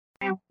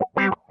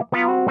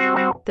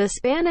The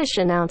Spanish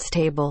Announce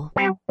Table.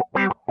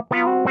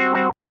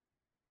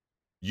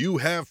 You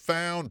have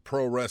found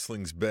pro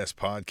wrestling's best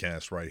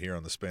podcast right here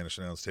on the Spanish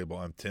Announce Table.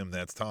 I'm Tim,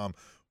 that's Tom.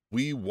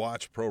 We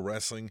watch pro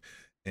wrestling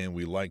and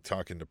we like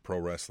talking to pro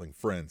wrestling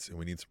friends, and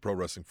we need some pro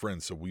wrestling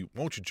friends. So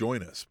won't you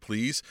join us,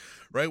 please?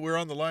 Right, we're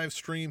on the live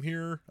stream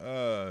here.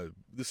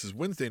 This is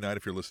Wednesday night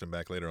if you're listening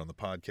back later on the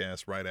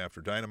podcast right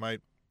after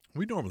Dynamite.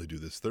 We normally do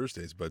this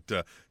Thursdays, but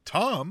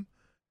Tom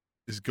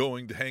is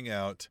going to hang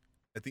out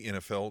at the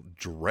NFL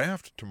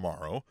draft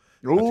tomorrow.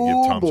 Not to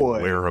give Tom's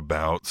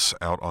whereabouts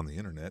out on the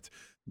internet.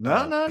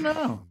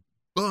 No.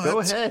 But, go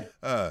ahead.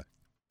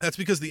 That's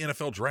because the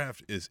NFL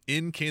draft is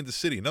in Kansas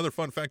City. Another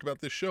fun fact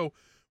about this show,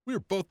 we are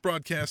both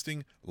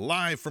broadcasting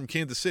live from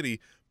Kansas City,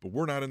 but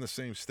we're not in the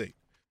same state.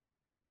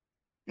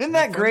 Isn't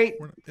that great?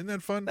 Isn't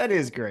that fun? That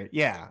is great.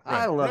 Yeah, right.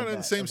 I love We're not that. in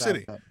the same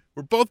city.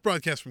 We're both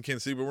broadcast from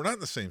Kansas City, but we're not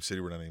in the same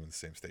city. We're not even in the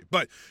same state.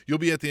 But you'll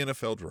be at the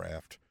NFL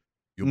draft.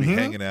 You'll be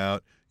hanging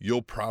out.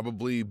 You'll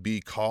probably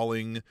be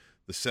calling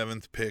the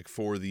 7th pick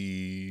for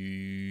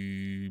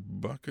the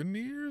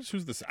Buccaneers.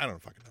 Who's this? I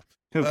don't fucking know.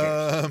 Who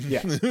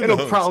cares?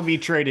 It'll probably be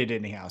traded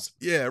anyhow.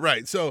 Yeah,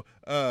 right. So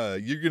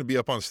you're going to be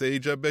up on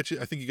stage, I bet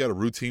you. I think you got a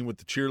routine with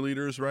the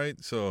cheerleaders,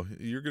 right? So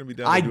you're going to be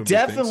down there I doing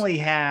definitely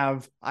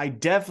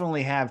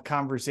have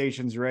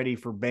conversations ready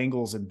for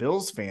Bengals and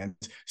Bills fans.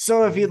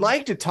 So if you'd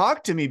like to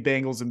talk to me,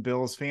 Bengals and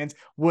Bills fans,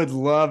 would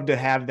love to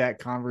have that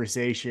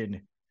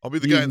conversation. I'll be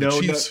the guy in the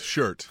Chiefs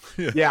shirt.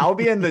 Yeah, I'll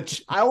be in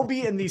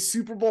the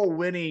Super Bowl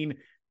winning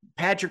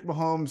Patrick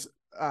Mahomes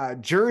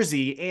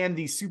jersey and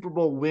the Super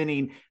Bowl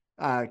winning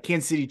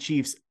Kansas City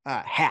Chiefs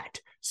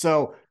hat.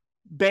 So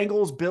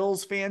Bengals,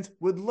 Bills fans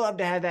would love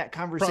to have that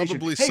conversation.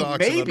 Probably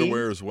socks and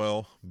underwear as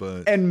well.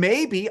 And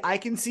maybe I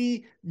can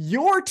see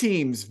your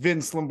team's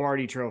Vince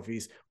Lombardi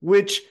trophies,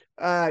 which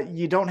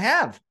you don't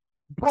have,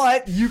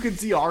 but you can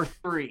see our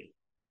 3.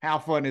 How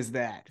fun is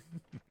that?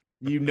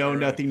 You know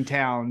nothing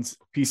towns,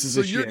 pieces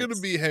of shit. So you're going to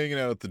be hanging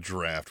out at the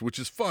draft, which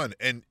is fun.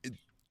 And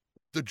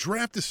the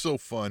draft is so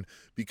fun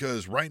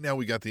because right now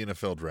we got the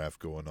NFL draft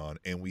going on,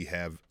 and we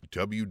have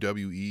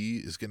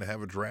WWE is going to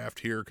have a draft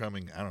here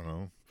coming. I don't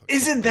know.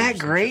 Isn't that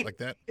great? Like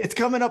that. It's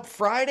coming up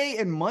Friday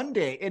and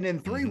Monday, and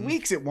in 3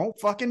 weeks it won't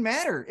fucking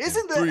matter.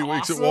 Isn't that 3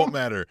 weeks awesome? It won't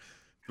matter.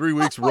 3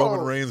 weeks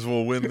Roman Reigns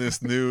will win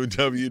this new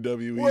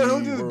WWE well, he'll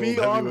just World be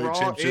on Heavyweight Raw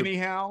Championship.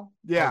 anyhow.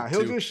 Yeah,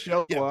 he'll just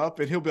show up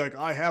and he'll be like,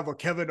 I have a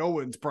Kevin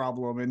Owens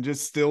problem, and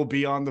just still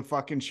be on the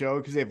fucking show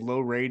because they have low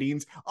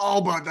ratings.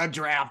 Oh, but the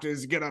draft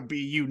is gonna be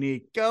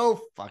unique.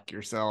 Go fuck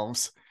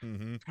yourselves.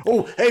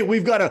 Oh, hey,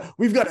 we've got a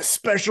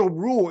special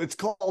rule. It's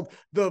called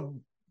the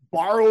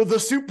Borrow the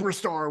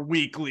Superstar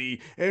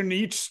Weekly, and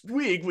each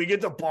week we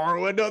get to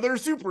borrow another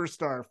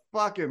superstar.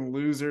 Fucking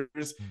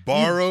losers.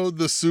 Borrow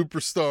the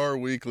Superstar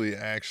Weekly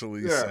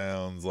actually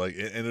sounds like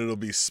it, and it'll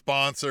be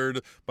sponsored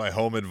by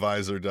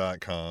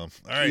HomeAdvisor.com.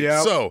 All right,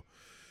 So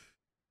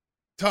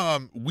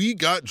Tom, we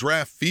got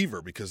draft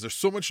fever because there's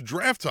so much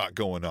draft talk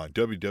going on.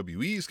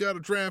 WWE's got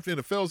a draft,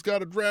 NFL's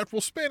got a draft.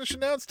 Well, Spanish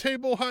Announce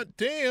Table, hot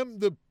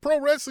damn, the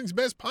pro wrestling's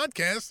best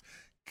podcast,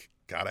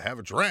 gotta have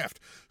a draft.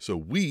 So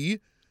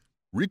we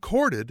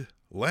recorded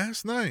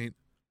last night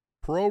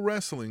pro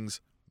wrestling's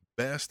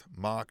best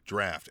mock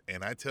draft,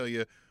 and I tell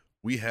you,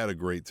 we had a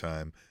great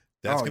time.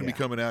 That's going to be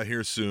coming out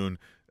here soon.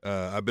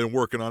 I've been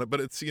working on it, but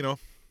it's it's a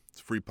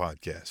free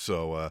podcast,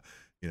 so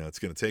it's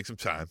going to take some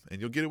time, and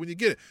you'll get it when you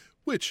get it,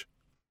 which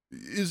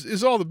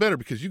is all the better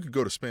because you can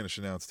go to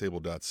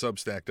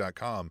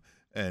SpanishAnnounceTable.substack.com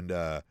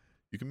and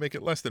you can make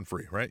it less than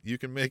free, right? You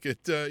can make it.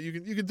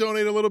 You can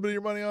donate a little bit of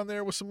your money on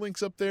there with some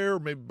links up there, or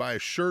maybe buy a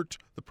shirt,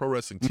 the Pro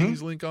Wrestling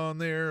Tees link on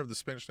there of the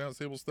Spanish Announce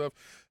Table stuff,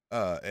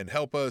 and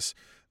help us,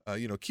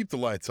 keep the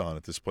lights on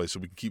at this place so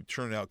we can keep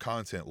churning out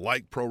content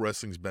like pro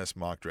wrestling's best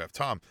mock draft.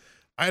 Tom,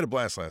 I had a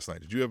blast last night.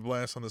 Did you have a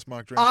blast on this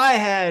mock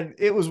draft?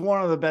 It was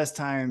one of the best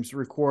times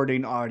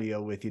recording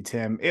audio with you,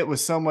 Tim. It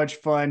was so much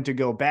fun to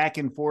go back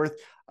and forth.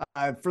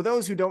 For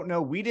those who don't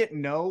know, we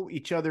didn't know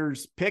each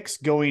other's picks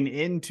going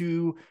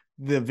into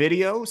the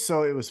video,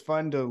 so it was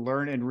fun to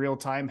learn in real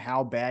time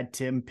how bad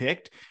Tim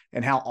picked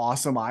and how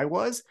awesome I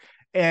was.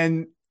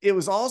 And it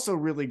was also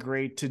really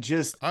great to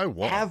just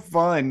have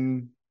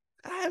fun.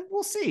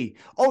 We'll see.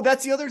 Oh,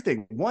 that's the other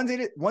thing.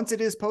 Once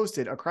it is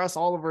posted across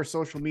all of our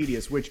social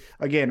medias, which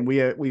again,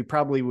 we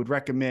probably would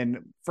recommend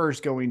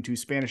first going to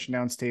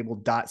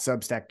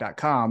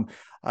SpanishAnnounceTable.substack.com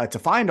to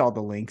find all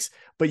the links,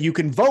 but you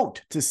can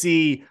vote to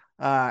see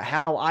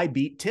how I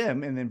beat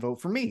Tim and then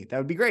vote for me. That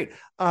would be great.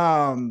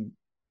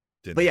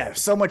 But yeah,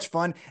 so much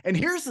fun. And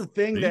here's the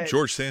thing that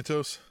George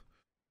Santos.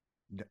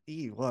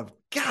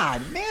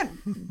 God,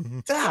 man,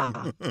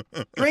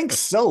 drink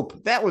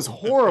soap. That was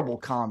horrible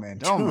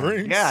comment. Oh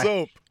my God.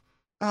 Soap.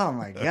 Oh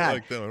my God. I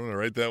like that. I'm going to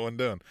write that one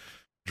down.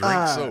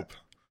 Drink soap.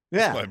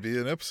 Yeah. This might be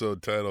an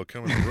episode title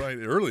coming right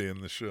early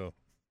in the show.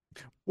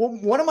 Well,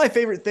 one of my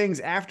favorite things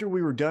after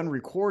we were done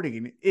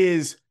recording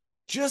is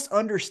just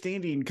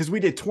understanding, because we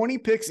did 20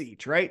 picks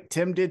each, right?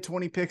 Tim did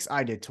 20 picks.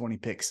 I did 20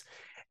 picks.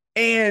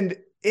 And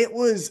it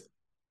was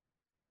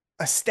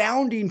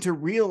astounding to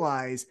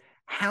realize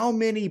how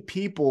many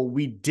people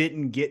we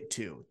didn't get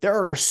to. There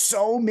are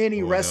so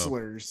many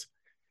wrestlers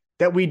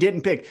that we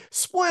didn't pick.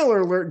 Spoiler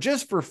alert,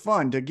 just for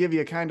fun, to give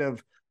you a kind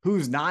of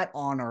who's not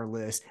on our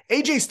list.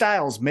 AJ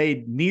Styles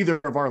made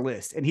neither of our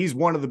lists, and he's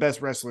one of the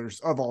best wrestlers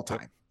of all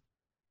time.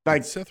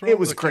 Like, Seth Rollins, it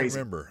was crazy.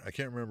 I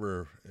can't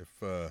remember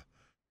if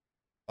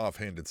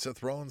offhand, did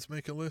Seth Rollins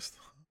make a list?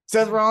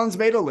 Seth Rollins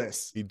made a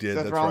list. He did.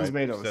 Seth Rollins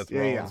made a list. Seth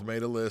Rollins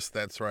made a list.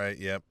 That's right.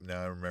 Yep.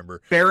 Now I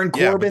remember. Baron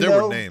Corbin,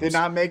 though, did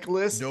not make a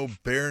list. No,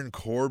 Baron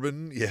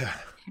Corbin. Yeah.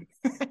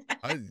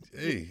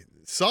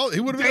 Solid. He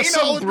would have been a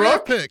solid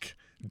draft pick.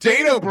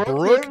 Dana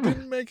Brooke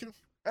didn't make it.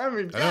 I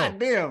mean,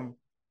 goddamn.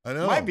 I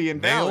know. Might be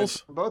invalid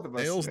for both of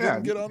us. Nails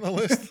didn't get on the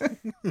list.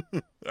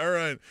 All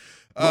right.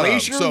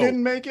 Glacier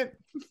didn't make it.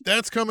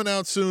 That's coming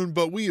out soon,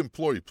 but we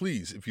implore you,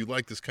 please, if you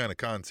like this kind of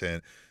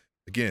content,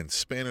 again,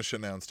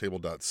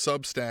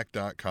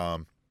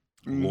 SpanishAnnounceTable.substack.com.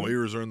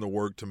 Lawyers are in the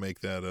work to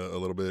make that a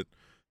little bit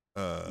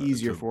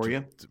easier for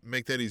you. To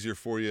make that easier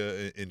for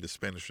you into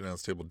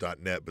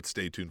SpanishAnnounceTable.net, but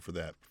stay tuned for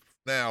that.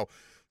 Now,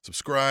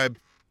 subscribe.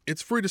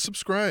 It's free to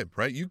subscribe,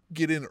 right? You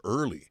get in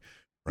early,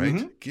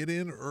 right? Get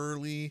in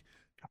early.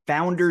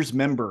 Founders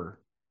member.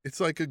 It's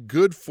like a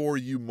good for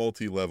you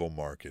multi-level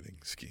marketing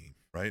scheme,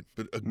 right?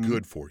 But a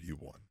good for you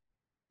one.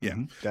 Yeah.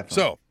 Definitely.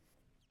 So,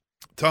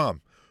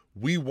 Tom,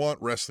 we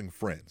want wrestling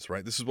friends,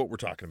 right? This is what we're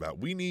talking about.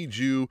 We need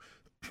you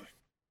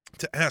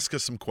to ask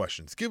us some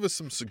questions, give us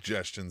some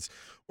suggestions,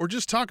 or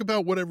just talk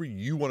about whatever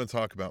you want to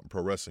talk about in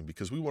pro wrestling,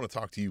 because we want to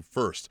talk to you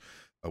first.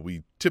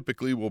 We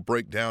typically will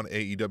break down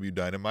AEW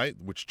Dynamite,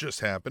 which just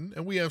happened,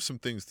 and we have some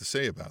things to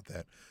say about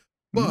that.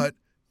 But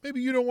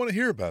maybe you don't want to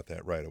hear about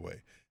that right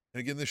away.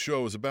 And again, this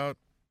show is about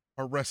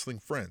our wrestling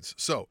friends.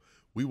 So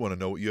we want to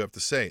know what you have to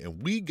say.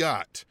 And we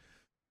got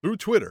through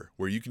Twitter,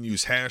 where you can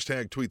use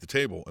hashtag tweet the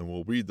table, and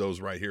we'll read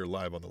those right here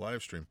live on the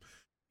live stream.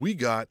 We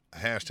got a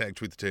hashtag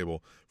tweet the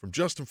table from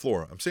Justin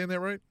Flora. I'm saying that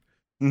right?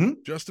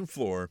 Justin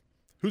Flora,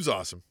 who's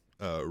awesome.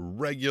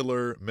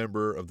 Regular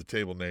member of the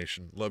Table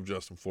Nation. Love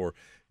Justin Flora.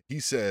 He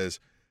says,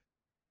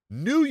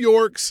 New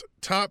York's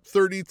top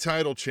 30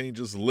 title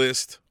changes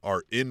list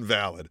are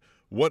invalid.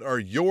 What are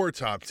your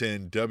top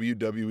 10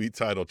 WWE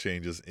title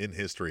changes in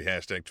history?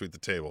 Hashtag tweet the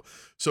table.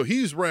 So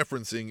he's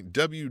referencing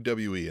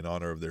WWE in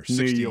honor of their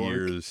 60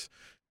 years.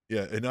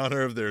 Yeah, in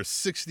honor of their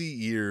 60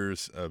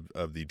 years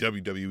of the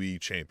WWE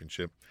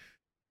Championship.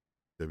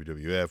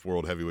 WWF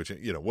World Heavyweight,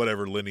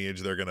 whatever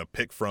lineage they're going to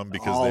pick from,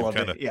 because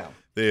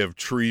they have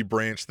tree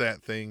branched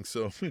that thing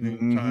so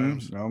many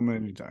times. So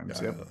many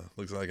times,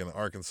 looks like an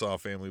Arkansas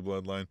family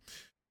bloodline.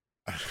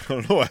 I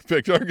don't know why I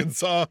picked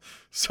Arkansas.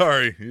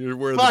 Sorry, you're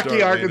where Fuck the dart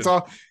you, Arkansas.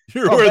 Landed.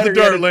 You're where the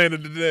dart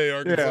landed today,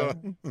 Arkansas.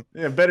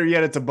 Yeah, better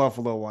yet, it's a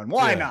Buffalo one.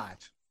 Why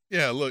not?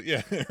 Yeah, look,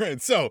 right.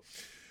 So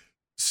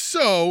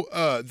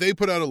they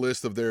put out a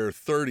list of their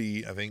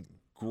 30, I think,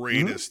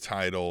 greatest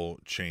title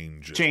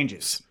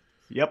changes.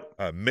 Yep.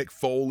 Mick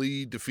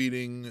Foley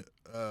defeating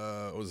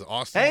was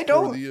Austin. Hey,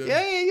 don't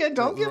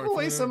don't give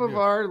away some of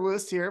our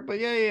list here, but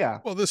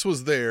Well, this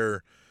was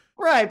their.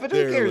 Right, but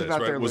who cares list,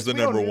 about their was list? Was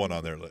the number one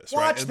on their list,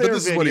 watch right? Their but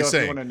this is what he's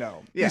saying. Want to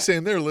know. He's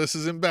saying their list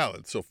is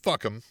invalid, so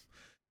fuck them.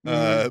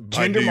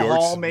 Jinder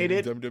Mahal made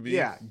it. WWE.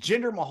 Yeah,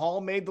 Jinder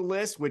Mahal made the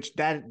list, which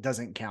that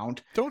doesn't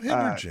count. Don't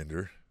hinder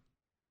Jinder.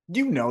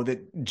 You know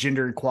that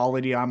gender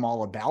equality I'm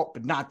all about,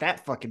 but not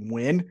that fucking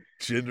win.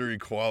 Gender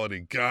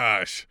equality,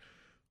 gosh.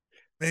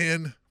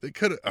 Man, they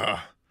could have.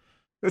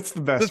 That's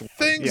the best. The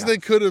things they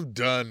could have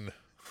done.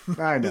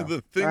 I know.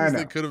 The things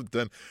they could have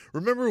done.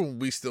 Remember when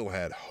we still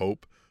had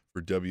hope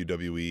for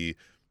WWE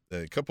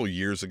a couple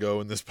years ago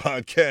in this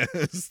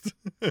podcast?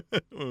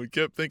 We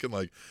kept thinking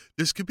like,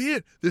 this could be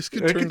it. This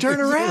could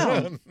turn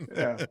around.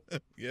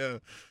 Yeah.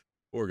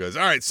 Poor guys.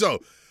 All right.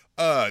 So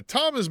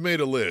Tom has made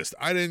a list.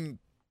 I didn't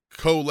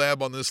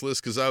collab on this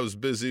list because I was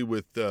busy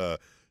with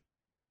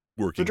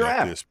working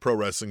at this Pro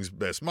Wrestling's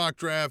Best Mock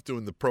Draft,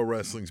 doing the Pro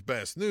Wrestling's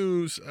Best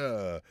News,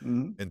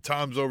 and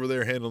Tom's over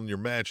there handling your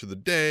match of the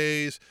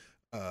days,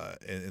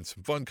 and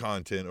some fun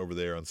content over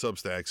there on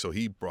Substack. So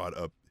he brought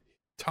up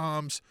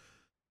Tom's.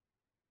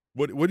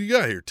 What do you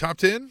got here? Top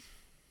 10?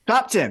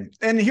 Top 10.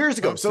 And here's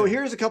the go. So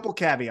here's a couple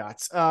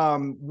caveats.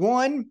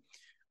 One,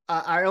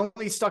 I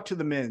only stuck to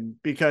the men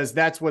because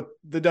that's what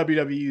the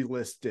WWE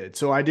list did.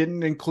 So I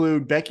didn't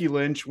include Becky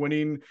Lynch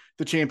winning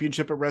the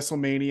championship at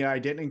WrestleMania. I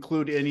didn't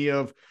include any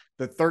of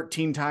the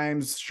 13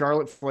 times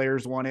Charlotte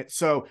Flair's won it.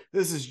 So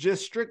this is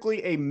just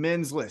strictly a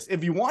men's list.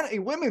 If you want a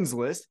women's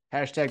list,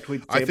 hashtag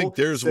tweet the table. I think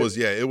theirs was,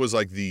 it was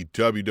like the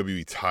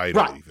WWE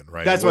title even,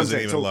 right? That's it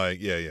wasn't even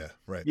like,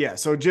 right. Yeah,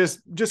 so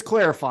just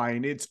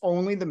clarifying, it's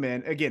only the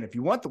men. Again, if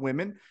you want the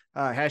women,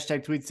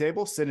 hashtag tweet the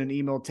table, send an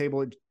email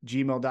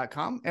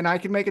table@gmail.com, and I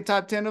can make a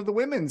top 10 of the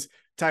women's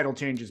title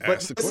changes. But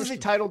this is a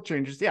title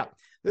changes. Yeah,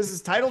 this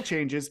is title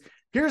changes.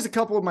 Here's a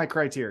couple of my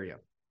criteria.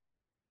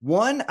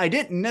 One, I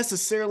didn't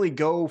necessarily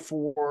go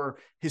for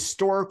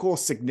historical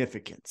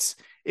significance.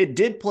 It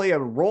did play a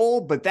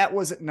role, but that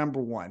wasn't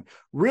number one.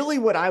 Really,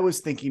 what I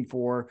was thinking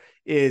for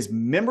is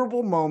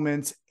memorable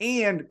moments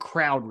and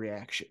crowd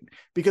reaction,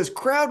 because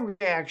crowd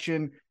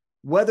reaction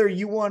whether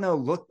you want to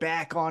look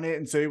back on it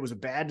and say it was a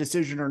bad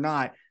decision or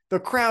not, the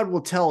crowd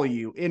will tell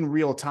you in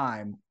real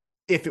time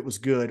if it was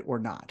good or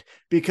not,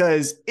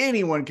 because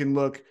anyone can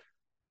look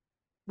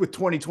with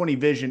 2020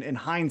 vision in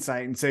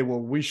hindsight and say,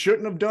 well, we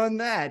shouldn't have done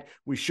that.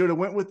 We should have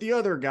went with the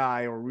other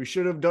guy, or we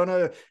should have done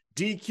a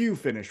DQ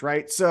finish,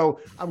 right? So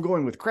I'm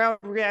going with crowd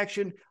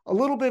reaction, a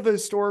little bit of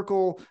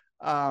historical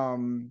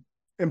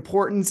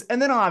importance,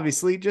 and then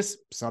obviously just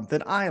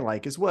something I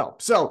like as well.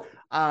 So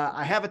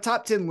I have a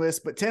top 10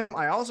 list, but Tim,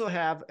 I also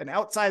have an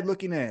outside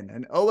looking in,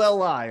 an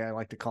OLI, I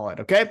like to call it.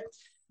 Okay.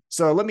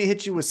 So let me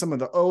hit you with some of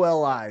the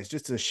OLIs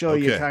just to show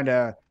you kind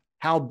of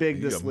how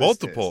big this list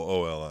multiple is.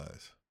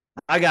 OLIs.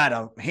 I got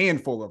a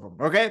handful of them.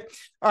 Okay.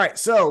 All right.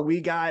 So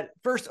we got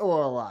first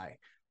OLI.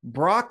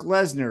 Brock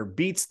Lesnar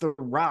beats The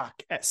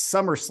Rock at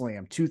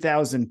SummerSlam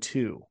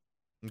 2002.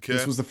 Okay.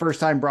 This was the first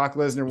time Brock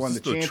Lesnar won the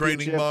championship.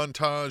 Training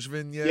montage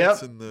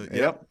vignettes.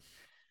 Yep.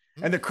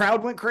 And the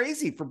crowd went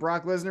crazy for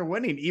Brock Lesnar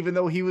winning, even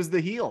though he was the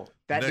heel.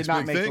 That did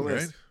not make the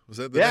list. Right? Was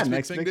that the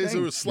next big thing?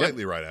 It was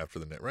slightly right after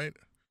the net, right?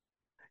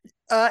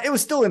 It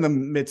was still in the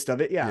midst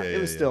of it. Yeah,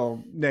 it was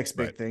still next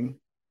big thing.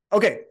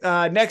 Okay,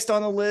 next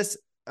on the list,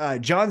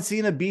 John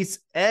Cena beats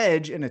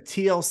Edge in a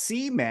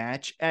TLC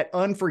match at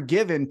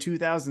Unforgiven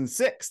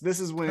 2006. This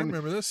is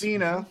when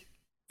Cena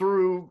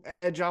threw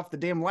Edge off the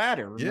damn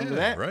ladder. Remember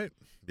that? Right.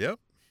 Yep.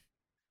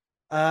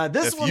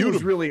 This one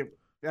was really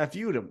a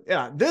feud.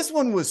 Yeah, this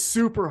one was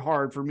super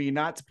hard for me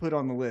not to put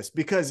on the list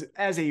because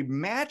as a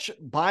match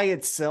by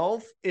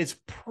itself, it's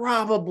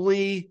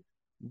probably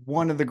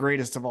one of the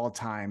greatest of all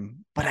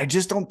time, but I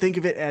just don't think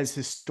of it as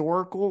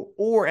historical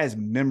or as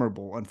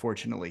memorable,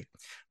 unfortunately.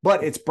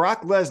 But it's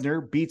Brock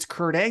Lesnar beats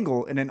Kurt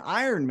Angle in an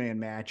Iron Man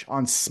match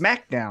on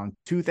SmackDown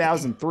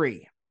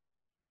 2003.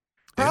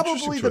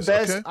 Probably the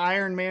best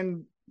Iron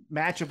Man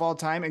match of all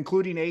time,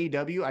 including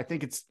AEW. I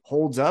think it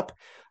holds up.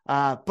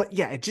 But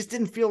yeah, it just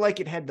didn't feel like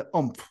it had the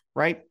oomph,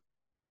 right?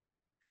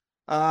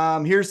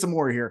 Here's some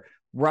more here.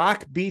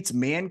 Rock beats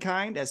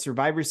Mankind at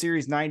Survivor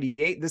Series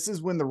 98. This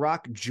is when The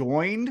Rock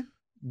joined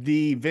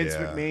the Vince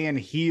McMahon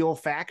heel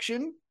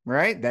faction,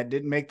 right? That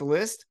didn't make the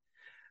list.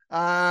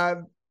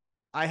 I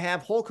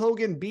have Hulk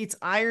Hogan beats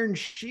Iron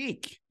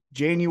Sheik,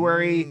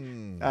 January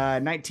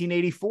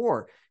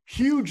 1984.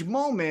 Huge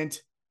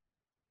moment.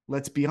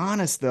 Let's be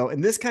honest, though,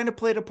 and this kind of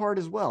played a part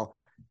as well.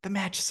 The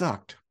match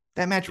sucked.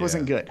 That match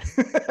wasn't good.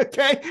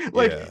 Okay?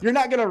 You're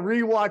not going to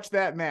rewatch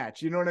that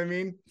match. You know what I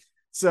mean?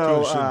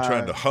 So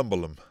trying to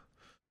humble him.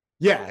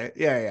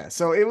 Yeah.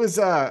 So it was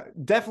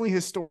definitely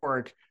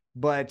historic,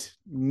 but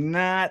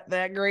not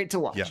that great to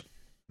watch. Yeah.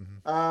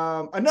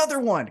 Another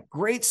one,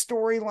 great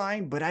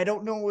storyline, but I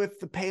don't know if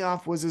the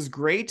payoff was as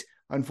great.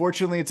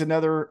 Unfortunately, it's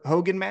another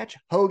Hogan match.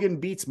 Hogan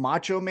beats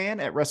Macho Man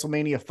at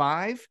WrestleMania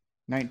 5,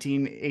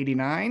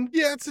 1989.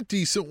 Yeah, it's a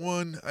decent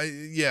one.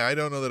 I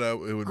don't know that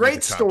it would great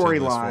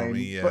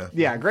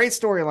storyline. Great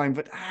storyline,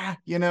 but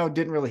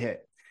didn't really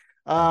hit.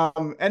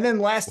 And then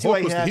last two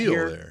I have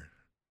here. There.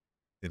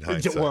 In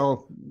hindsight.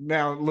 Well,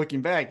 now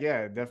looking back,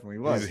 it definitely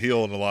was. He's a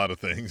heel in a lot of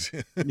things.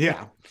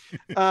 Yeah.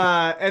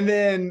 And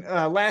then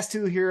last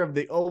two here of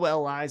the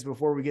OLIs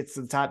before we get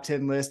to the top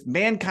 10 list.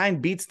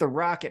 Mankind beats The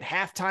Rock at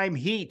Halftime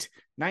Heat,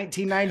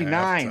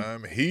 1999.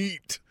 Halftime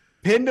Heat.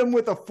 Pinned him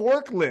with a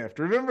forklift.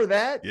 Remember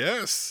that?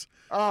 Yes.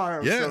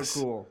 Oh, that was so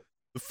cool.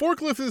 The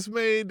forklift has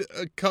made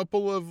a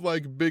couple of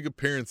big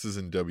appearances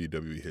in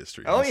WWE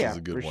history. Oh, this is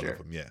a good one of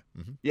them. Yeah.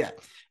 Mm-hmm. Yeah.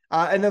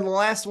 And then the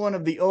last one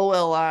of the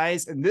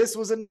OLIs, and this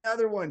was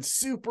another one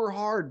super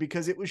hard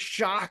because it was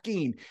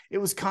shocking. It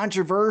was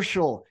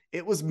controversial.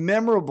 It was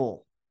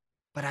memorable.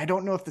 But I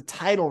don't know if the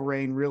title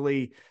reign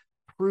really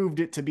proved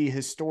it to be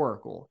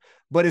historical.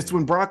 But it's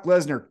when Brock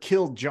Lesnar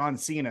killed John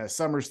Cena,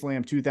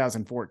 SummerSlam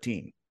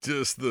 2014.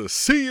 Just the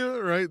see ya,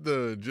 right?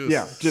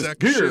 Just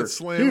shit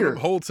slam the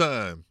whole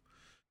time.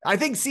 I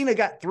think Cena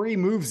got 3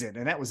 moves in,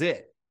 and that was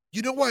it.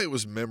 You know why it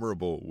was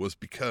memorable was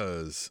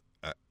because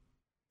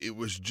it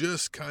was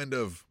just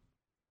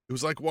it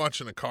was like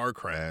watching a car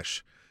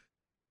crash.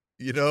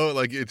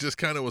 It just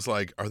kind of was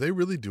like, are they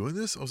really doing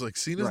this? I was like,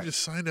 Cena's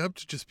just signed up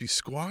to just be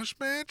squash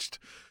matched?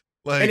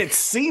 And it's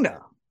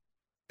Cena.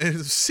 And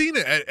it's Cena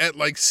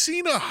at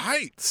Cena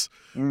heights,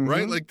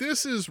 right?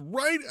 This is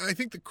right, I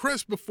think the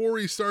crest before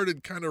he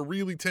started kind of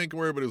really tanking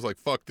away, but it was like,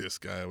 fuck this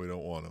guy, we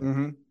don't want him.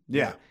 Mm-hmm.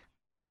 Yeah.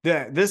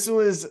 This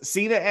was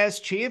Cena as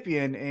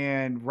champion,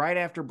 and right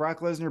after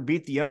Brock Lesnar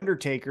beat The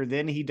Undertaker,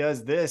 then he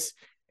does this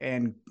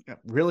and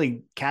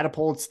really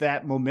catapults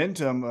that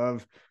momentum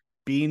of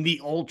being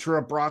the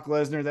ultra Brock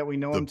Lesnar that we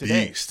know him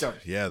today. Beast. So,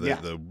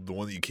 the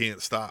one that you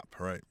can't stop,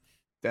 right?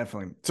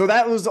 Definitely. So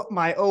that was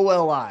my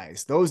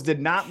OLIs. Those did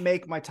not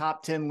make my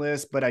top 10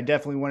 list, but I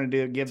definitely wanted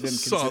to give them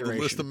consideration. Solid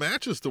list of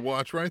matches to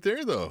watch right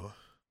there, though.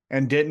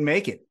 And didn't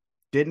make it.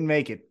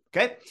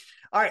 Okay.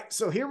 All right.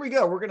 So here we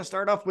go. We're going to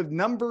start off with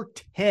number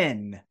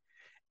 10.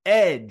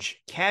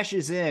 Edge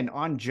cashes in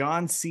on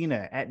John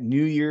Cena at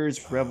New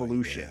Year's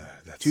Revolution,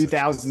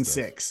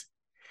 2006.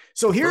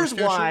 So here's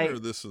why.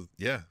 This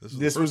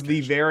was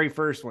the very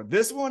first one.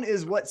 This one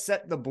is what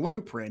set the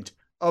blueprint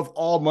of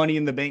all Money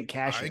in the Bank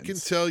cash-ins. I can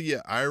tell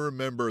you, I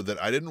remember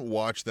that I didn't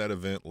watch that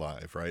event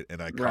live, right?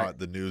 And I caught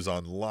the news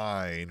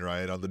online,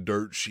 right, on the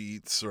dirt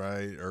sheets,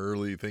 right?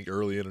 Early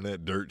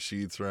internet dirt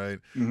sheets, right?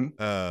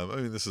 Mm-hmm. I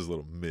mean, this is a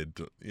little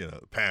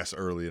past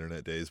early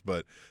internet days,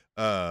 but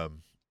I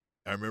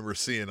remember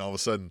seeing all of a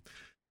sudden,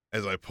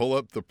 as I pull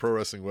up the pro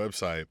wrestling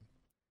website,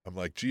 I'm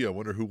like, gee, I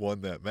wonder who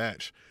won that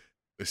match.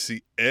 I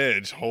see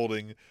Edge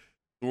holding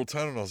the world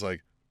title, and I was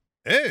like,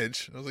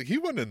 Edge? I was like, he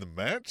wasn't in the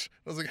match.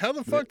 I was like, how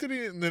the fuck did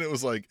he? And then it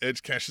was like,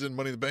 Edge cashes in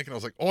Money in the Bank, and I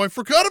was like, oh, I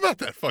forgot about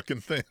that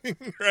fucking thing,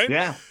 right?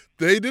 Yeah.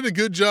 They did a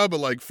good job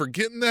of like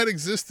forgetting that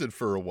existed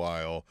for a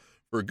while,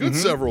 for a good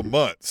several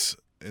months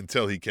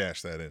until he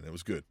cashed that in. It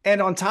was good. And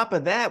on top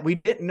of that, we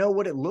didn't know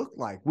what it looked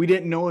like. We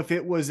didn't know if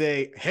it was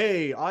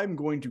hey, I'm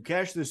going to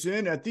cash this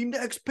in at the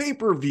next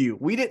pay-per-view.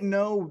 We didn't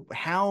know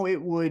how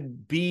it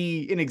would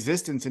be in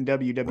existence in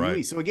WWE.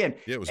 Right. So again,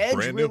 yeah, it was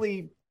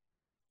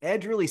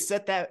Edge really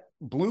set that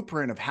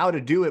blueprint of how to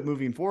do it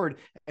moving forward.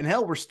 And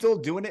hell, we're still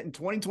doing it in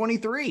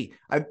 2023.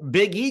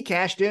 Big E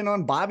cashed in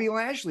on Bobby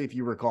Lashley, if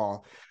you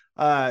recall.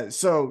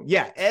 So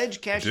yeah, Edge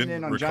cashing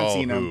in on John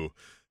Cena. Who.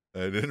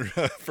 I didn't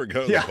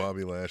forget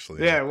Bobby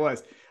Lashley. Yeah, it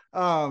was.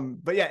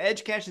 But yeah,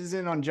 Edge cashes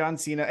in on John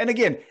Cena. And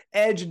again,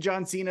 Edge and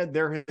John Cena,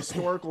 their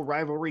historical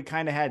rivalry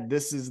kind of had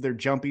this is their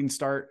jumping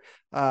start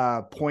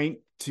point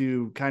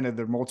to kind of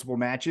their multiple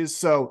matches.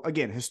 So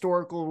again,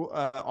 historical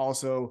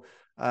also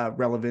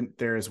relevant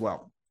there as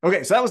well.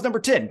 Okay, so that was number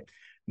 10.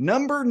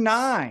 Number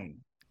 9.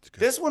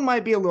 This one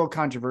might be a little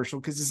controversial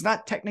because it's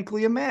not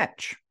technically a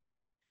match.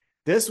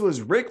 This was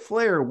Ric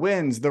Flair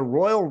wins the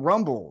Royal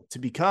Rumble to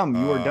become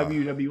your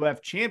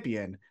WWF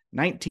champion,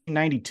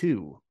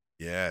 1992.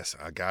 Yes.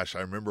 Gosh,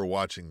 I remember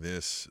watching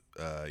this.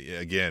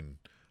 Again,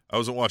 I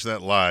wasn't watching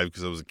that live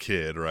because I was a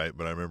kid, right?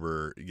 But I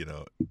remember,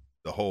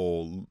 the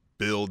whole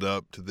build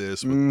up to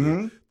this with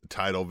the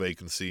title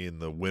vacancy and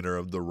the winner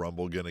of the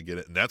Rumble going to get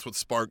it. And that's what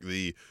sparked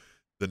the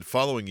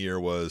following year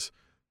was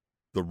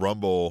the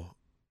Rumble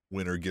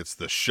winner gets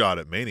the shot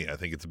at Mania. I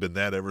think it's been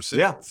that ever since.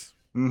 Yeah.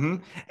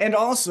 And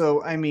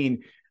also, I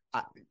mean,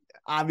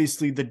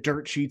 obviously the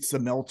dirt sheets, the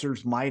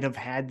Meltzers might have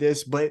had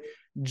this, but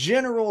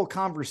general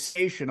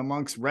conversation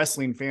amongst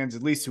wrestling fans,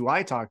 at least who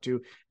I talked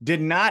to, did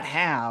not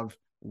have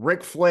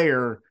Ric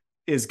Flair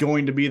is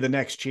going to be the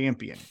next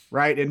champion,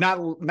 right? And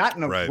not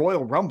in a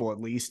Royal Rumble, at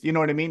least. You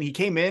know what I mean? He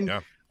came in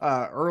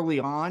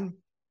early on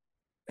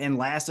and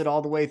lasted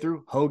all the way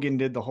through. Hogan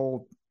did the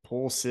whole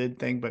Sid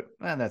thing, but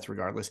that's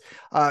regardless.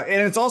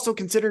 And it's also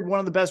considered one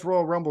of the best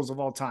Royal Rumbles of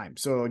all time.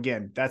 So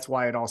again, that's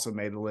why it also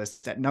made the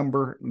list at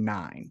number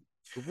 9.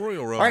 The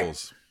Royal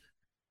Rumbles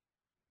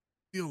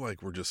feel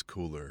like we're just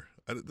cooler.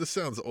 This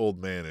sounds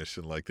old manish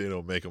and like they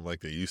don't make them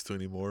like they used to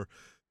anymore.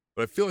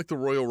 But I feel like the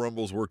Royal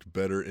Rumbles worked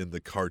better in the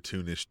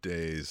cartoonish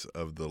days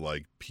of the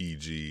like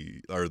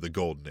PG or the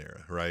golden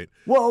era, right?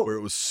 Well, where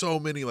it was so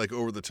many like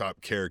over the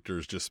top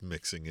characters just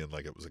mixing in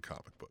like it was a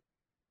comic book.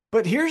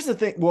 But here's the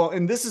thing. Well,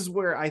 and this is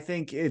where I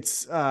think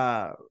it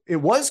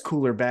was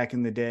cooler back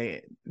in the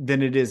day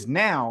than it is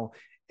now.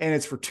 And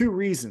it's for 2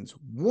 reasons.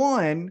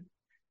 One,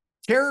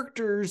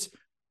 characters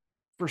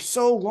for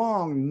so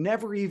long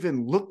never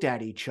even looked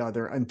at each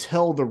other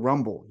until the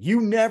Rumble.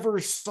 You never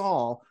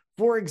saw,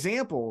 for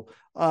example,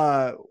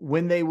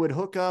 when they would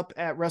hook up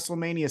at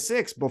WrestleMania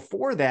 6,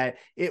 before that,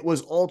 it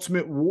was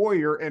Ultimate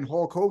Warrior and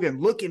Hulk Hogan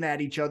looking at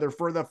each other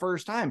for the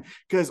first time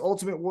because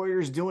Ultimate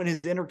Warrior's doing his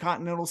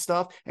Intercontinental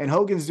stuff and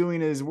Hogan's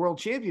doing his World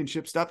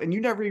Championship stuff, and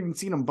you never even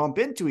seen them bump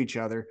into each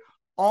other.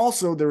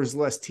 Also, there was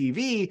less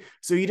TV,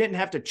 so you didn't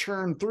have to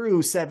churn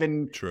through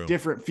 7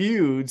 different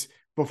feuds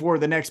before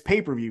the next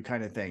pay-per-view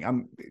kind of thing.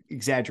 I'm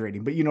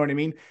exaggerating, but you know what I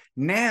mean?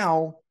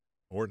 Now,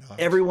 or not.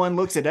 Everyone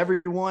looks at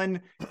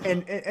everyone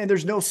and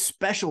there's no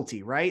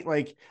specialty, right?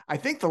 Like I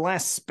think the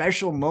last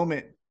special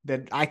moment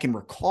that I can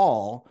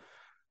recall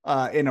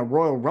in a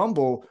Royal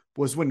Rumble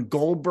was when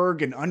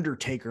Goldberg and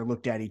Undertaker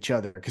looked at each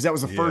other because that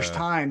was the first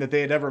time that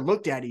they had ever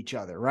looked at each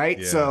other, right?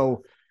 Yeah.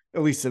 So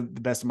at least to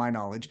the best of my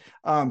knowledge.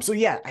 So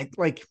yeah,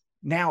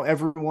 now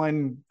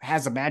everyone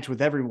has a match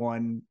with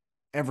everyone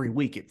every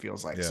week, it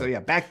feels like. Yeah. So yeah,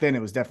 back then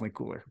it was definitely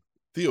cooler.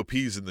 Theo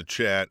P's in the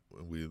chat.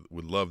 We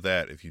would love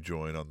that if you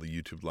join on the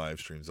YouTube live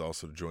streams.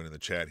 Also to join in the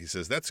chat. He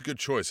says, that's a good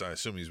choice. I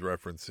assume he's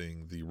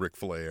referencing the Ric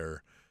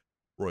Flair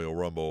Royal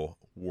Rumble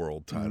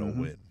World Title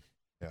win.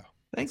 Yeah.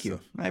 Thank you.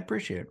 I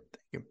appreciate it.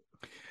 Thank you.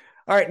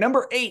 All right.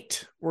 Number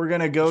 8. We're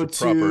going to go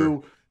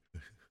to...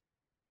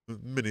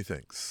 Many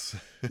thanks.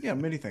 Yeah,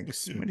 many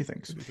thanks. Many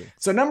thanks.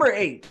 So number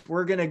 8,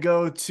 we're going to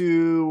go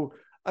to...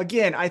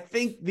 Again, I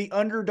think the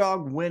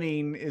underdog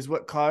winning is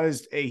what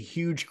caused a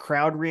huge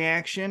crowd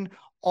reaction.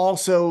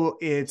 Also,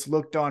 it's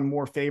looked on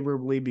more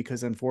favorably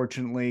because,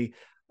 unfortunately,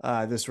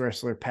 this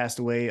wrestler passed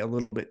away a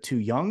little bit too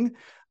young.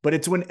 But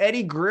it's when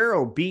Eddie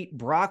Guerrero beat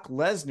Brock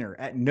Lesnar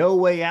at No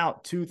Way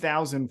Out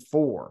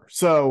 2004.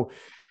 So,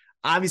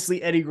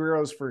 obviously, Eddie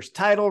Guerrero's first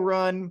title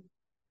run.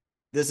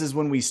 This is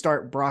when we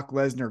start Brock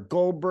Lesnar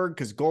Goldberg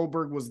because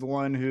Goldberg was the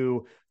one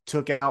who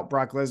took out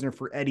Brock Lesnar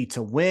for Eddie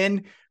to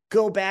win.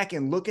 go back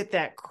and look at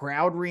that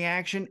crowd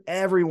reaction.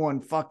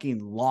 Everyone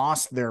fucking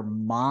lost their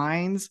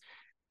minds.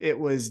 It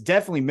was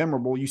definitely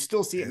memorable. You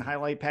still see it in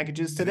highlight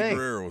packages today. Eddie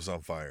Guerrero was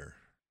on fire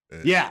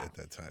at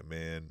that time,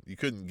 man. You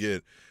couldn't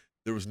get,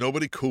 there was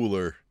nobody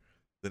cooler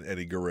than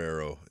Eddie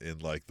Guerrero in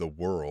like the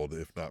world,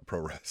 if not pro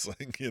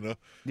wrestling, you know?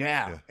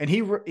 Yeah. And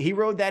he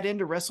rode that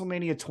into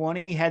WrestleMania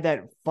 20. He had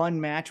that fun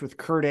match with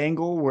Kurt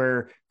Angle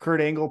where Kurt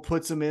Angle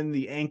puts him in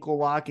the ankle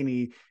lock and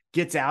he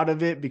gets out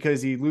of it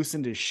because he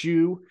loosened his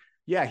shoe.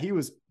 Yeah, he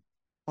was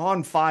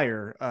on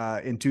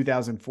fire in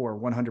 2004,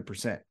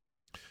 100%.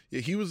 Yeah,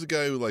 he was the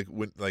guy who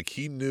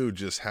he knew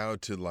just how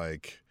to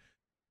like,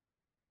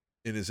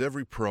 in his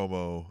every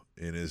promo,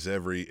 in his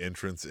every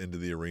entrance into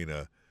the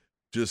arena,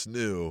 just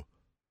knew,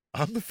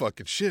 I'm the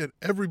fucking shit.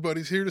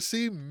 Everybody's here to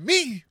see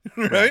me,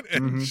 right?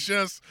 And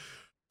and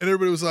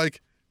everybody was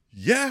like,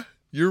 yeah,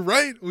 you're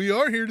right. We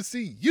are here to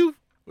see you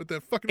with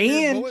that fucking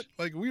weird mullet.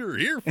 Like, we were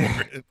here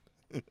for it.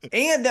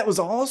 And that was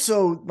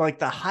also like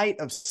the height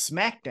of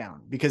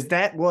SmackDown because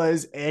that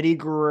was Eddie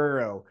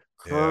Guerrero,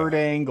 Kurt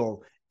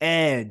Angle,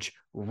 Edge,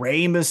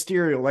 Rey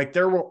Mysterio. Like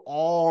they were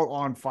all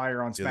on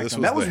fire on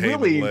SmackDown. That was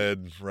really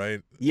led, right?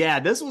 Yeah,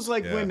 this was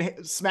like when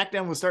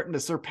SmackDown was starting to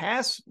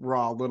surpass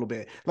Raw a little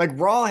bit. Like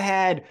Raw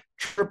had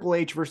Triple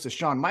H versus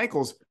Shawn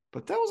Michaels,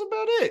 but that was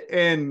about it.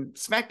 And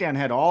SmackDown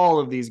had all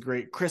of these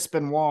great Chris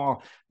Benoit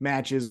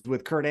matches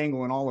with Kurt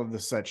Angle and all of the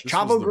such.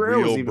 Chavo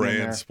Guerrero was even brand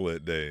in there.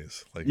 Split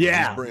days. Like these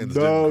brands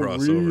the didn't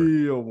cross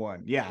real over.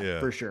 one.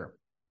 Yeah, for sure.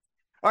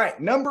 All right,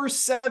 number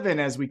 7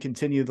 as we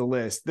continue the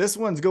list. This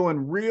one's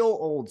going real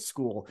old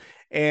school.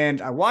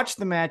 And I watched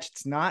the match.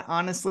 It's not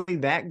honestly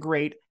that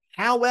great.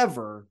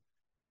 However,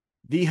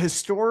 the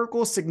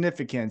historical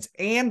significance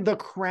and the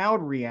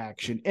crowd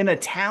reaction in a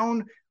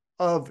town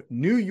of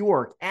New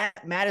York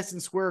at Madison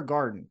Square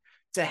Garden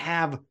to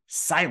have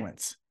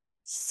silence.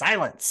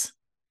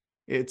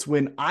 It's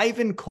when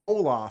Ivan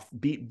Koloff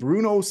beat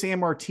Bruno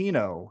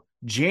Sammartino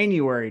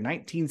January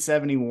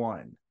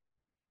 1971.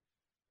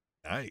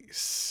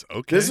 Nice.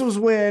 Okay. This was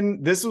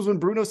when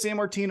Bruno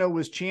Sammartino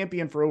was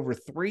champion for over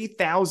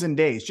 3,000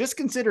 days. Just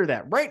consider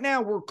that. Right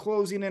now we're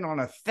closing in on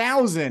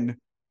 1,000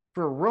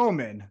 for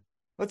Roman.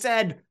 Let's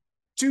add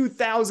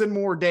 2,000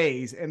 more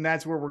days, and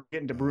that's where we're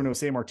getting to Bruno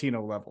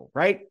Sammartino level,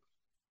 right?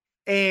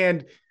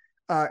 And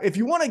if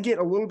you want to get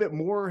a little bit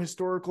more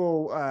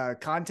historical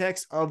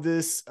context of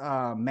this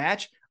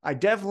match, I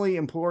definitely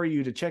implore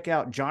you to check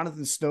out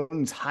Jonathan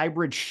Snowden's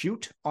Hybrid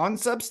Shoot on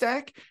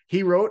Substack.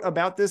 He wrote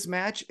about this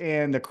match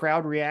and the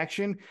crowd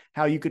reaction,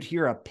 how you could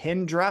hear a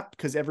pin drop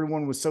because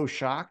everyone was so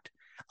shocked.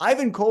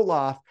 Ivan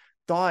Koloff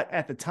thought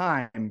at the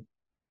time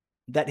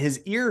that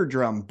his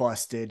eardrum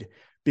busted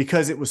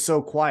because it was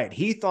so quiet.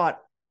 He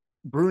thought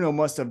Bruno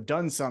must have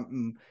done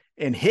something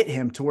and hit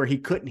him to where he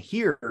couldn't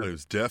hear. He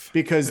was deaf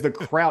because the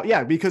crowd,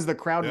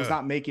 was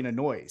not making a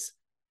noise.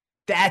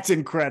 That's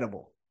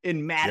incredible.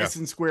 In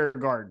Madison Square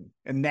Garden,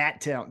 in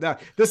that town. Now,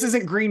 this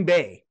isn't Green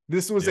Bay.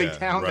 This was a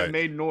town that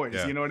made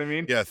noise. You know what I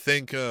mean? Yeah.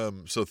 Think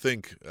when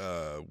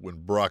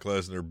Brock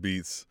Lesnar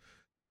beats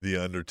The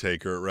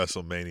Undertaker at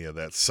WrestleMania,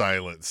 that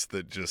silence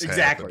that just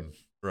happened.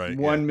 Right.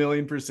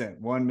 1,000,000%.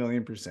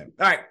 1,000,000%.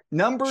 All right.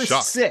 Number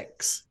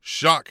 6.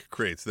 Shock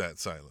creates that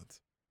silence.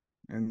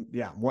 And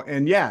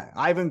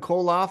Ivan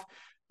Koloff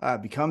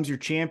becomes your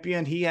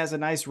champion. He has a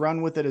nice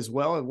run with it as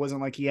well. It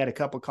wasn't like he had a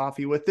cup of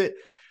coffee with it.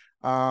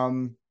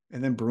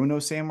 And then Bruno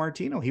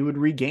Sammartino, he would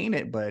regain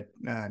it, but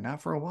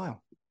not for a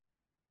while.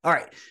 All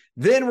right.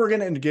 Then we're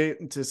going to get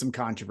into some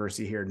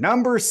controversy here.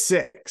 Number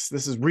 6.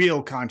 This is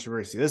real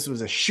controversy. This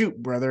was a shoot,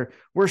 brother.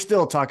 We're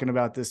still talking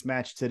about this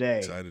match today.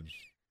 Excited.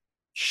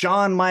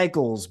 Shawn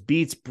Michaels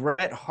beats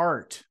Bret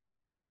Hart.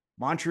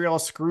 Montreal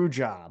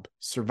Screwjob.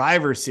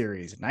 Survivor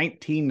Series,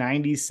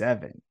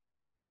 1997.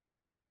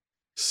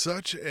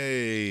 Such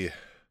a...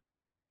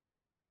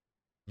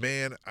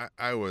 Man,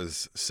 I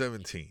was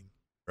 17.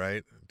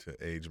 Right, to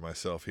age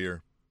myself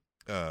here.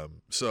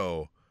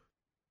 So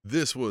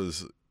this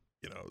was,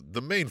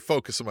 the main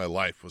focus of my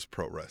life was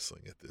pro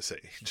wrestling at this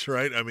age,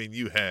 right? I mean,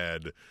 you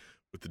had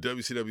with the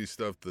WCW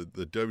stuff, the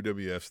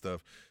WWF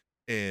stuff,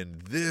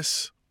 and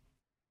this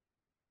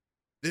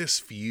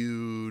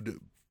feud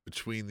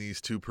between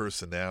these two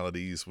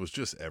personalities was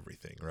just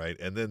everything, right?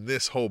 And then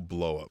this whole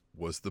blow up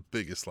was the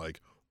biggest,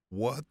 like,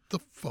 what the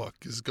fuck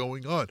is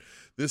going on?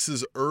 This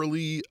is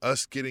early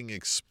us getting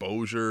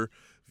exposure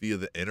via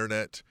the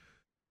internet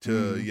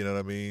to, you know what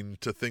I mean,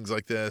 to things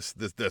like this.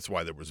 That's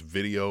why there was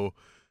video,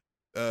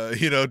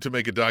 to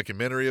make a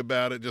documentary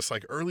about it. Just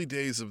like early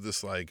days of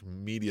this like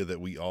media that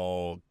we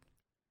all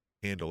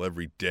handle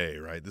every day,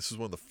 right? This is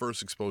one of the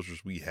first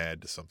exposures we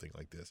had to something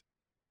like this.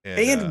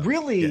 And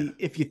really,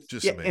 if you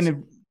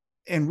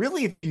and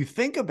really, if you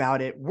think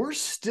about it, we're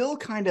still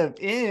kind of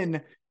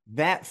in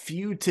that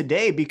feud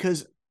today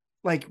because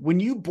like when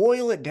you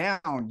boil it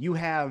down,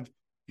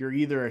 you're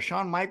either a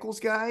Shawn Michaels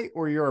guy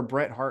or you're a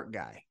Bret Hart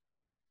guy.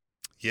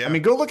 Yeah. I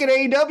mean, go look at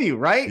AEW,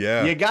 right?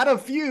 Yeah. You got a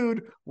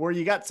feud where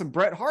you got some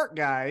Bret Hart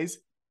guys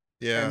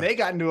Yeah. And they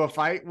got into a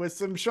fight with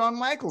some Shawn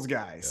Michaels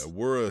guys. Yeah,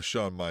 we're a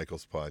Shawn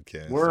Michaels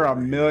podcast. We're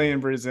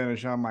 1,000,000% a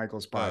Shawn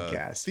Michaels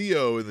podcast.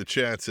 Theo in the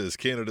chat says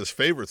Canada's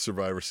favorite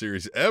Survivor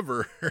Series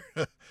ever.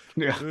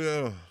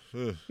 Yeah.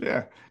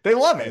 Yeah. They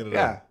love it. Canada.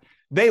 Yeah.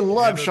 They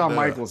love Shawn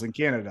Michaels in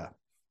Canada.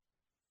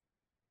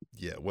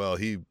 Yeah, well,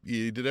 he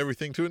did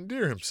everything to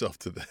endear himself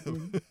to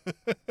them.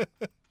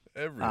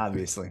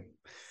 Obviously.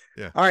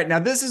 Yeah. All right. Now,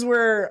 this is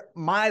where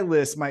my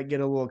list might get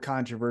a little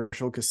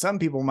controversial because some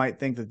people might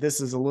think that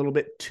this is a little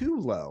bit too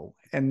low.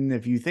 And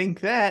if you think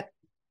that,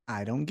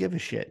 I don't give a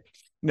shit.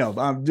 No,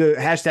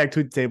 hashtag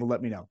tweet the table.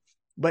 Let me know.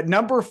 But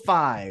number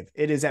 5,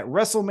 it is at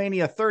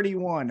WrestleMania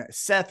 31.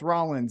 Seth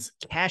Rollins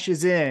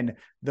cashes in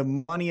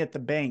the Money in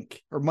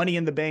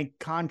the Bank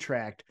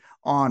contract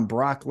on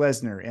Brock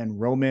Lesnar and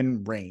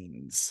Roman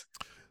Reigns.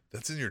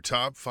 That's in your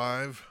top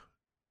 5.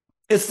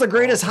 It's the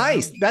greatest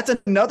heist. That's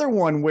another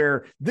one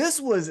where this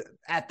was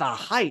at the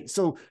height.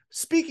 So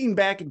speaking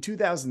back in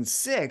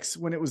 2006,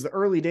 when it was the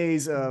early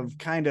days of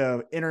kind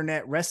of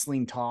internet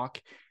wrestling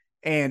talk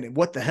and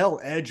what the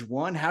hell, Edge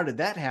won? How did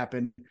that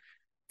happen?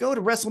 Go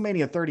to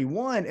WrestleMania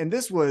 31. And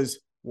this was,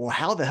 well,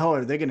 how the hell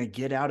are they going to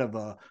get out of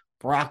a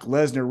Brock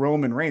Lesnar,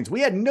 Roman Reigns?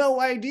 We had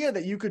no idea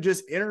that you could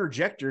just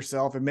interject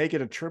yourself and make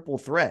it a triple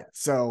threat.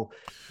 So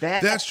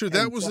that's true.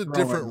 That was a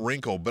different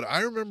wrinkle, but I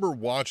remember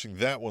watching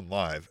that one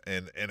live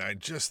and I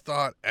just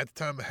thought at the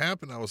time it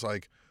happened, I was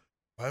like,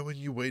 why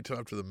wouldn't you wait till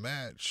after the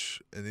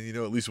match? And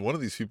then, at least one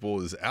of these people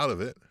is out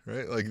of it,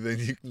 right? Like then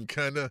you can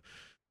kind of,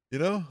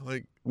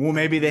 like, well,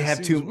 maybe they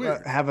have to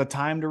have a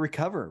time to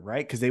recover,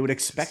 right? Because they would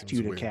expect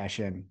you to cash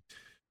in.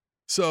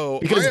 So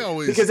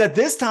because at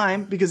this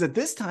time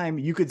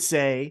you could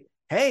say,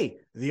 hey,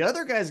 the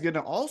other guy's going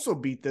to also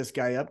beat this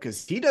guy up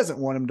because he doesn't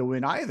want him to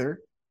win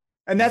either.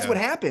 And that's what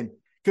happened.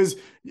 Because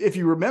if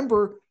you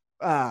remember,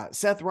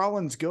 Seth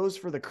Rollins goes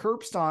for the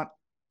curb stomp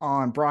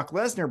on Brock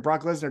Lesnar.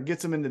 Brock Lesnar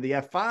gets him into the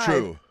F5.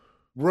 True.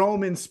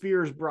 Roman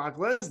spears Brock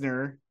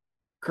Lesnar.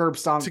 Curb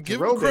stomp to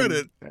give him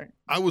credit.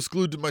 I was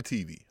glued to my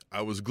TV.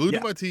 To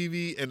my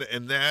TV,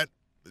 and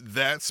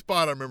that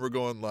spot I remember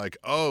going like,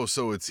 oh,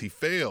 so he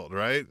failed,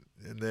 right?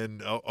 And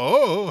then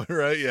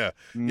right, yeah.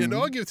 Mm-hmm. Yeah,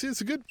 no, I'll give it to you.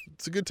 It's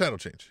a good title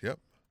change. Yep.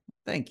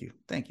 Thank you.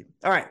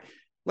 All right.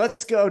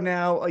 Let's go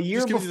now a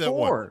year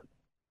before.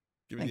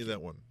 Giving you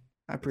that one.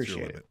 I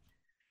appreciate it.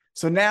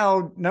 So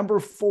now number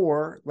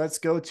 4, let's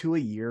go to a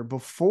year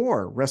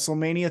before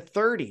WrestleMania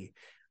 30.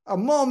 A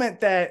moment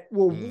that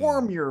will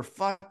warm your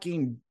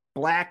fucking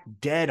black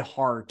dead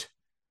heart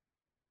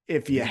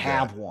if you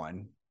have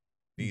one.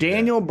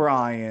 Daniel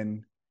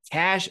Bryan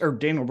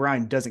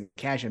doesn't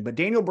cash in, but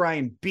Daniel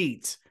Bryan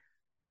beats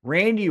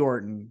Randy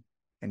Orton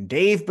and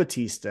Dave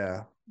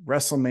Bautista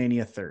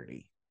WrestleMania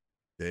 30.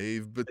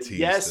 Dave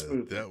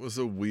Bautista. That was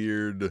a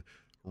weird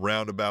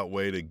roundabout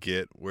way to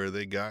get where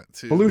they got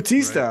to.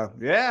 Bautista.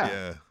 Right?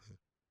 Yeah.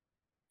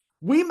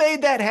 We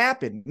made that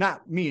happen.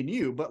 Not me and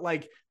you, but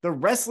like the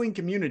wrestling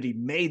community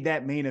made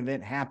that main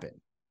event happen.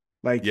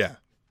 Like,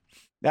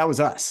 that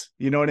was us.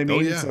 You know what I mean? Oh,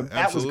 yeah, so that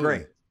absolutely. was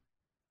great.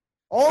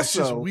 Also, it's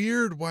just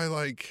weird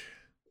why,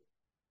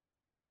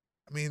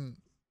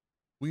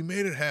 we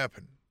made it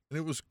happen and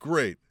it was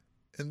great.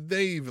 And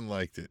they even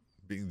liked it,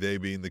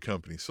 being the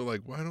company. So,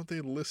 why don't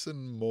they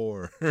listen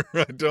more?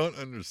 I don't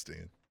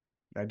understand.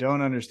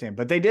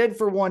 But they did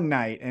for one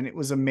night and it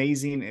was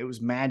amazing. It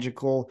was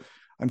magical.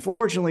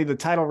 Unfortunately, the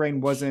title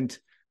reign wasn't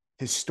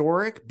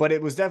historic, but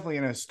it was definitely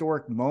an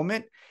historic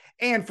moment.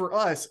 And for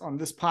us on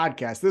this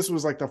podcast, this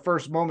was like the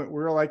first moment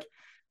we were like,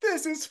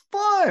 this is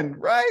fun,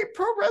 right?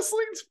 Pro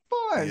wrestling's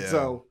fun. Yeah.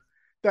 So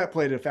that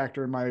played a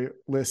factor in my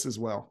list as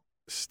well.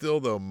 Still,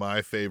 though,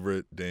 my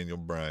favorite Daniel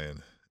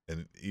Bryan,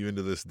 and even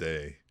to this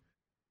day,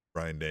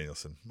 Bryan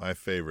Danielson, my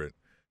favorite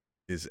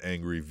is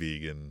Angry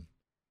Vegan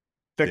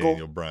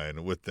Daniel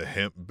Bryan with the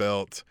hemp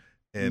belt.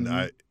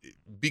 And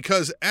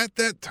because at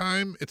that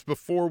time, it's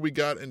before we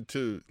got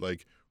into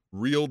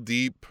real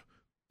deep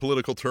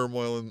political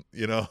turmoil and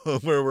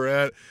where we're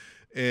at,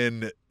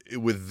 and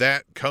with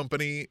that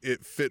company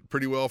it fit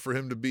pretty well for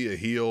him to be a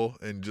heel,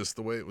 and just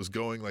the way it was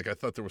going, I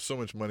thought there was so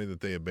much money that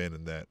they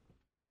abandoned that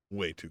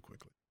way too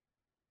quickly.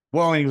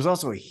 Well, and he was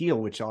also a heel,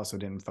 which also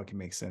didn't fucking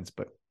make sense,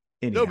 but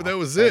anyhow, no, but that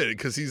was it,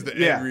 because he's the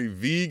angry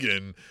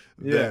vegan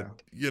that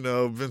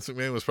Vince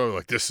McMahon was probably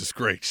like, this is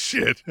great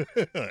shit.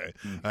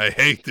 I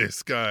hate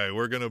this guy,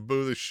 we're gonna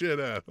boo the shit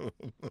out of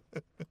him.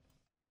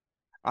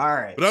 All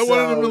right. But I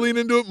wanted him to lean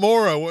into it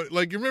more. You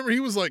remember he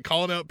was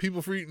calling out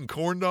people for eating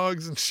corn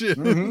dogs and shit.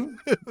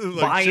 Mm-hmm.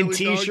 Buying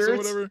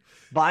t-shirts.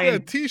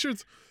 Buying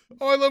t-shirts.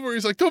 Oh, I love where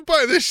he's like, don't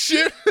buy this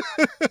shit.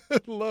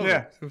 Love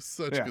it. It was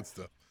such good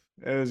stuff.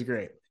 It was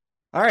great.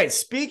 All right.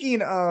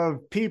 Speaking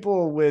of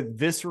people with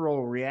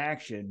visceral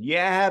reaction, I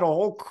had a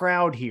whole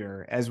crowd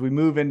here as we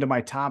move into my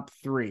top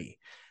 3.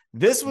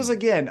 This was,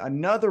 again,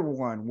 another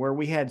one where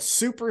we had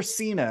Super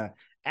Cena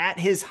at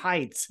his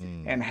heights.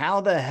 And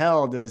how the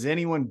hell does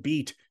anyone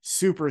beat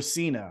Super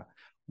Cena?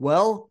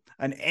 Well,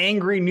 an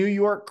angry New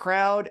York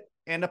crowd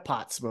and a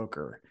pot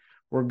smoker.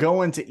 We're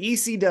going to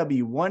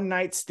ECW One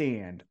Night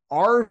Stand.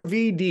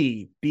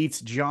 RVD beats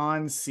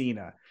John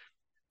Cena.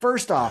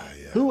 First off,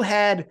 who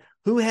had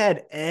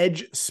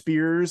Edge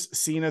spears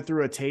Cena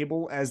through a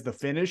table as the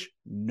finish?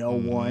 No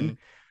one.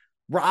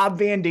 Rob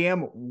Van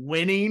Dam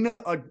winning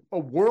a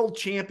world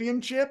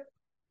championship?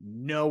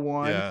 No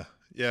one.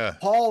 Yeah.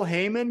 Paul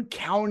Heyman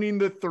counting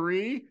the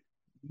 3?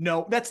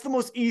 No, that's the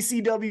most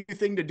ECW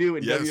thing to do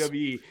in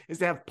WWE is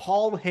to have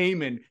Paul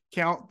Heyman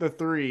count the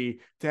 3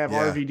 to have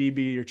RVD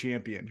be your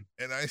champion.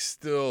 And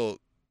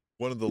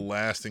one of the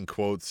lasting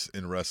quotes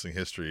in wrestling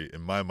history,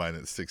 in my mind,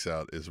 that sticks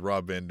out is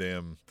Rob Van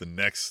Dam the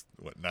next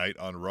night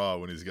on Raw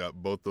when he's got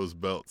both those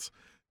belts.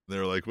 And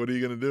they're like, "What are you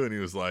going to do?" And he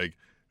was like,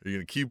 "Are you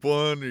going to keep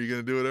one? Are you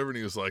going to do whatever?" And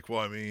he was like, "Well,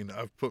 I mean,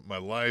 I've put my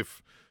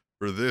life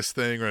for this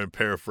thing," or I'm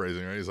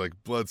paraphrasing, right? He's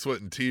like, blood,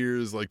 sweat, and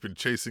tears, like been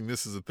chasing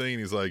this as a thing.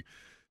 And he's like,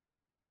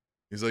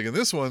 in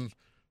this one,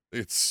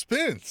 it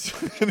spins.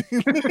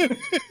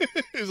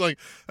 He's like,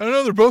 I don't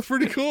know, they're both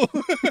pretty cool.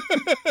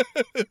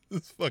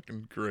 It's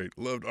fucking great.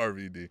 Loved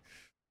RVD.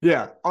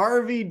 Yeah,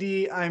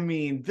 RVD, I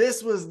mean,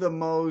 this was the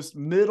most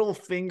middle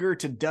finger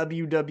to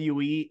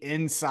WWE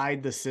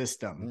inside the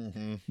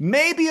system.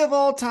 Maybe of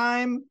all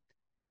time.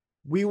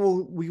 We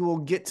will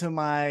get to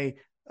my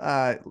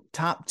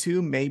top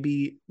 2.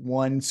 Maybe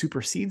one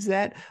supersedes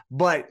that.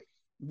 But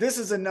this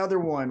is another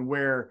one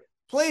where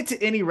play it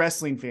to any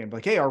wrestling fan.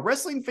 Like, hey, are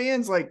wrestling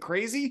fans like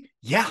crazy?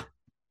 Yeah.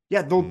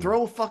 They'll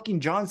throw fucking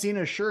John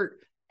Cena's shirt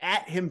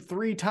at him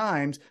 3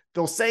 times.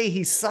 They'll say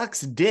he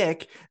sucks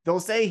dick. They'll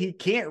say he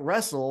can't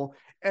wrestle.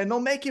 And they'll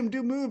make him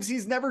do moves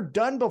he's never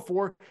done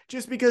before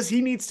just because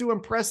he needs to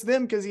impress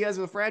them because he has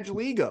a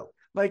fragile ego.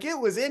 Like, it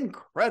was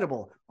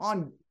incredible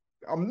on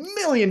a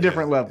million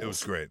different levels. It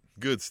was great.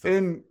 Good stuff.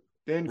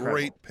 Incredible.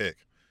 Great pick.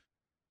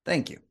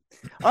 Thank you.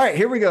 All right,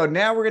 here we go.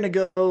 Now we're going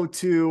to go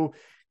to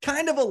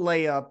kind of a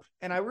layup.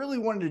 And I really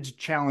wanted to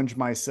challenge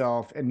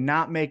myself and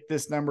not make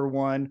this number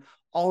 1.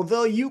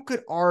 Although you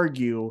could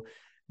argue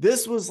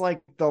this was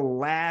like the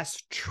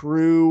last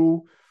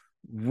true,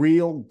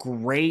 real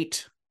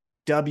great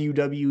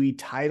WWE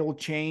title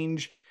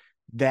change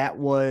that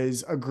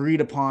was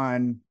agreed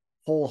upon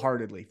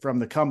wholeheartedly from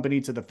the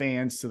company to the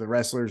fans to the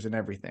wrestlers and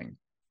everything.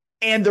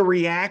 And the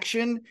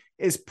reaction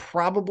is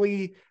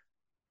probably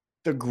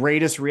the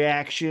greatest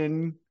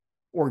reaction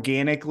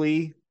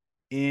organically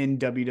in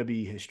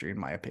WWE history, in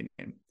my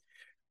opinion.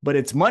 But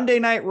it's Monday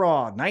Night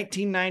Raw,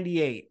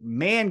 1998.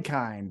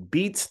 Mankind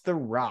beats The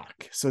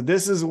Rock. So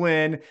this is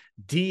when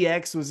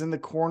DX was in the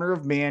corner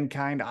of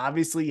Mankind.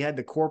 Obviously, you had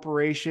the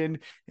corporation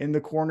in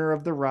the corner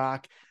of The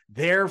Rock.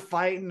 They're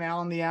fighting out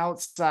on the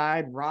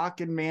outside.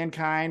 Rock and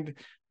Mankind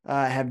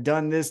have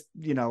done this,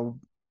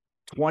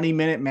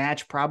 20-minute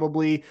match,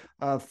 probably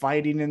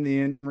fighting in the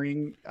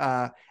in-ring.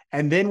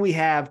 And then we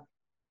have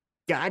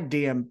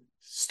goddamn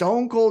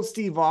Stone Cold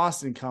Steve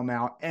Austin come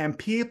out, and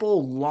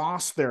people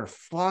lost their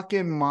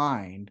fucking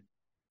mind.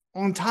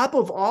 On top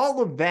of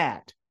all of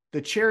that,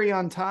 the cherry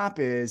on top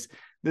is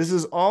this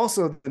is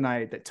also the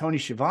night that Tony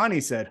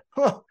Schiavone said,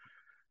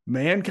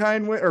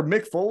 Mankind or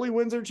Mick Foley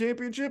wins their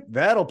championship.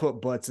 That'll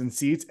put butts in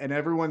seats. And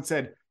everyone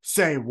said,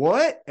 say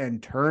what?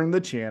 And turned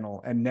the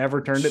channel and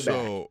never turned it back.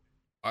 So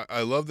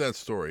I love that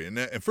story. And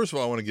first of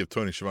all, I want to give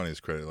Tony Schiavone his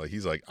credit. Like,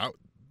 he's like,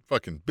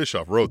 fucking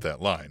Bischoff wrote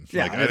that line.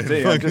 Yeah,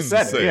 like, I just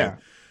said it. Yeah.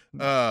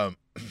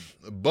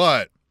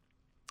 But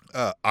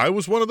I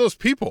was one of those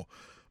people.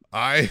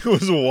 I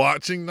was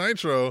watching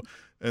Nitro,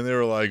 and they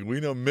were like, we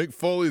know Mick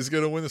Foley's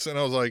going to win this. And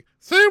I was like,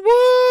 say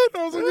what?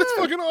 I was like, that's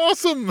fucking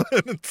awesome.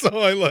 And so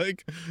I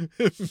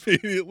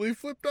immediately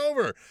flipped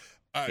over.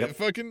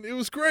 It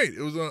was great.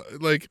 It was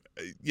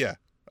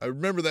I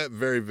remember that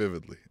very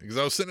vividly because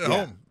I was sitting at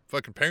home,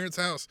 fucking parents'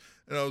 house.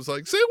 And I was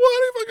like, say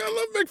what? I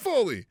love Mick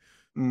Foley.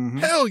 Mm-hmm.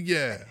 Hell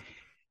yeah.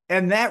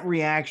 And that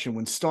reaction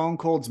when Stone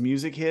Cold's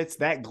music hits,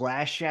 that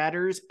glass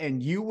shatters,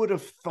 and you would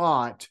have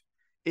thought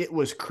it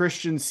was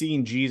Christian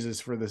seeing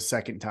Jesus for the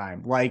second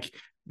time. Like,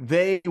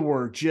 they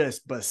were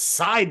just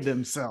beside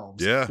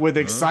themselves with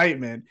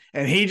excitement.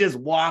 And he just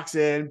walks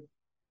in,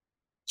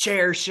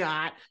 chair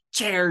shot,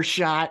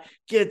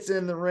 gets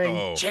in the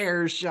ring,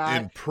 chair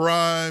shot. In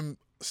prime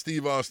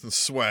Steve Austin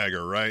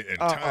swagger, right? And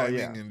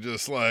timing and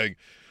just like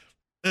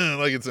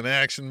it's an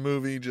action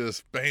movie,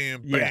 just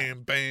bam,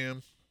 bam,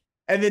 bam.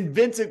 And then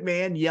Vince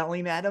McMahon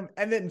yelling at him,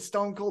 and then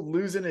Stone Cold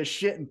losing his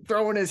shit and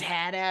throwing his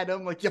hat at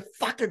him like, you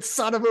fucking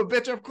son of a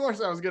bitch. Of course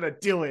I was going to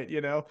do it,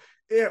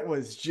 It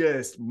was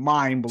just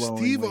mind-blowing.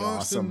 Steve Austin,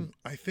 awesome.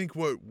 I think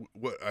what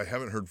I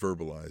haven't heard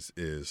verbalized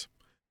is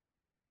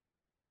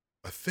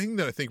a thing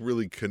that I think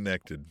really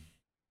connected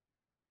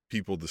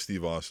people to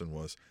Steve Austin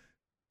was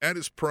at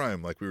his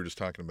prime, like we were just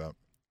talking about,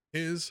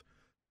 his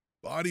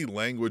body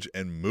language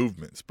and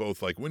movements,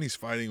 both like when he's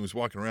fighting, he was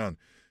walking around,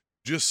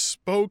 just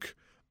spoke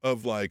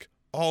of like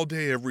all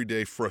day, every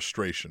day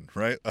frustration,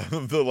 right?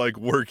 Of the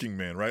working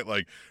man, right?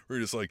 Like, we're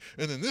just like,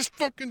 and then this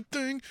fucking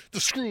thing, the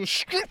screw is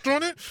stripped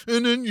on it,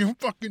 and then you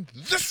fucking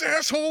this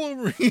asshole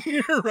over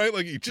here, right?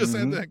 Like, he just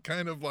had that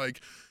kind of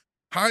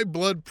high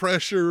blood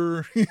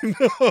pressure,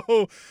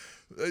 I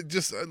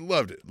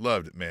loved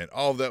it, man.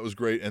 All of that was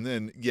great. And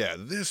then,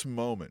 this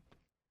moment,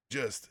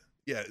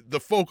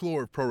 the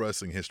folklore of pro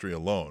wrestling history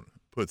alone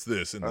puts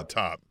this in the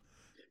top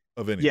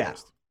of any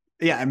list.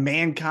 Yeah, and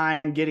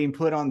Mankind getting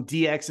put on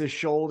DX's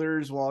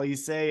shoulders while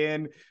he's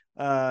saying,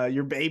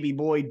 your baby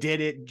boy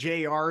did it.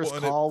 JR's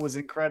call was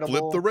incredible.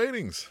 Flipped the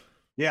ratings.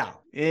 Yeah,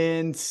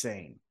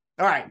 insane.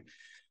 All right.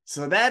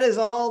 So that is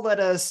all led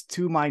us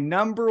to my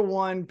number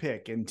one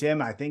pick. And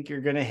Tim, I think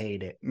you're going to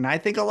hate it. And I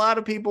think a lot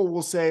of people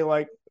will say,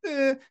 like,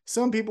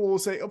 some people will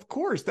say, of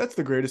course, that's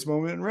the greatest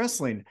moment in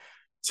wrestling.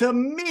 To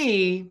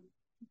me,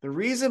 the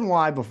reason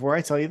why, before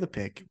I tell you the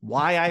pick,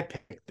 why I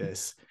picked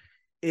this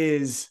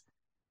is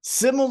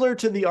similar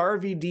to the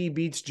RVD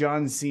beats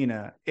John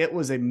Cena. It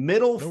was a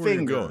middle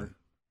finger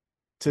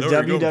to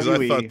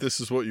WWE. I thought this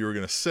is what you were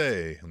going to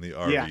say in the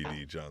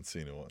RVD John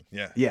Cena one.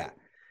 Yeah.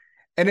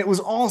 And it was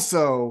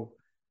also,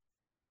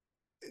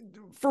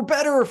 for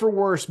better or for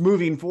worse,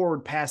 moving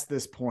forward past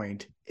this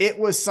point, it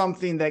was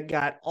something that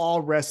got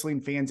all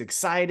wrestling fans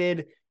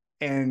excited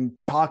and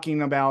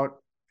talking about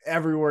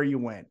everywhere you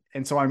went.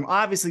 And so I'm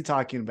obviously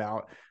talking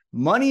about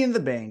Money in the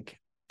Bank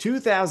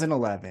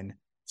 2011.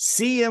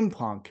 CM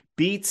Punk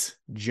beats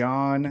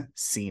John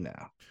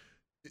Cena.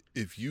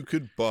 If you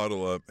could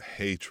bottle up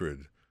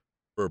hatred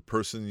for a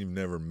person you've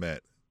never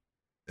met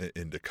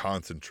and to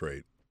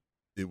concentrate,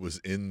 it was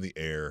in the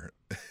air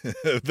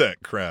that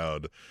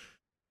crowd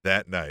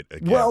that night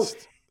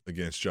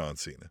against John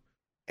Cena.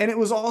 And it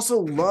was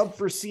also love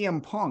for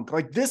CM Punk.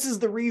 Like, this is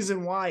the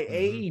reason why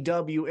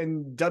AEW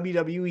and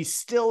WWE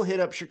still hit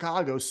up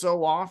Chicago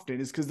so often,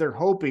 is because they're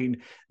hoping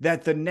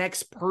that the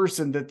next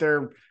person that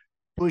they're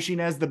pushing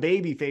as the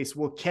babyface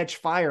will catch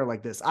fire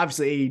like this.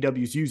 Obviously,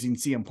 AEW is using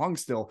CM Punk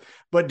still,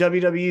 but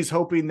WWE is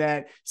hoping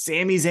that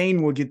Sami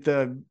Zayn will get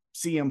the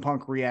CM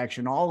Punk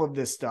reaction, all of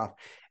this stuff.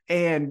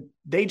 And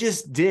they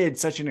just did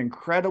such an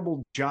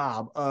incredible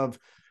job of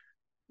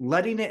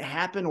letting it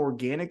happen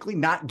organically,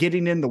 not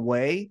getting in the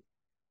way,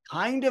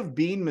 kind of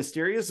being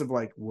mysterious of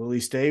like, will he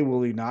stay?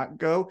 Will he not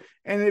go?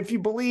 And if you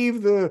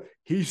believe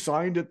he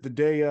signed it the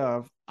day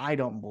of, I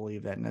don't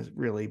believe that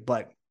really,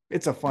 but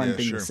it's a fun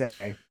thing to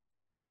say.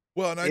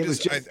 Well, and it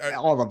was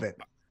all of it.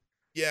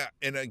 Yeah.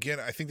 And again,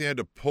 I think they had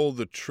to pull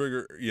the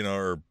trigger,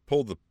 or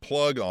pull the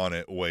plug on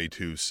it way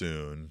too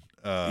soon.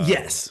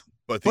 Yes.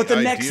 But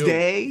the next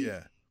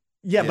day,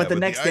 but the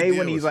next day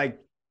when he's like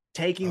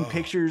taking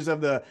pictures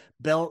of the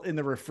belt in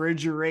the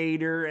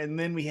refrigerator, and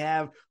then we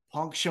have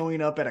Punk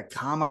showing up at a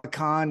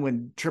Comic-Con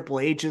when Triple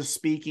H is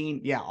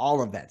speaking. Yeah,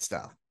 all of that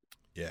stuff.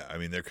 Yeah, I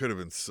mean, there could have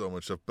been so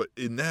much stuff. But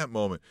in that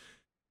moment,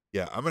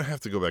 I'm going to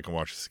have to go back and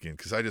watch this again,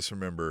 because I just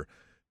remember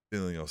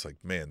feeling, I was like,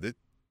 man, the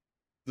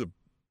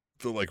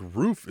like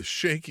roof is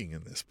shaking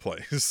in this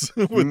place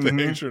with the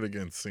hatred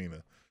against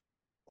Cena.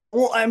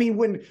 Well, I mean,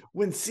 when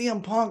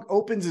CM Punk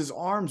opens his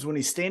arms when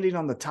he's standing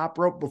on the top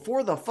rope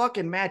before the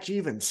fucking match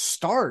even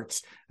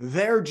starts,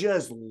 they're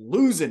just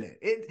losing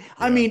it.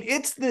 I mean,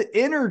 it's the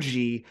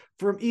energy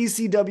from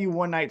ECW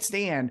One Night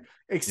Stand,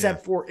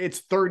 except for it's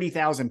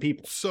 30,000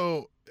 people.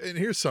 So, and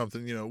here's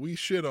something, we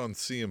shit on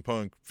CM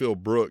Punk, Phil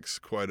Brooks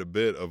quite a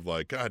bit of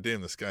like, God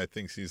damn, this guy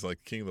thinks he's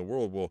like king of the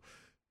world. Well,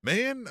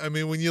 man, I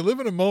mean, when you live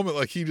in a moment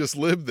like he just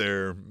lived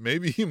there,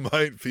 maybe he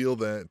might feel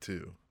that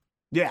too.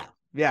 Yeah.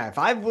 Yeah, if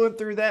I went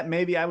through that,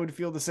 maybe I would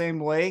feel the same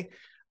way.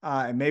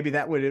 And maybe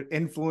that would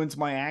influence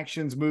my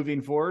actions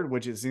moving forward,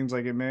 which it seems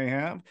like it may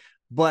have.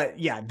 But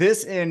yeah,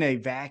 this in a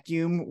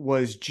vacuum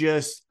was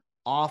just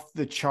off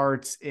the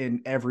charts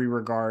in every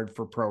regard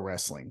for pro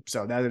wrestling.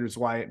 So that is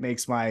why it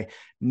makes my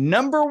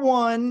number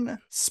one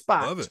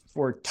spot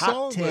for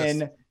top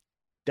 10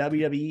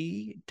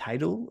 WWE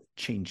title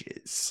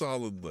changes.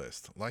 Solid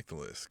list. Like the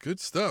list. Good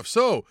stuff.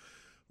 So,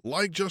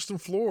 like Justin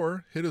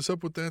Floor, hit us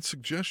up with that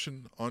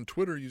suggestion on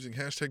Twitter using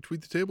hashtag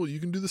 #TweetTheTable.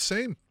 You can do the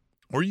same.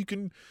 Or you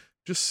can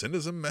just send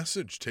us a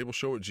message,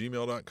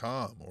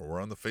 tableshow@gmail.com, or we're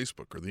on the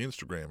Facebook or the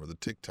Instagram or the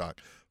TikTok.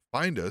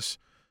 Find us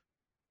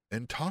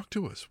and talk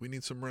to us. We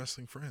need some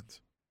wrestling friends.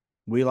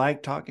 We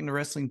like talking to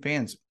wrestling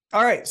fans.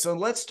 All right, so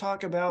let's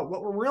talk about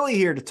what we're really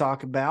here to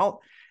talk about,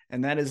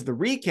 and that is the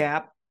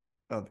recap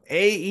of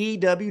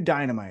AEW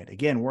Dynamite.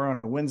 Again, we're on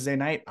a Wednesday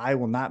night. I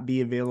will not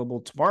be available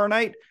tomorrow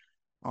night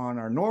on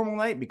our normal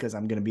night because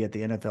I'm going to be at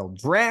the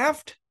NFL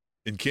draft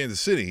in Kansas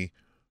City,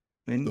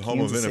 the home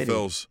of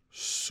NFL's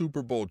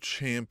Super Bowl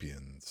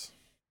champions,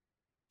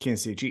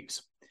 Kansas City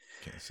Chiefs.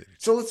 Kansas City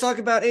Chiefs. So let's talk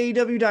about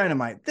AEW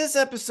Dynamite. This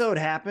episode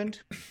happened.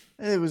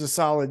 It was a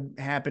solid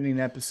happening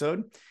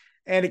episode,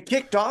 and it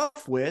kicked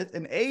off with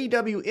an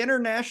AEW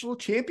International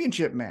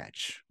Championship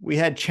match. We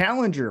had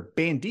challenger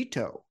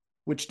Bandito,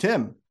 which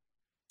Tim,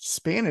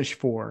 Spanish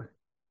for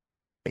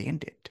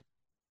bandit,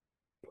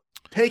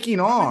 taking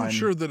on. I'm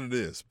sure that it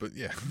is, but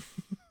yeah.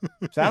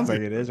 Sounds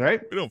like it is,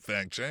 right? We don't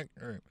fact check.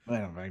 All right. I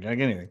don't fact check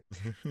anything.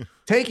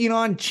 Taking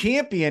on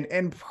champion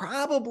and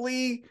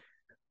probably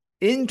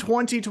in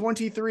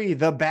 2023,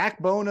 the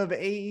backbone of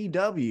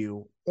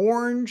AEW,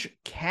 Orange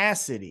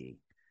Cassidy.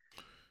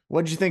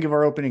 What did you think of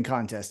our opening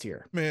contest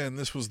here? Man,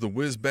 this was the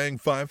Whiz Bang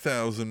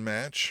 5000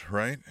 match,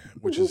 right?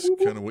 Which is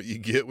kind of what you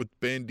get with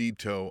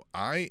Bandito.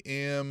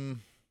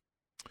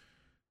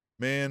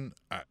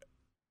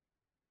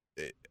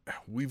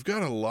 we've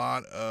got a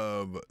lot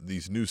of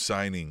these new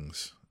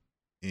signings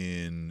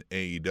in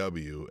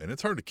AEW, and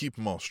it's hard to keep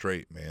them all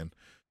straight, man.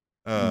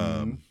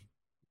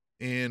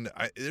 And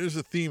there's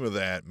a theme of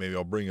that maybe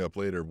I'll bring up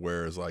later,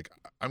 where it's like,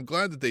 I'm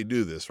glad that they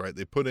do this, right?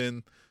 They put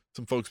in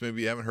some folks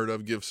maybe you haven't heard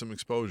of, give some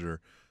exposure.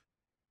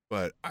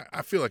 But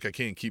I feel like I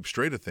can't keep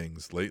straight of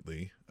things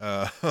lately.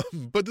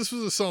 But this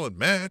was a solid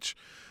match.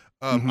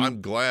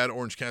 I'm glad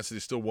Orange Cassidy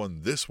still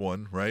won this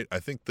one, right? I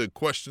think the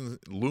question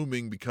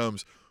looming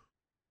becomes,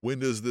 when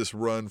does this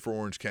run for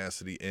Orange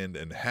Cassidy end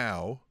and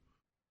how?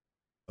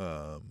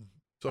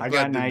 So I'm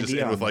glad they just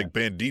end with like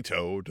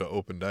Bandito to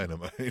open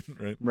Dynamite,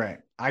 right? Right.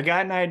 I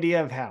got an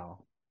idea of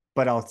how,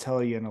 but I'll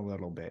tell you in a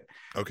little bit.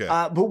 Okay.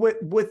 But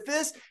with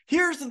this,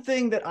 here's the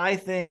thing that I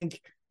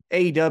think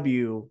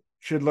AEW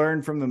should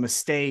learn from the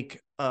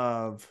mistake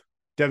of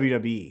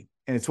WWE.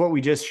 And it's what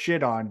we just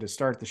shit on to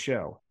start the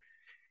show.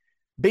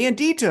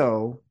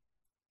 Bandito,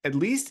 at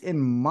least in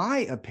my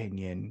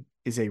opinion,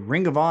 is a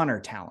Ring of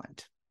Honor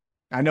talent.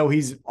 I know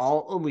he's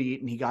all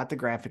elite and he got the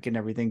graphic and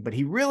everything, but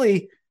he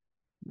really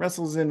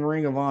wrestles in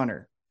Ring of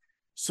Honor.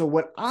 So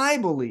what I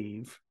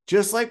believe,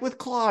 just like with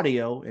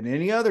Claudio and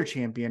any other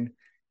champion,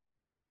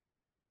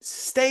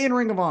 stay in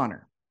Ring of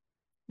Honor.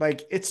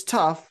 Like, it's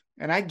tough,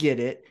 and I get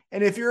it.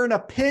 And if you're in a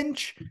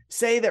pinch,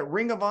 say that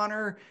Ring of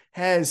Honor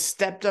has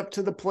stepped up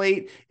to the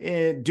plate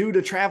due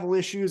to travel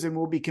issues and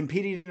will be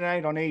competing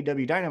tonight on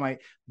AEW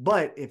Dynamite.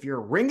 But if you're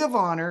Ring of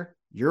Honor,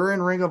 you're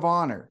in Ring of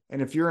Honor.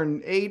 And if you're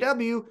in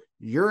AEW,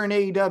 you're in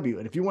AEW.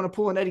 And if you want to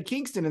pull an Eddie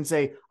Kingston and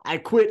say, I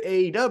quit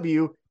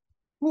AEW,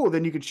 cool,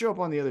 then you could show up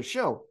on the other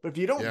show. But if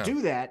you don't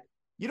do that,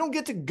 you don't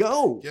get to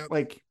go. Yeah.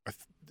 Like,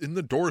 in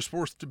the door is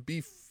supposed to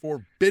be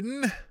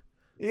forbidden.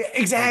 Yeah,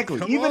 exactly.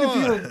 Like,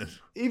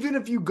 even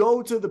if you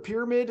go to the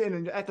pyramid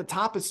and at the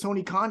top it's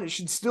Tony Khan, it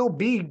should still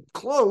be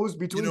closed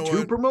between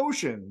two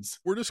promotions.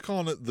 We're just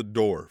calling it the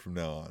door from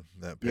now on.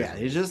 Yeah,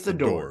 it's just the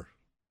door.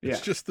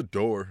 It's just the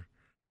door.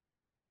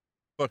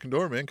 Fucking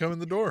door, man. Come in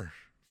the door.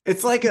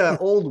 It's like an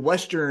old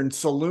Western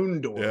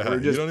saloon door. Yeah,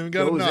 where you don't even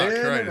got to knock,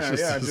 right?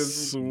 It's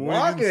just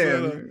walk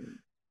in.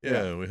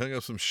 Yeah, we hung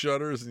up some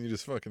shutters and you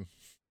just fucking.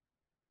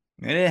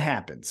 And it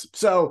happens.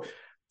 So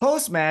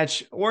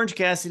post-match, Orange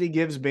Cassidy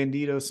gives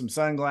Bandito some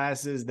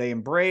sunglasses. They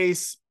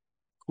embrace.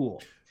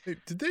 Cool. Hey,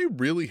 did they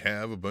really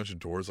have a bunch of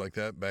doors like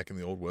that back in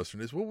the old Western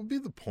days? What would be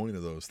the point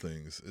of those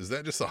things? Is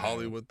that just a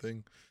Hollywood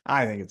thing?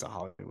 I think it's a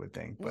Hollywood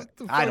thing. But what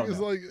the fuck I don't is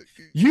know. Like?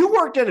 You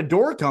worked at a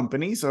door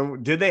company, so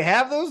did they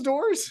have those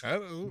doors?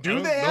 Do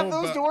they have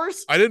those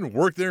doors? I didn't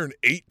work there in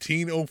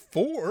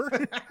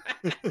 1804.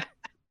 It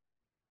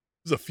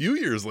was a few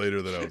years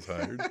later that I was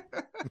hired.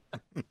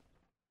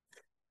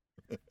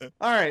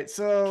 All right,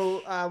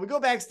 so we go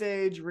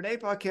backstage. Renee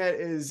Paquette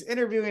is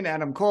interviewing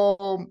Adam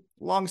Cole.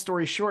 Long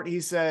story short, he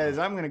says,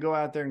 I'm going to go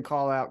out there and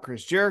call out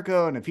Chris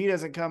Jericho, and if he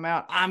doesn't come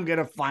out, I'm going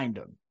to find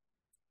him.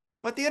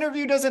 But the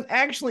interview doesn't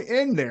actually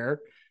end there,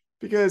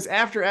 because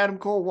after Adam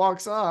Cole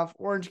walks off,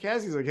 Orange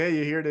Cassidy's like, hey,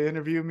 you here to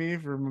interview me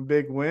for a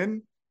big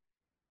win?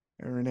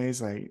 And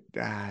Renee's like,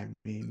 I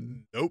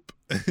mean, nope.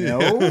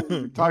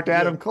 No. Talk to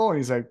Adam Cole, and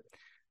he's like,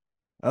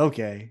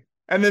 okay.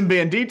 And then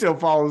Bandito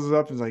follows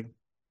up and is like,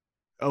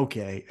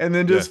 okay, and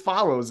then just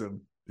follows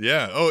him.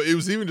 Yeah. Oh, it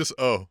was even just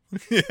yeah.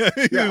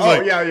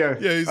 Yeah.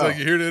 He's like,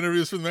 you here to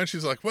interview us for the match?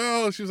 She's like,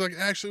 well, she was like,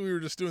 actually, we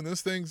were just doing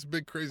this thing, this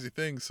big crazy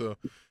thing. So,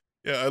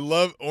 yeah, I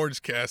love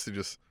Orange Cassidy.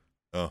 Just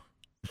like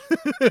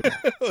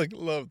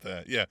love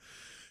that. Yeah.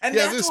 And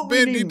this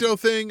Bandito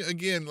thing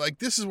again. Like,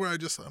 this is where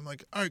I'm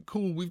like, all right,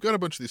 cool. We've got a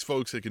bunch of these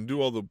folks that can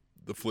do all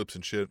the flips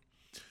and shit.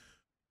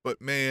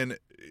 But man,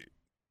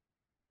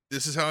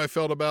 this is how I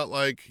felt about,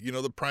 like, you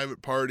know, the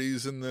private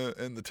parties and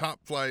the top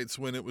flights,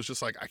 when it was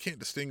just like, I can't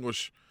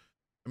distinguish.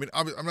 I mean,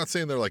 I'm not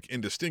saying they're like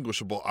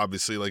indistinguishable,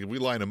 obviously. Like, if we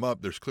line them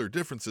up, there's clear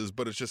differences,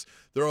 but it's just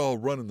they're all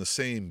running the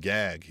same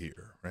gag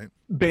here, right?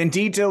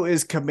 Bandito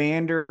is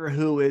Commander,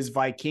 who is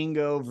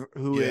Vikingo,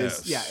 who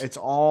is it's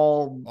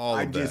all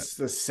just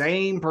the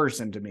same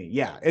person to me.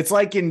 Yeah, it's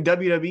like in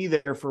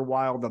WWE there for a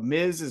while. The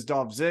Miz is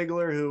Dolph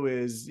Ziggler, who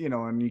is, you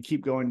know, and you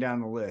keep going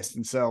down the list,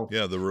 and so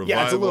the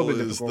Revival it's a little bit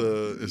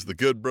is the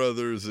Good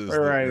Brothers,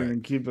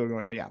 and keep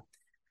going,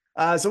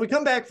 So we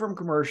come back from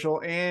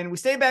commercial and we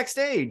stay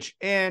backstage.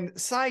 And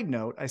side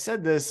note, I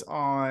said this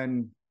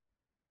on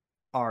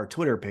our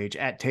Twitter page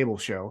at Table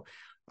Show.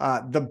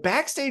 The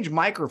backstage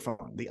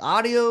microphone, the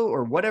audio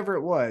or whatever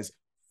it was,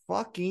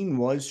 fucking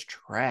was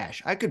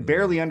trash. I could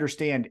barely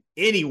understand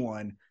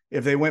anyone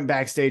if they went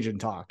backstage and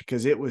talked,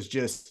 because it was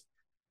just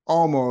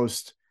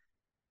almost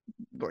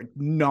like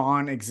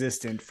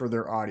non-existent for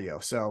their audio.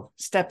 So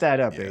step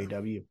that up,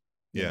 AEW.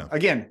 Yeah.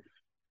 Again,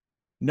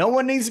 no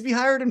one needs to be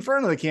hired in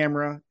front of the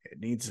camera.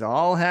 It needs to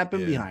all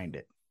happen behind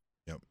it.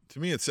 Yep. To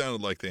me, it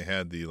sounded like they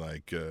had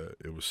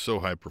it was so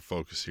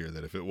hyper-focused here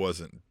that if it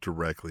wasn't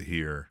directly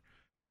here,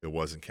 it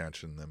wasn't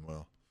catching them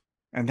well.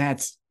 And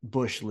that's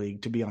Bush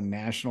League, to be on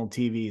national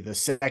TV, the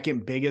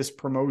second biggest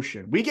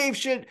promotion. We gave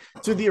shit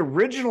to the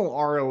original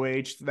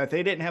ROH that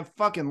they didn't have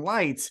fucking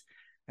lights.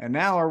 And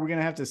now are we going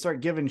to have to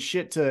start giving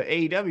shit to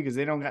AEW because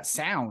they don't got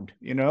sound,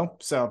 you know?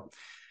 So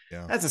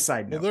Yeah. That's a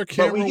side note. Well, their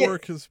camera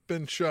work has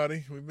been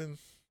shoddy. We've been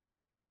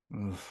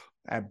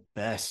at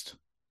best.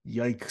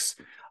 Yikes.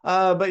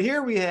 But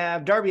here we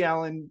have Darby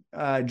Allin,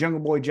 Jungle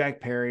Boy Jack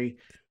Perry,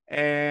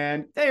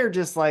 and they're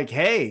just like,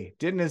 hey,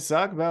 didn't it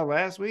suck about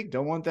last week?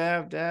 Don't want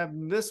that to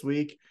happen this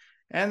week.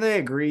 And they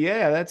agree,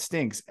 yeah, that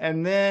stinks.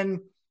 And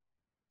then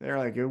they're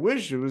like, I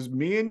wish it was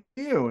me and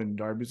you. And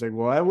Darby's like,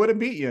 well, I would have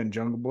beat you. And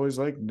Jungle Boy's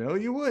like, no,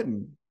 you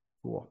wouldn't.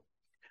 Cool.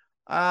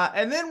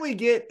 And then we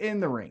get in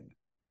the ring.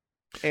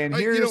 And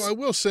here's, I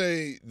will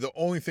say the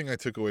only thing I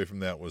took away from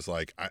that was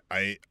like,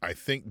 I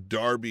think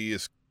Darby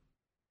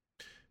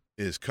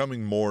is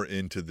coming more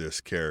into this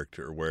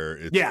character where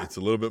it's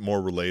a little bit more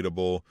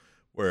relatable,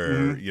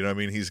 where,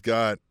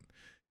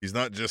 he's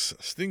not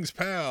just Sting's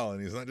pal,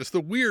 and he's not just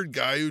the weird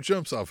guy who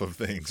jumps off of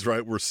things,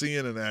 right? We're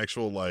seeing an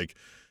actual, like,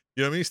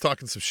 he's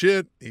talking some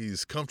shit.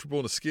 He's comfortable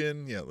in his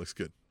skin. Yeah, it looks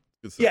good.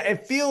 Yeah,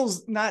 it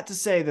feels, not to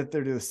say that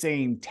they're the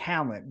same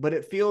talent, but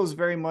it feels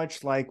very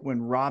much like when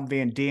Rob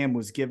Van Dam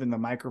was given the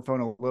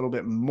microphone a little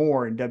bit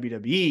more in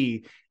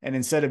WWE, and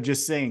instead of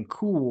just saying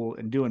cool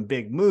and doing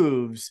big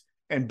moves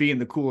and being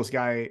the coolest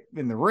guy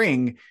in the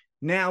ring,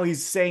 now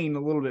he's saying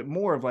a little bit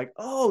more of like,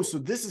 oh, so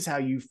this is how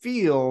you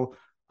feel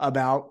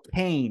about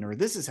pain, or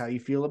this is how you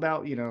feel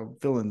about,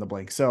 fill in the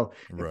blank. So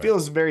It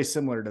feels very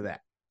similar to that.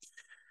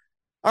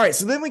 All right,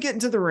 so then we get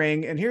into the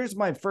ring, and here's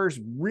my first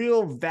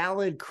real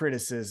valid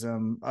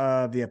criticism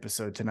of the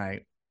episode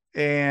tonight.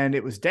 And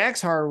it was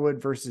Dax Harwood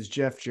versus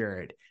Jeff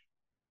Jarrett.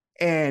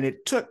 And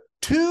it took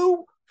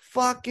 2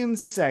 fucking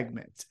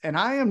segments. And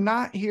I am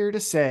not here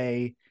to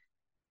say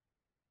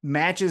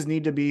matches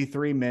need to be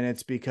 3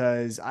 minutes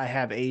because I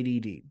have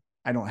ADD.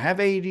 I don't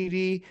have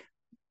ADD.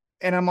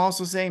 And I'm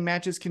also saying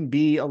matches can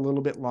be a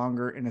little bit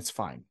longer, and it's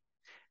fine.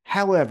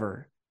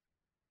 However,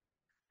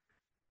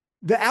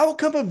 the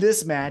outcome of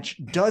this match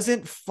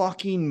doesn't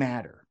fucking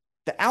matter.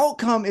 The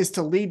outcome is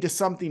to lead to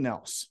something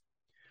else.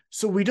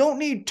 So we don't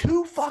need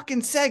 2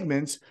 fucking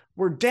segments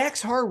where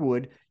Dax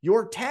Harwood,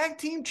 your tag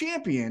team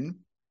champion,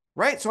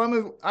 right? So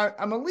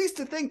I'm at least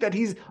to think that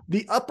he's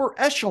the upper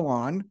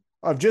echelon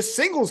of just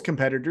singles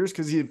competitors,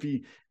 because if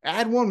he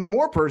add one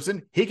more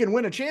person, he can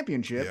win a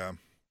championship. Yeah.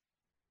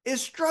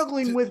 Is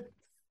struggling with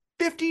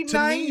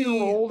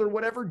 59-year-old or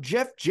whatever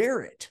Jeff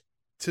Jarrett.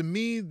 To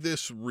me,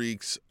 this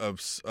reeks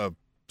of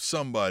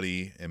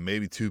somebody, and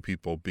maybe 2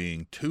 people,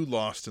 being too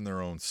lost in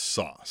their own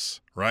sauce,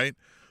 right?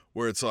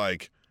 Where it's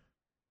like,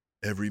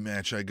 every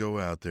match I go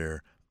out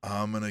there,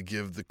 I'm going to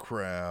give the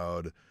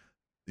crowd,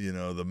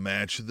 the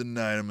match of the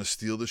night. I'm going to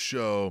steal the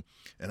show,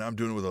 and I'm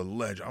doing it with a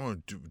legend. I'm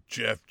going to do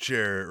Jeff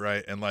Jarrett,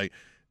 right? And like,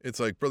 it's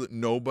like, brother,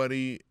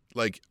 nobody,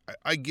 like,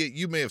 I get,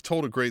 you may have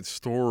told a great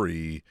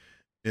story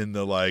in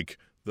the, like,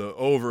 the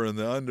over and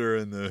the under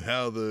and the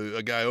how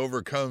a guy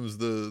overcomes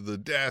the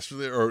dash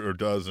or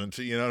doesn't,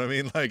 you know what I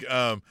mean? Like,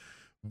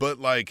 but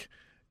like,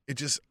 it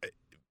just,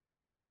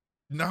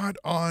 not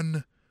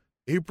on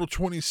April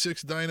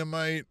 26th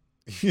Dynamite,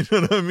 you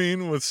know what I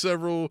mean? With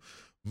several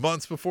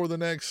months before the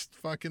next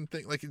fucking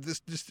thing. Like,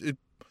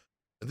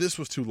 this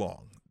was too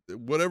long.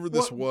 Whatever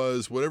this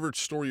was, whatever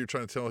story you're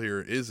trying to tell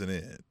here isn't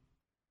it.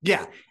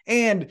 Yeah.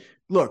 And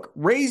look,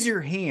 raise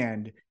your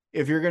hand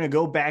if you're going to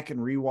go back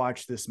and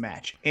rewatch this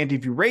match. And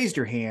if you raised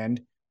your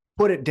hand,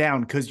 put it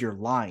down because you're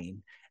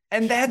lying.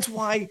 And that's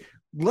why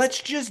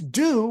let's just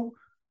do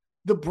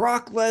the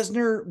Brock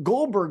Lesnar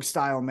Goldberg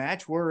style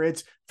match where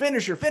it's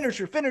finisher,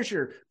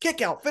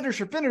 kick out,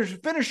 finisher,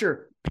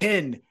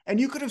 pin. And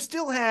you could have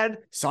still had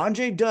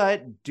Sanjay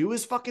Dutt do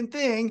his fucking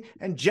thing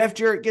and Jeff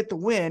Jarrett get the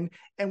win.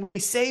 And we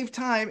save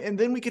time. And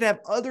then we could have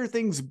other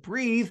things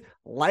breathe,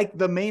 like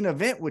the main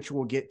event, which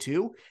we'll get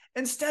to,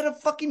 instead of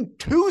fucking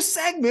 2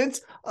 segments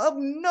of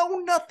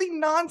nothing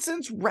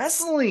nonsense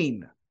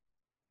wrestling.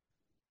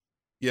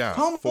 Yeah.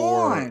 Come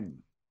on.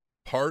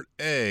 Part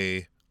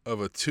A of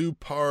a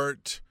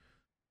 2-part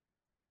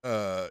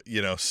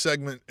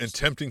segment,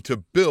 attempting to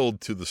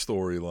build to the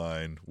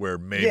storyline where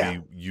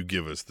maybe you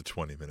give us the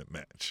 20-minute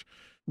match.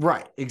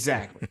 Right,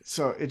 exactly.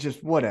 So it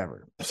just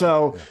whatever.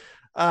 So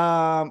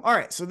all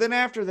right. So then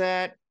after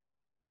that,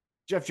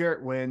 Jeff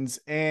Jarrett wins,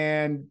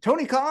 and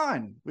Tony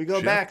Khan, we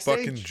go backstage.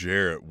 Fucking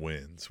Jarrett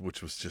wins,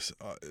 which was just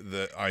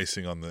the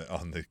icing on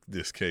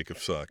this cake of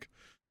suck.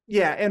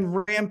 Yeah,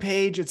 and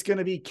Rampage, it's going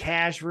to be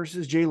Cash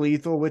versus Jay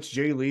Lethal, which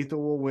Jay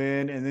Lethal will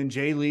win, and then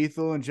Jay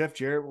Lethal and Jeff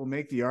Jarrett will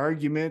make the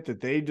argument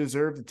that they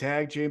deserve the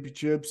tag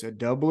championships at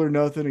Double or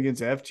Nothing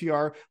against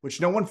FTR,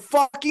 which no one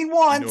fucking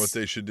wants. You know what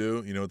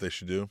they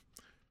should do?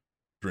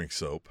 Drink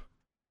soap.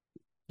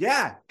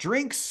 Yeah,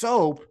 drink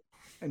soap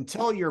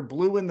until you're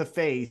blue in the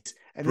face,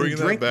 and then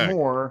drink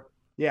more.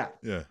 Yeah.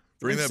 Yeah.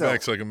 Bring that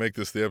back so I can make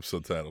this the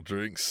episode title.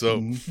 Drink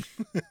soap.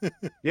 Mm-hmm.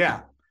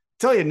 Yeah.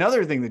 Tell you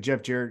another thing that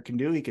Jeff Jarrett can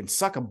do. He can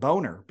suck a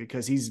boner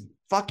because he's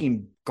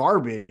fucking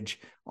garbage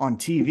on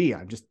TV.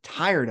 I'm just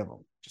tired of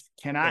him. Just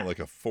cannot. Like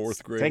a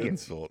 4th grade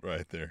insult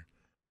right there.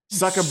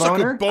 Suck a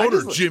boner?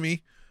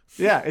 Jimmy.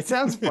 Yeah, it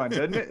sounds fun,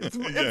 doesn't it? It's a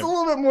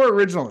little bit more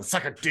original.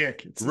 Suck a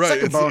dick. Right.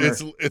 Suck a boner.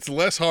 It's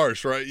less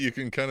harsh, right? You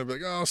can kind of be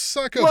like, oh,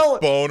 suck a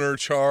boner,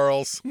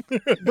 Charles.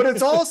 But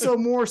it's also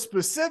more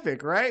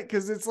specific, right?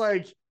 Because it's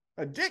like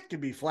a dick can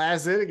be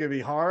flaccid, it can be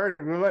hard,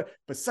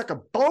 but suck a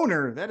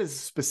boner, that is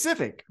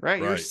specific,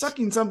 right? You're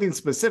sucking something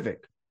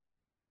specific.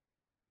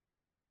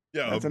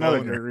 Yeah, that's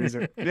another good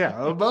reason. Yeah,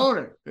 a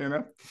boner, you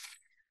know?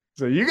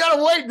 So you got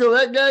to wait till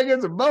that guy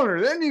gets a boner,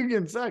 then you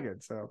can suck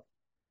it. So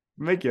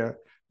make you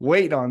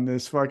wait on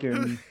this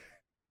fucking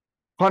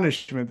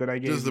punishment that I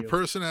gave you. Does the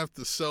person have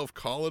to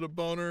self-call it a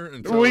boner?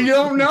 We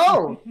don't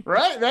know,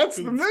 right? That's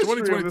the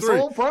mystery of this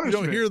whole punishment. You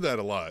don't hear that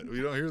a lot.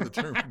 We don't hear the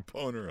term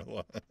boner a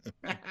lot.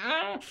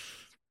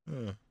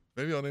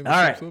 Maybe I'll name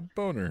this a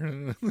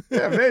boner.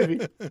 Yeah,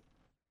 maybe.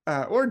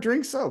 Or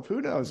drink soap.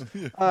 Who knows?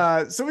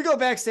 So we go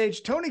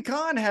backstage. Tony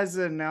Khan has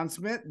an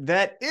announcement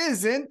that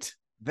isn't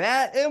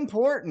that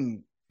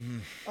important.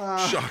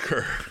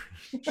 Shocker.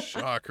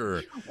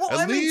 Shocker. Well,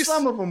 at least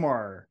some of them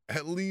are.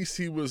 At least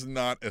he was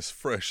not as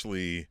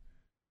freshly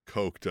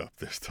coked up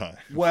this time.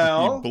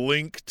 Well, he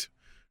blinked,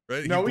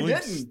 right? No, he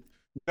didn't.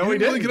 No, he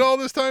didn't blink at all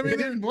this time either.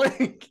 He didn't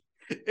blink.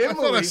 Emily, I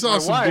thought I saw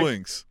some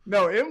blinks.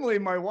 No, Emily,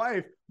 my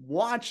wife,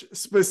 watched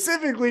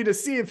specifically to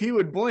see if he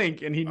would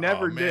blink, and he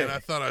never did. I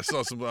thought I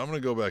saw some. I'm going to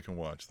go back and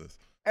watch this.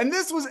 And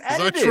this was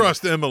edited. I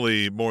trust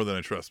Emily more than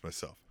I trust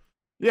myself.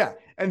 Yeah,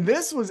 and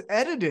this was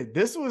edited.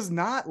 This was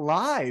not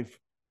live.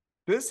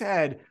 This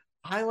had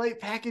highlight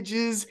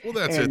packages. Well,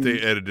 that's it. They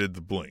edited the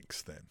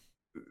blinks then.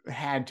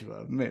 Had to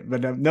have,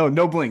 but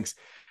no blinks.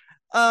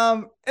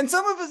 And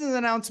some of his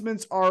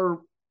announcements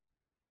are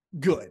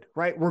good,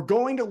 right? We're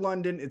going to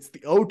London. It's the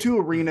O2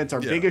 Arena. It's our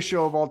biggest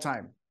show of all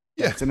time.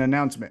 Yeah, it's an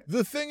announcement.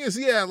 The thing is,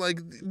 like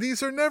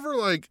these are never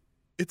like.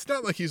 It's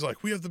not like he's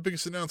like, we have the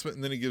biggest announcement,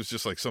 and then he gives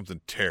just like something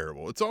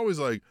terrible. It's always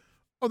like,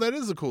 oh, that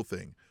is a cool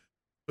thing.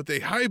 But they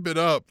hype it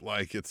up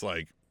like it's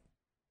like,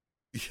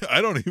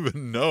 I don't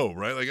even know,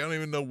 right? Like, I don't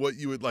even know what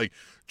you would like.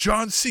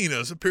 John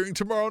Cena's appearing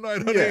tomorrow night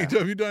on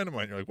AEW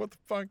Dynamite. You're like, what the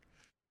fuck?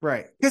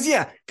 Right.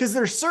 Because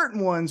there's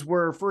certain ones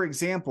where, for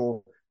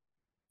example,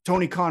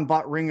 Tony Khan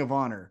bought Ring of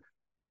Honor.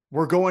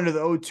 We're going to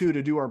the O2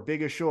 to do our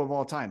biggest show of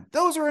all time.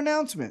 Those are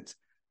announcements.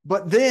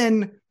 But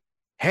then,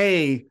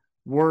 hey,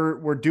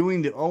 we're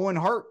doing the Owen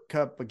Hart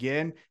Cup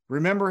again.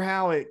 Remember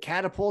how it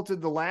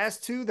catapulted the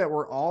last two that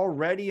were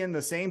already in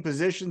the same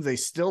positions they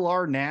still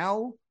are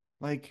now?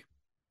 Like,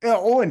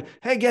 Owen,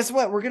 hey, guess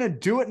what? We're going to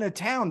do it in a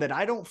town that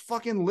I don't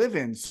fucking live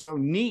in. So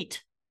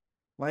neat.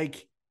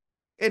 Like,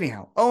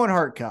 anyhow, Owen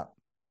Hart Cup.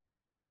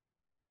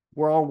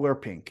 Wear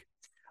pink.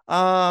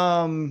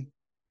 Then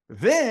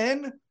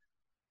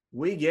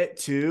we get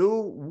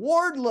to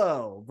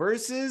Wardlow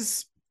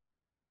versus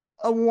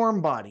a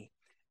Warm Body.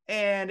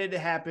 And it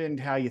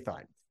happened how you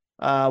thought.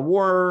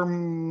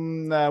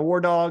 War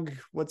Dog,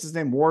 what's his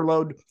name?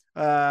 Warlord.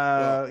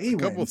 He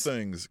couple wins.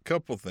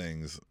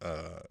 things.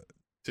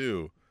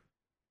 Too.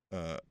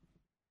 I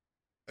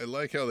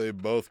like how they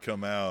both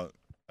come out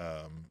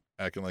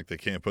acting like they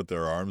can't put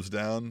their arms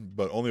down,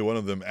 but only one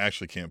of them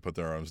actually can't put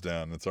their arms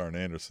down. It's Arn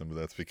Anderson, but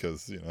that's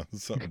because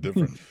it's something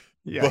different.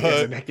 Yeah, he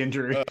has a neck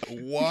injury.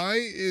 Why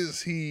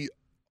is he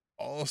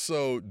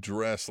also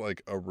dressed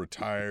like a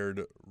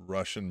retired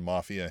Russian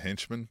mafia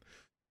henchman?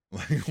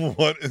 Like,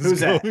 what is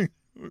Who's going?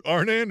 That?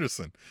 Arn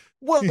Anderson.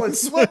 Well,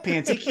 it's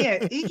sweatpants.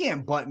 He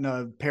can't button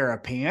a pair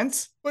of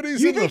pants. But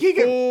he's in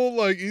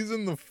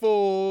the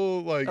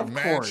full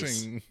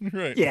matching.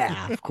 Right.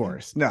 Yeah, of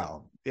course.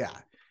 No. Yeah.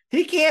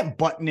 He can't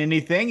button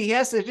anything. He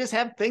has to just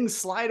have things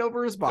slide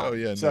over his body. Oh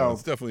yeah, no,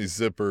 it's definitely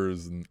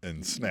zippers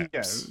and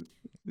snaps.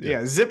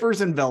 Yeah,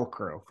 zippers and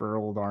Velcro for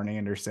old Arn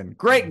Anderson.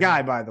 Great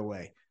guy, by the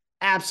way.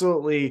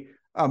 Absolutely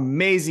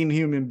amazing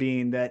human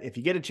being that if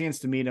you get a chance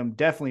to meet him,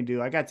 definitely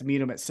do. I got to meet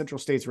him at Central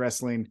States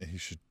Wrestling. He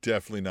should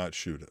definitely not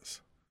shoot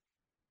us.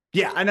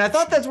 Yeah, and I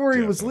thought that's where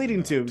he was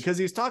leading to, because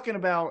he's talking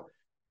about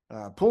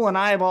pulling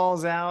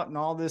eyeballs out and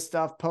all this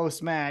stuff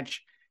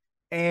post-match,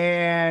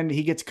 and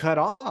he gets cut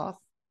off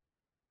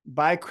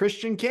by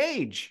Christian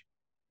Cage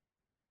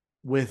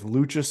with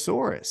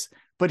Luchasaurus.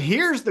 But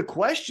here's the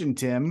question,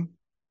 Tim.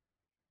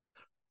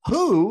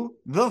 Who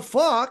the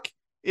fuck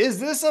is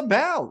this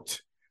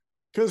about?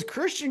 Because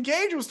Christian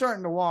Cage was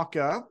starting to walk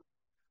up.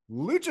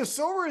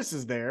 Luchasaurus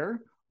is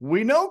there.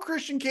 We know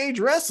Christian Cage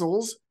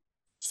wrestles.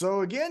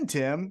 So again,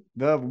 Tim,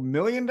 the $1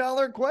 million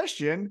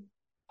question,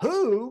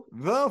 who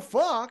the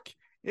fuck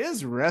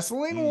is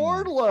wrestling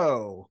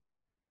Wardlow?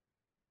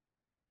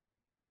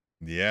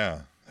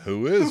 Yeah,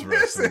 who is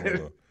wrestling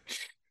Wardlow?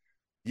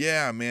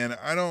 Yeah, man,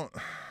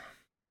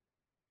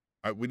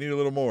 we need a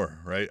little more,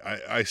 right?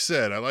 I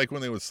said I like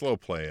when they would slow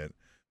play it,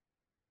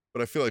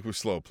 but I feel like we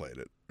slow played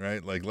it,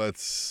 right? Like,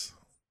 let's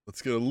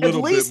get a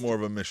little bit more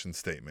of a mission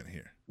statement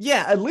here.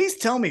 Yeah, at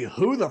least tell me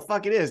who the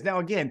fuck it is. Now,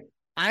 again,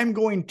 I'm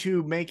going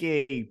to make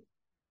a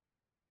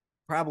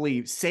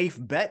probably safe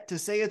bet to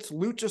say it's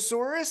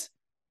Luchasaurus.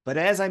 But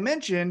as I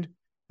mentioned,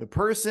 the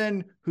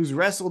person who's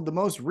wrestled the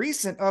most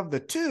recent of the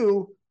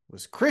two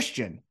was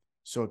Christian.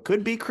 So it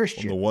could be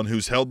Christian. Well, the one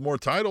who's held more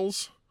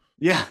titles.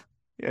 Yeah.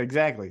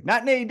 exactly.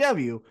 Not in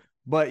AEW,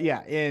 but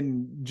yeah,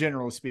 in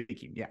general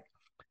speaking, yeah.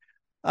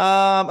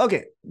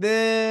 Okay,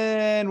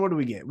 then what do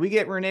we get? We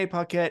get Renee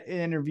Paquette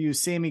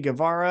interviews Sammy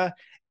Guevara,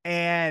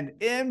 and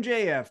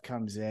MJF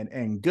comes in,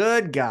 and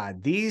good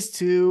God, these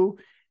two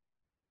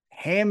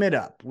ham it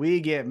up.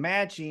 We get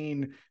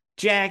matching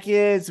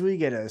jackets, we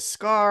get a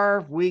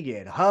scarf, we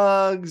get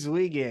hugs,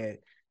 we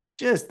get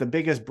just the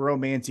biggest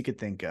bromance you could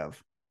think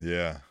of.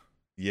 Yeah.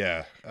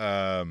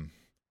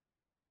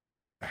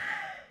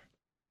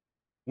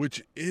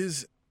 Which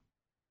is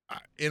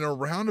in a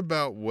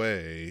roundabout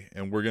way,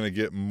 and we're going to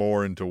get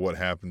more into what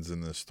happens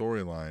in this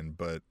storyline,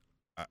 but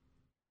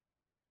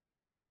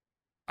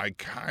I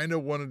kind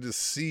of wanted to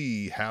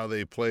see how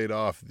they played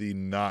off the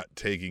not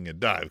taking a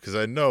dive, because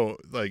I know,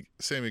 like,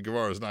 Sammy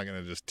Guevara is not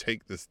going to just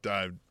take this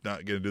dive,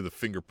 not going to do the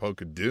finger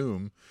poke of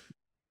doom,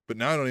 but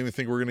now I don't even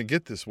think we're going to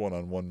get this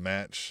one-on-one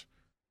match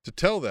to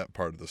tell that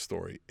part of the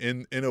story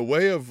in a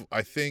way of,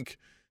 I think,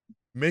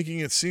 making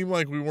it seem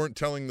like we weren't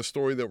telling the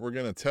story that we're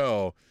going to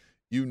tell.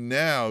 You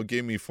now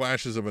gave me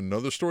flashes of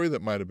another story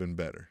that might have been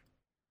better.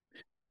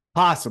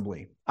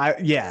 Possibly. I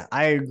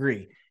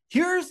agree.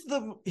 Here's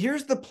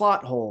the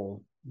plot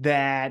hole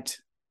that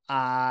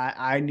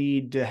I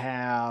need to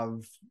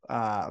have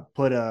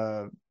put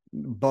a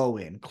bow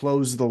in,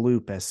 close the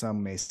loop, as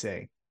some may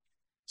say.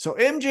 So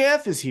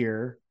MJF is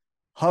here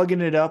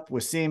hugging it up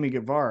with Sammy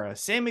Guevara.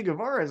 Sammy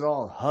Guevara is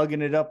all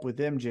hugging it up with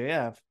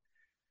MJF.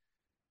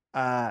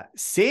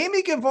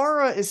 Sammy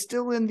Guevara is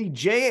still in the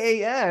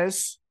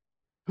JAS,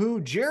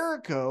 who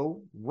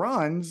Jericho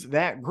runs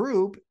that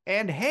group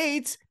and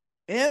hates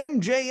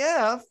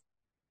MJF.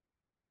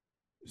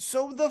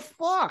 So the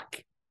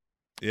fuck?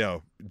 Yeah,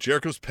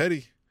 Jericho's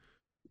petty.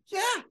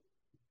 Yeah.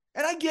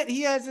 And I get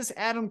he has this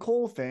Adam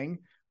Cole thing,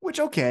 which,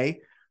 okay,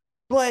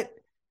 but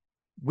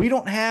we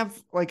don't have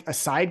like a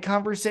side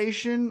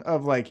conversation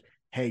of like,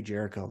 hey,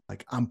 Jericho,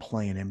 like, I'm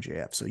playing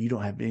MJF, so you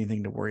don't have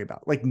anything to worry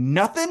about. Like,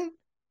 nothing.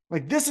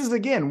 Like, this is,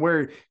 again,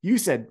 where you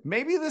said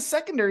maybe the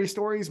secondary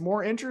story is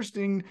more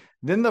interesting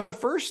than the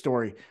first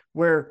story,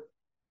 where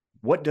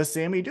what does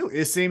Sammy do?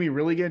 Is Sammy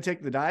really going to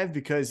take the dive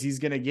because he's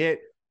going to get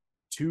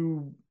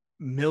 $2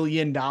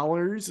 million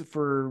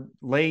for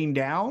laying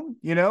down,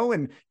 you know?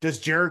 And does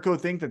Jericho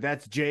think that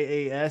that's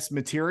JAS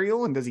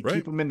material? And does he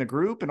keep him in the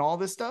group and all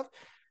this stuff?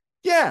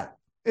 Yeah,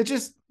 it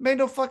just made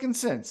no fucking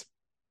sense.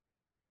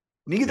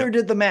 Neither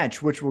did the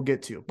match, which we'll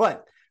get to.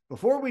 But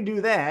before we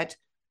do that,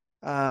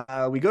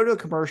 we go to a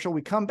commercial.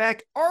 We come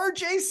back.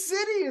 RJ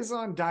City is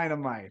on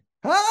Dynamite.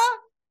 Huh?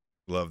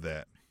 Love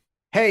that.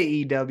 Hey,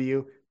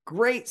 EW.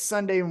 Great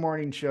Sunday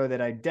morning show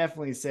that I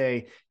definitely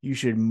say you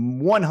should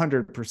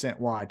 100%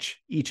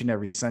 watch each and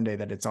every Sunday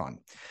that it's on.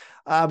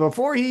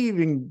 Before he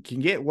even can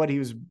get what he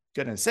was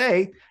going to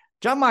say,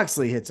 Jon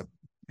Moxley hits him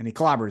and he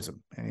clobbers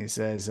him. And he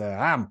says,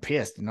 I'm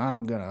pissed and I'm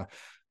going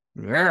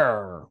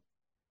to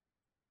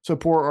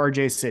support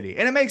RJ City.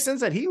 And it makes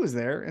sense that he was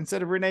there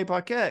instead of Renee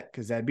Paquette,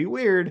 because that'd be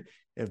weird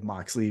if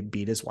Moxley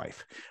beat his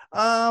wife,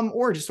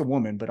 or just a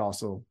woman, but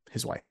also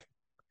his wife.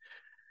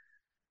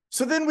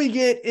 So then we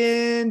get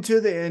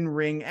into the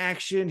in-ring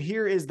action.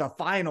 Here is the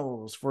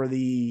finals for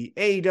the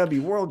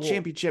AEW World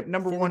Championship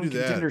number one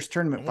contenders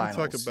tournament finals. I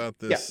want to talk about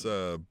this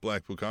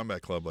Blackpool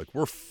Combat Club. Like,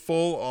 we're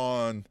full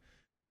on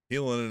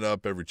healing it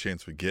up every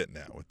chance we get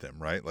now with them,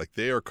 right? Like,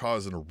 they are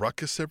causing a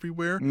ruckus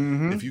everywhere.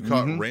 If you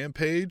caught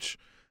Rampage,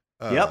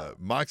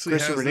 Moxley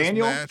has this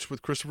match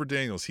with Christopher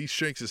Daniels. He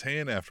shakes his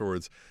hand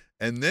afterwards.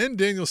 And then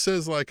Daniels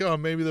says, like, oh,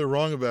 maybe they're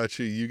wrong about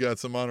you. You got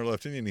some honor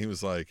left in you. And he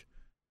was like,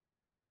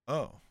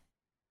 oh.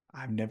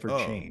 I've never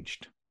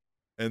changed.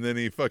 And then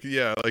he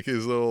fucking, like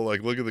his little,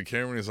 like, look at the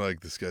camera and he's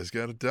like, this guy's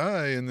got to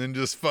die. And then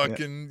just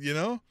fucking,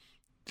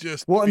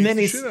 just beats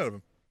the shit out of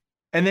him.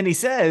 And then he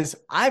says,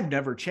 I've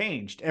never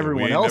changed.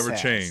 Everyone else never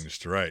has.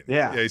 Changed, right.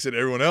 Yeah. Yeah, he said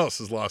everyone else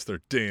has lost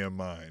their damn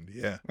mind.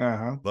 Yeah.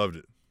 Loved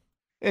it.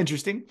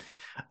 Interesting.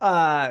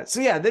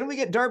 Then we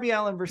get Darby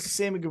Allin versus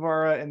Sammy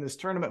Guevara in this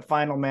tournament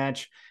final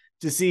match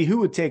to see who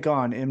would take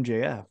on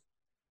MJF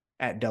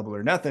at Double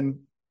or Nothing.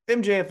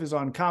 MJF is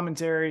on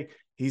commentary.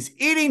 He's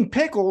eating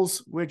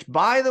pickles, which,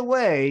 by the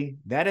way,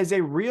 that is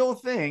a real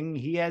thing.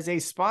 He has a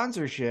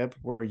sponsorship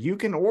where you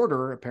can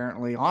order,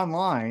 apparently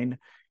online,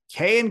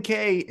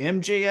 K&K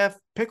MJF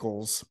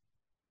pickles.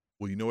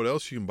 Well, you know what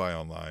else you can buy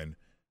online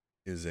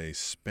is a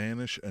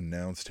Spanish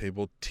Announce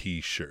Table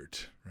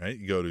t-shirt, right?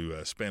 You go to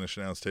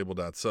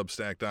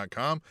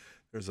SpanishAnnounceTable.substack.com.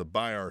 There's a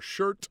buy our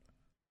shirt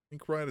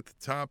link right at the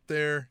top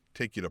there.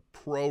 Take you to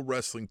Pro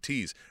Wrestling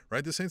Tees,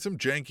 right? This ain't some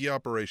janky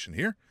operation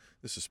here.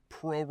 This is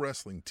Pro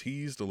Wrestling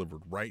Tees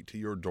delivered right to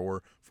your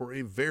door for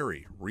a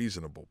very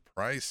reasonable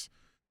price.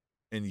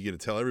 And you get to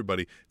tell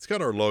everybody, it's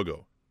got our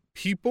logo.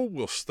 People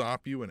will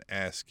stop you and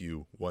ask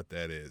you what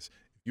that is.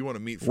 If you want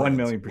to meet friends,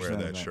 1,000,000% wear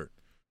that shirt.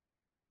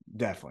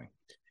 Definitely.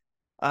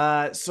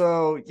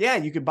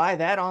 You could buy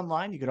that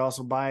online. You could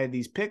also buy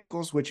these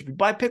pickles, which if you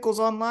buy pickles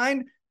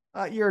online,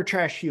 you're a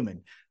trash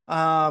human,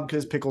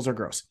 because pickles are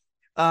gross.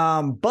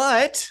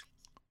 But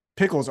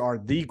pickles are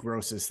the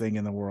grossest thing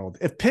in the world.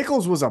 If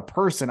Pickles was a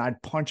person,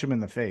 I'd punch him in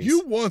the face.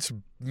 You once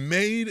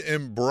made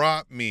and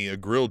brought me a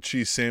grilled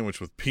cheese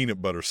sandwich with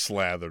peanut butter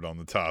slathered on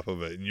the top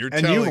of it, and you're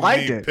telling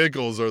me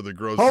pickles are the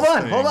grossest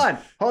thing.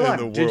 Hold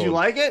on. Did you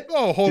like it?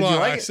 Oh, hold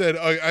on. I said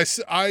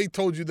I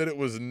told you that it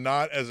was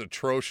not as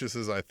atrocious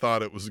as I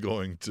thought it was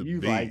going to be.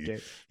 You liked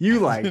it.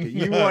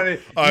 You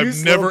wanted.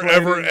 I've never,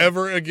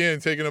 ever again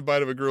taken a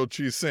bite of a grilled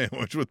cheese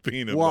sandwich with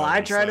peanut butter. Well,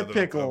 I tried a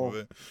pickle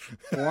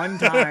one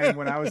time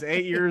when I was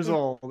 8 years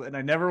old, and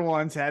I never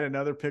once had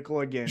another pickle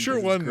again. Sure,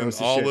 it wasn't an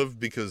olive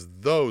because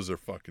those are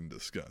fucking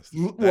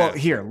disgusting. Well,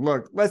 here,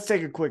 look, let's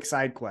take a quick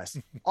side quest.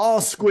 All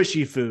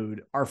squishy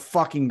food are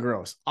fucking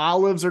gross.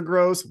 Olives are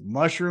gross.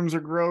 Mushrooms are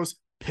gross.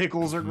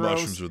 Pickles are gross.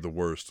 Mushrooms are the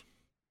worst.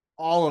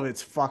 All of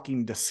it's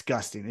fucking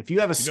disgusting. If you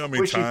have a squishy how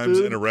many times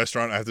food, in a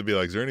restaurant I have to be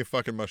like, is there any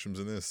fucking mushrooms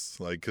in this?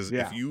 Like, because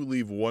if you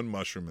leave one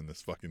mushroom in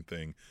this fucking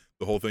thing,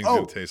 the whole thing's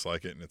going to taste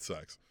like it, and it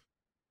sucks.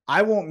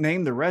 I won't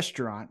name the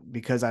restaurant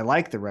because I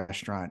like the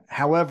restaurant.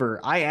 However,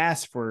 I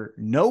asked for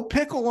no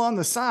pickle on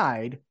the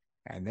side,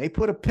 and they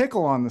put a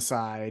pickle on the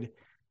side.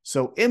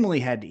 So Emily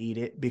had to eat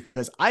it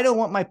because I don't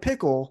want my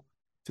pickle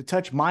to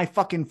touch my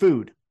fucking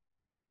food.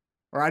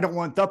 Or I don't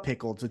want the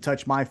pickle to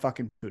touch my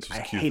fucking food. I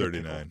hate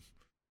Q39.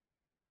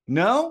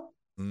 No?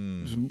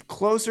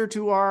 Closer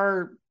to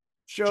our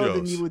show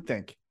than you would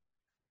think.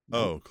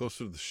 Oh,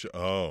 closer to the show.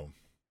 Oh.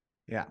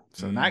 Yeah.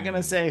 So not going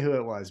to say who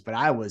it was, but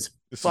I was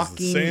This is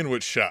the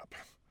sandwich shop.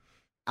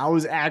 I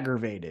was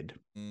aggravated.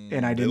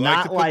 And I did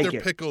not like it. They put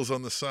their pickles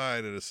on the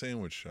side at a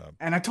sandwich shop.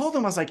 And I told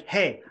them, I was like,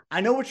 hey, I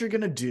know what you're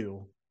going to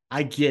do.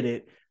 I get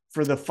it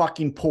for the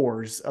fucking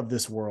poors of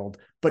this world,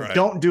 but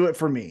don't do it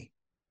for me.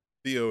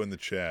 Theo in the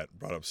chat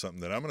brought up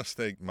something that I'm going to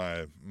stake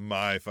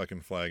my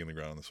fucking flag in the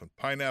ground on this one.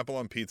 Pineapple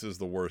on pizza is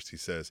the worst, he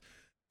says.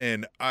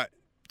 And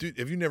dude,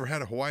 have you never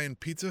had a Hawaiian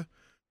pizza?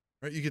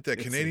 Right? You get that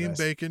Canadian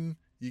bacon,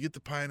 you get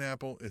the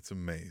pineapple. It's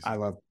amazing. I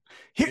love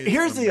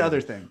Here's the other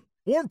thing.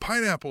 Warm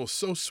pineapple is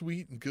so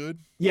sweet and good.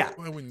 Yeah.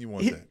 Why wouldn't you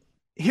want that?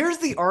 Here's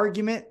the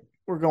argument.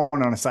 We're going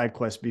on a side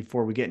quest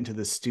before we get into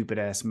this stupid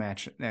ass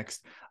match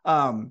next.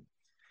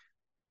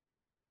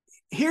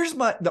 Here's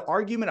the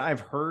argument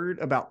I've heard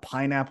about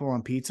pineapple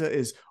on pizza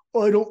is,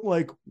 I don't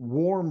like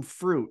warm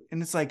fruit.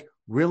 And it's like,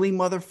 really,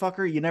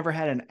 motherfucker? You never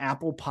had an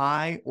apple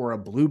pie or a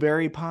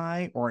blueberry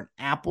pie or an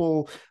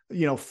apple,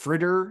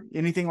 fritter,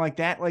 anything like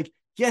that? Like,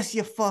 yes,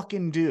 you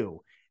fucking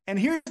do. And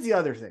here's the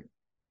other thing.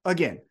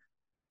 Again,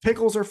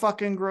 pickles are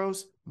fucking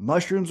gross.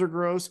 Mushrooms are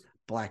gross.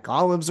 Black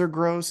olives are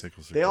gross.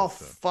 They all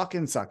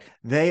fucking suck.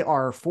 They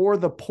are for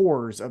the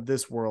poors of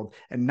this world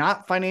and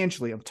not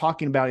financially. I'm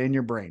talking about in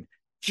your brain.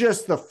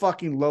 Just the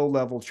fucking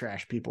low-level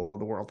trash people of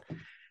the world.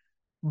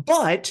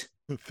 But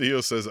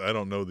Theo says, I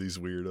don't know these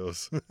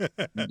weirdos.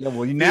 Yeah,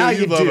 well, now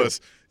you love do.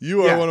 Us.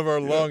 You are one of our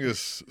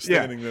longest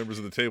standing members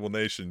of the Table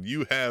Nation.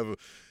 You have,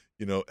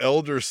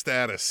 elder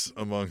status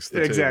amongst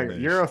the Table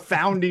Nation. You're a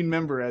founding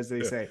member, as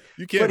they say.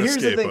 You can't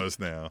escape us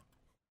now.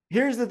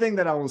 Here's the thing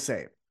that I will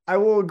say. I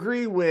will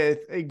agree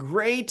with a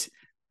great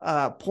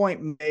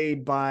point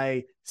made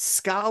by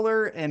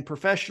scholar and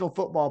professional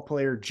football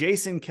player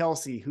Jason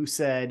Kelsey, who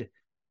said,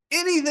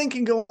 anything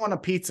can go on a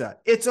pizza.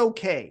 It's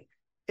okay.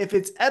 If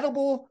it's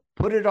edible,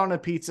 put it on a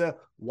pizza.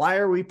 Why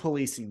are we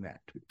policing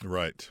that?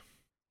 Right.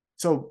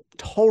 So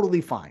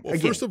totally fine. Well,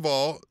 first of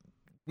all,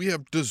 we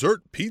have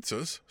dessert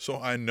pizzas, so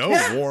I know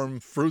warm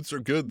fruits are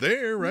good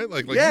there, right?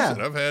 Like you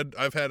said,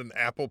 I've had an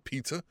apple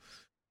pizza,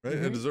 right?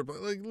 A dessert.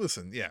 Like,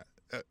 listen,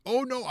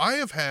 I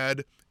have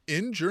had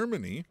in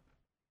Germany.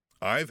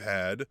 I've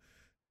had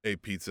a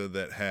pizza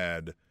that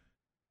had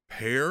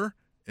pear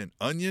and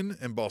onion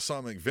and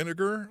balsamic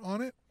vinegar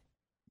on it.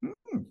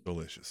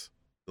 Delicious.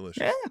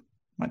 Yeah,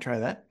 might try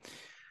that.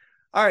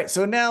 All right,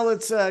 so now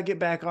let's get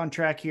back on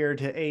track here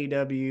to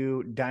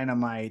AEW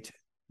Dynamite.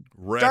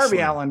 Darby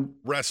Allin.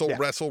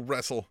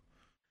 Wrestle.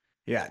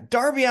 Yeah,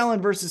 Darby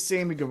Allin versus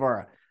Sammy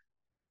Guevara.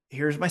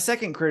 Here's my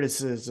second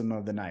criticism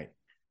of the night.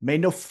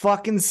 Made no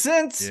fucking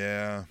sense.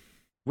 Yeah.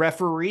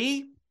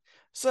 Referee.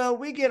 So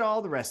we get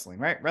all the wrestling,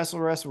 right?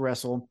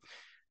 Wrestle.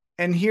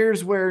 And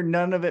here's where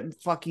none of it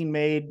fucking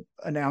made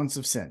an ounce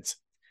of sense.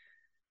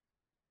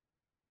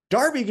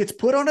 Darby gets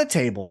put on a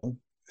table.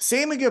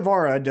 Sammy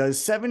Guevara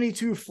does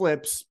 72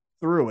 flips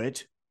through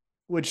it,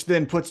 which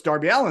then puts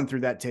Darby Allin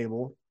through that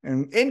table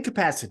and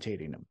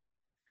incapacitating him.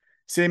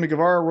 Sammy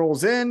Guevara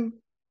rolls in.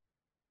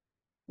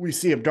 We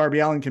see if Darby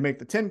Allin can make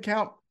the 10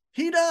 count.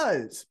 He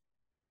does.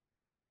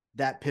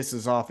 That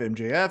pisses off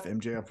MJF.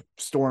 MJF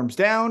storms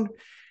down.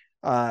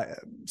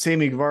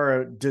 Sammy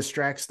Guevara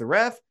distracts the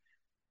ref.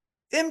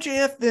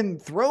 MJF then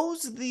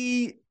throws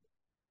the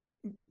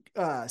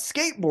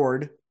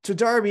skateboard to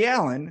Darby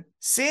Allin.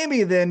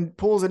 Sammy then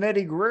pulls an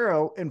Eddie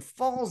Guerrero and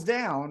falls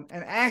down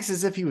and acts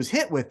as if he was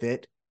hit with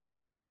it.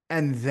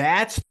 And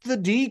that's the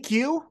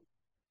DQ?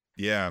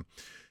 Yeah.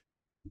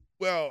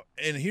 Well,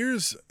 and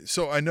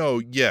so I know,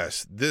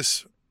 yes,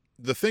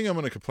 the thing I'm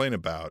going to complain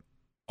about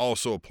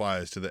also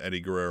applies to the Eddie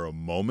Guerrero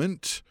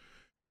moment.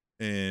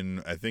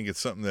 And I think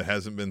it's something that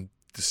hasn't been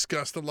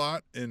discussed a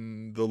lot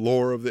in the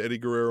lore of the Eddie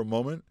Guerrero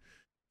moment,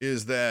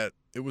 is that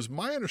it was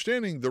my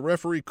understanding the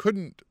referee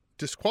couldn't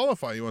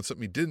disqualify you on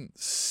something you didn't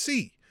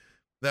see.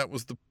 That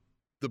was the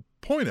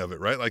point of it,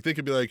 right? Like, they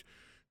could be like,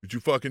 did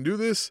you fucking do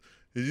this?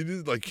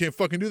 You can't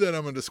fucking do that.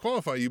 I'm going to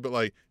disqualify you. But,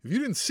 like, if you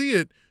didn't see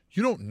it,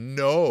 you don't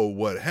know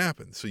what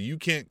happened. So you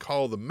can't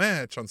call the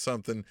match on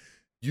something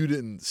you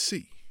didn't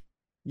see.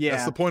 Yeah.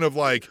 That's the point of,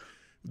 like,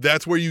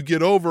 that's where you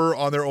get over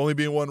on there only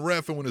being one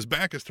ref, and when his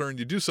back is turned,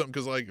 you do something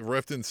because, like, if a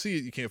ref didn't see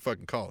it, you can't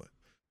fucking call it.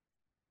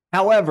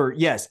 However,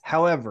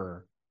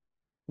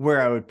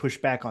 where I would push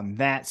back on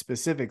that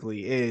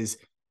specifically is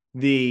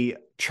the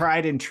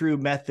tried and true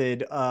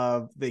method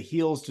of the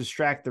heels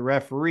distract the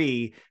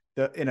referee.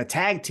 In a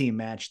tag team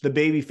match, the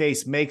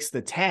babyface makes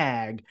the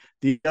tag,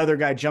 the other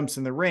guy jumps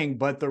in the ring,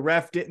 but the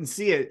ref didn't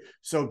see it,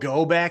 so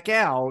go back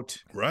out.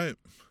 Right.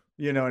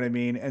 You know what I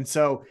mean? And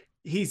so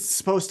he's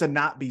supposed to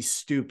not be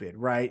stupid,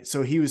 right?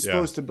 So he was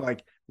supposed to,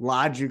 like,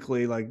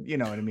 logically, like, you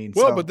know what I mean?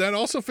 Well, but that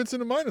also fits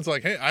into mine. It's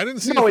like, hey, I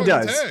didn't see a fucking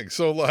tag.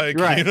 So, like,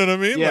 right. You know what I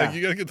mean? Yeah. Like,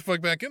 you got to get the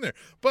fuck back in there.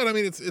 But, I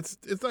mean, it's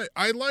not,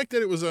 I like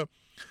that it was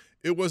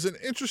an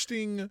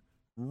interesting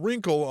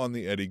wrinkle on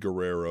the Eddie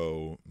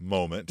Guerrero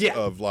moment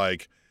of,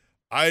 like,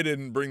 I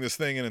didn't bring this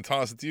thing in and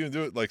toss it to you and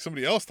do it. Like,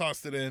 somebody else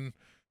tossed it in,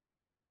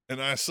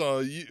 and I saw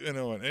you, and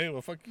I went, hey,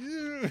 well, fuck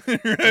you.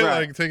 Right?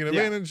 Like, taking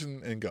advantage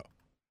and go.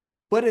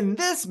 But in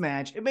this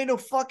match, it made no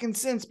fucking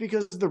sense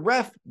because the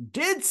ref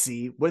did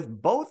see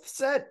with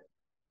both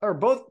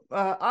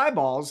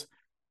eyeballs,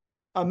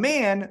 a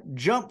man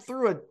jump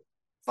through a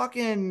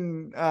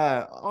fucking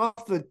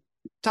off the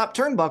top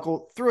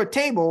turnbuckle through a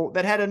table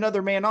that had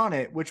another man on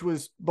it, which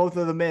was both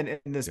of the men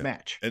in this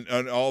match.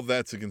 And all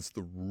that's against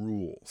the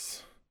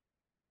rules.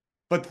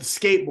 But the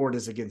skateboard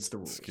is against the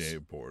rules.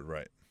 Skateboard,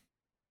 right.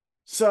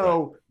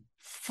 So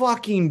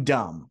fucking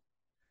dumb.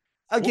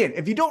 Again,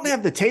 if you don't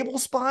have the table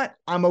spot,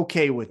 I'm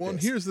okay with this. Well,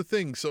 and here's the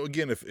thing. So,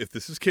 again, if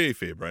this is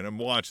kayfabe, right, I'm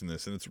watching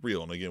this, and it's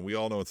real. And, again, we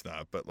all know it's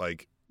not. But,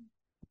 like,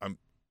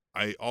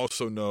 I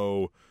also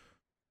know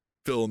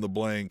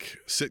fill-in-the-blank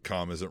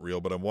sitcom isn't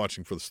real, but I'm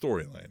watching for the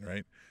storyline,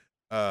 right?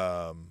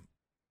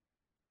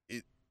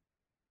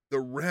 The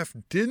ref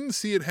didn't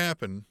see it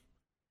happen.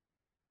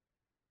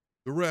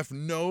 The ref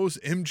knows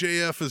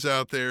MJF is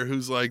out there,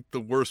 who's, like, the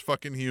worst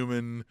fucking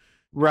human.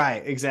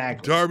 Right,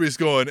 exactly. Darby's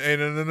going, hey,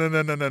 no.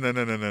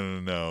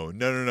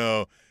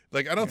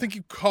 Like, I don't think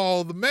you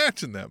call the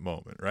match in that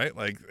moment, right?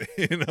 Like,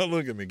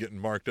 look at me getting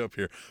marked up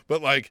here.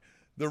 But, like,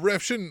 the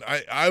ref shouldn't,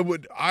 I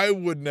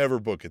would never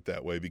book it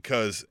that way,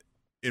 because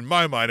in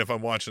my mind, if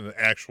I'm watching an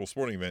actual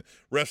sporting event,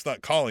 ref's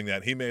not calling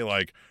that. He may,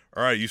 like,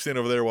 all right, you stand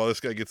over there while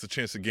this guy gets a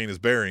chance to gain his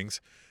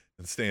bearings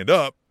and stand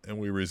up, and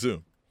we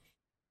resume.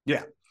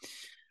 Yeah.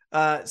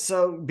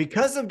 So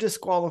because of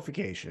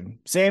disqualification,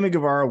 Sammy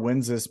Guevara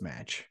wins this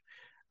match.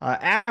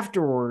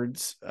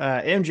 Afterwards,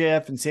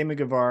 MJF and Sammy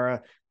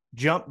Guevara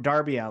jump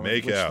Darby Allin.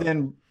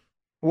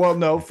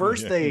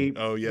 First they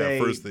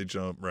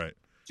jump, right.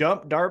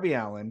 Jump Darby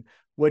Allin,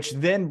 which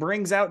then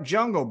brings out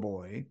Jungle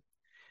Boy.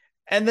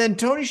 And then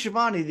Tony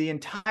Schiavone the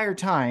entire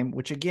time,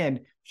 which,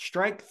 again,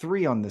 strike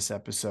 3 on this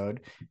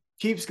episode,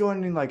 keeps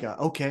going in like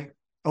okay.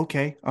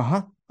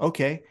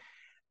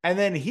 And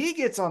then he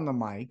gets on the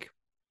mic,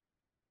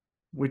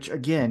 which,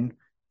 again,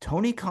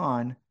 Tony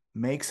Khan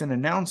makes an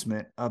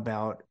announcement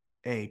about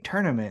a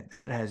tournament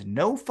that has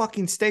no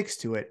fucking stakes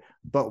to it,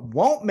 but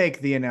won't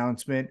make the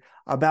announcement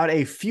about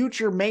a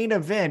future main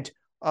event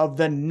of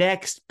the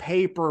next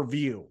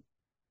pay-per-view.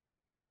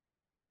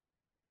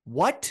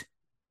 What?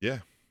 Yeah.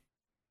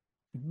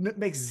 It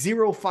makes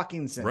zero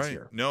fucking sense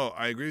here. No,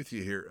 I agree with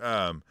you here.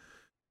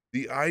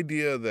 The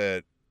idea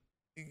that,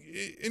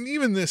 and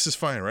even this is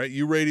fine, right?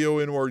 You radio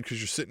inward because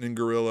you're sitting in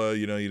Gorilla,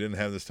 you didn't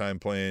have this time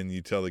plan,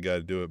 you tell the guy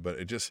to do it, but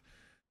it just,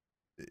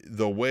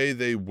 the way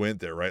they went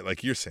there, right?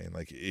 Like you're saying,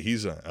 like,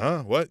 he's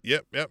what?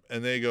 Yep.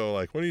 And they go,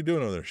 like, what are you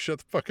doing over there? Shut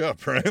the fuck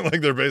up, right?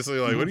 Like, they're basically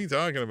like, what are you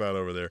talking about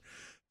over there?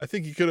 I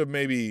think you could have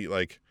maybe,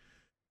 like,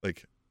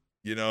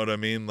 you know what I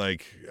mean?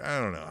 Like, I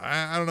don't know.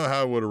 I don't know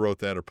how I would have wrote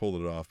that or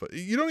pulled it off, but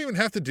you don't even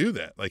have to do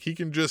that. Like, he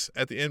can just,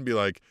 at the end, be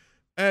like,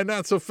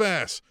 not so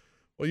fast.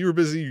 Well, you were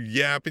busy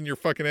yapping your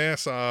fucking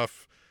ass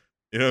off.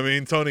 You know what I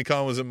mean? Tony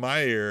Khan was in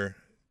my ear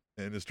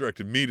and has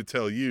directed me to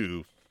tell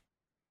you.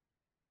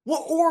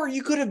 Well, or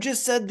you could have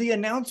just said the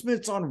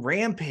announcement's on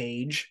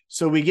Rampage,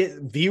 so we get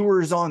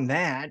viewers on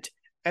that,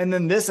 and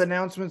then this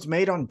announcement's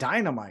made on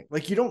Dynamite.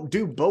 Like, you don't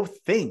do both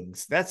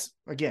things. That's,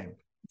 again,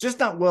 just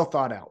not well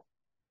thought out.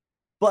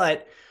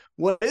 But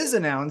what is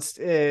announced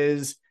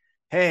is,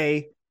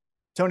 hey,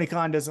 Tony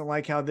Khan doesn't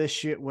like how this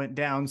shit went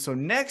down, so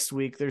next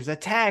week there's a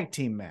tag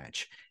team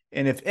match.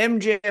 And if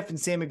MJF and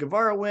Sammy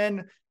Guevara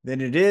win, then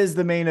it is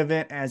the main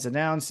event as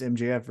announced,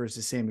 MJF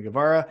versus Sammy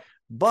Guevara.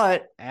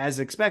 But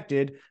as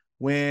expected,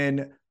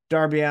 when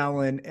Darby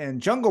Allin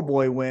and Jungle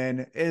Boy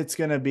win, it's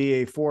going to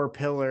be a 4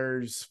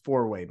 pillars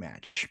 4-way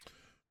match.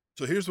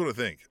 So here's what I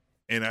think.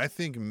 And I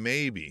think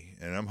maybe,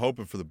 and I'm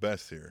hoping for the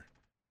best here,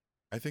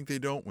 I think they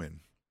don't win.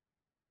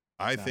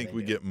 I think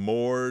we get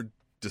more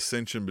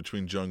dissension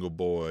between Jungle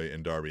Boy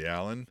and Darby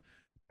Allin,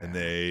 and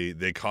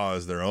they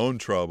cause their own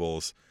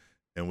troubles,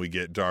 and we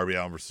get Darby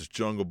Allin versus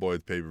Jungle Boy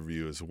at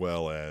pay-per-view, as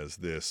well as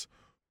this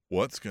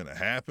what's going to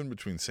happen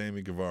between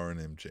Sammy Guevara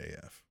and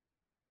MJF.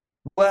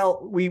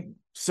 Well,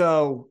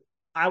 so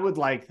I would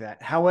like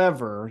that.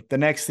 However, the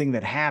next thing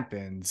that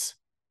happens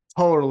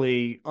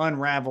totally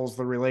unravels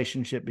the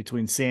relationship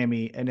between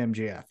Sammy and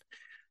MJF.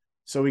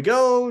 So we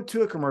go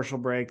to a commercial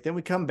break, then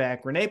we come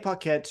back. Renee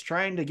Paquette's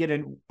trying to get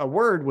a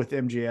word with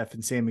MJF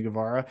and Sammy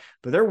Guevara,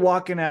 but they're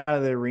walking out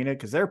of the arena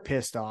because they're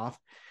pissed off.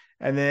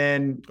 And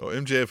then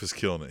MJF is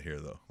killing it here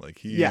though. Like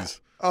he's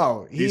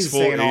he's full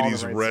saying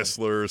 80s right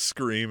wrestler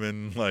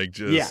screaming, like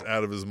just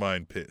out of his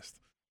mind pissed.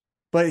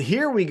 But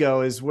here we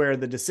go is where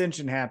the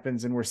dissension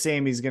happens and where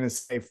Sammy's going to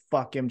say,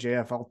 fuck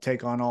MJF, I'll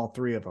take on all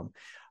three of them.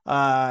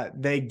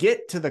 They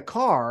get to the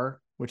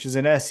car, which is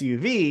an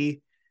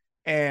SUV,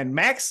 and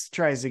Max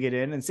tries to get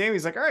in, and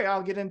Sammy's like, all right,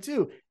 I'll get in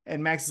too.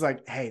 And Max is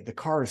like, hey, the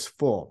car is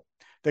full.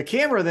 The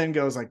camera then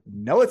goes like,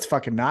 no, it's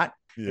fucking not.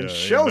 And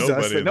shows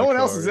us that no one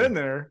else is in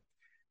there.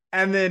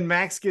 And then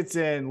Max gets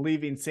in,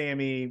 leaving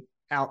Sammy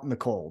out in the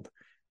cold.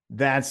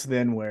 That's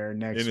then where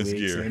next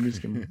week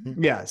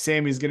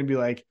Sammy's gonna be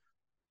like,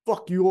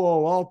 fuck you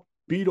all, I'll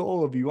beat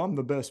all of you. I'm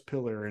the best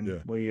pillar,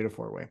 and we'll get a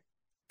 4-way.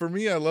 For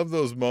me, I love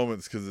those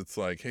moments because it's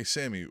like, hey,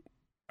 Sammy,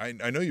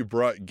 I know you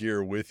brought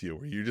gear with you.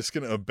 Were you just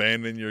going to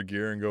abandon your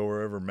gear and go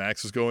wherever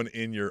Max is going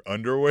in your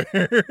underwear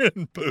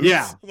and boots?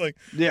 Yeah. What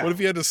if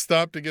you had to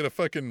stop to get a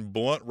fucking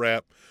blunt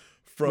wrap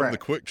from the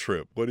Quick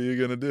Trip? What are you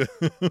going to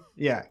do?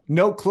 Yeah.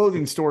 No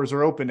clothing stores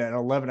are open at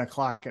 11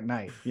 o'clock at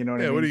night. You know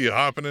what I mean? What are you,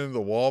 hopping into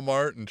the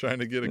Walmart and trying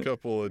to get a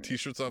couple of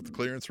T-shirts off the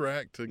clearance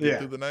rack to get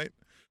through the night?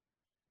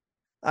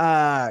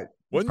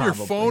 Wasn't your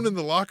phone in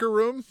the locker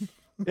room?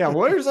 Yeah.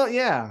 Where's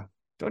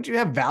don't you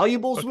have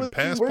valuables with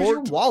you? Where's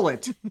your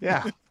wallet?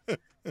 Yeah.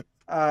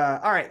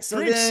 All right. So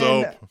drink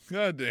soap.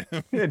 God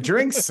damn. Yeah,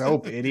 drink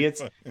soap,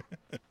 idiots.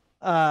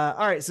 All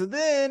right. So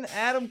then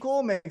Adam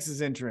Cole makes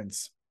his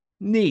entrance.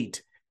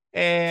 Neat.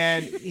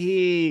 And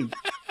he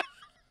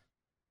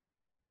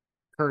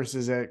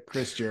curses at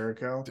Chris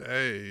Jericho.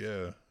 Hey,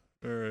 yeah.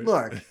 All right.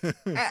 Look,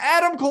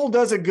 Adam Cole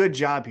does a good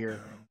job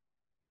here.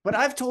 But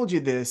I've told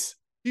you this.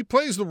 He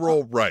plays the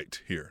role right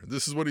here.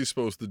 This is what he's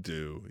supposed to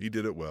do. He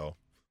did it well.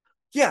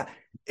 Yeah,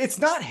 it's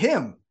not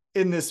him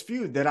in this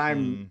feud that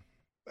I'm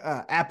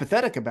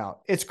apathetic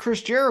about. It's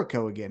Chris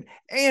Jericho again.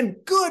 And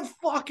good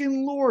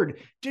fucking Lord,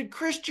 did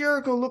Chris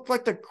Jericho look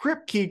like the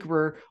Crypt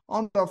Keeper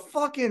on the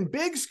fucking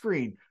big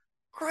screen?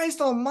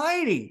 Christ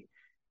almighty.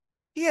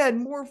 He had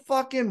more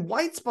fucking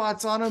white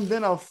spots on him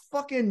than a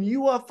fucking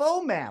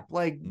UFO map.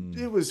 Like,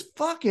 it was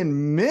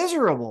fucking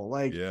miserable.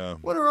 Like,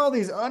 what are all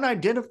these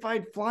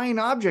unidentified flying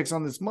objects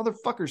on this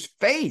motherfucker's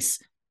face?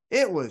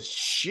 It was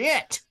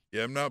shit.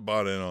 Yeah, I'm not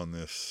bought in on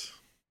this.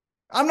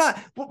 I'm not.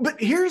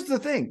 But here's the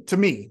thing to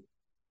me,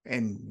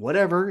 and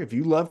whatever, if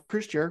you love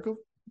Chris Jericho,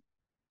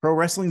 pro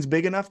wrestling's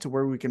big enough to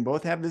where we can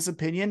both have this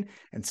opinion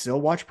and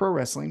still watch pro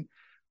wrestling.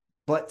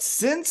 But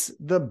since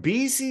the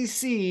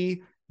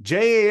BCC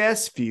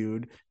JAS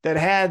feud that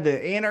had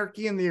the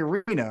Anarchy in the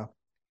Arena,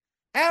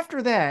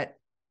 after that,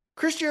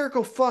 Chris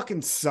Jericho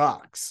fucking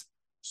sucks.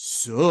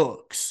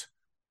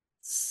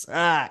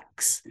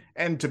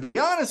 And to be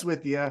honest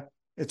with you,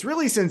 it's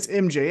really since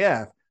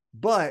MJF,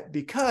 but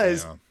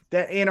because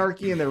that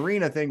Anarchy in the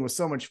Arena thing was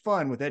so much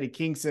fun with Eddie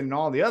Kingston and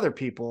all the other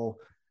people,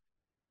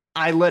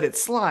 I let it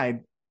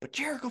slide. But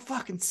Jericho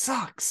fucking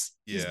sucks.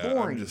 He's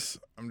boring.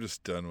 I'm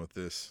just done with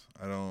this.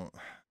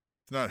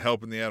 It's not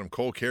helping the Adam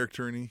Cole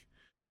character any.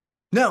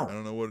 No. I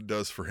don't know what it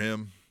does for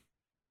him.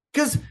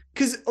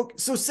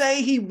 So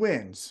say he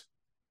wins.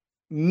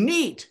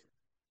 Neat.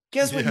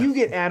 Guess what you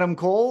get, Adam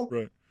Cole?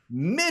 Right.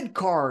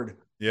 Mid-card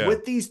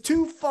with these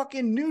two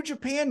fucking New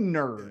Japan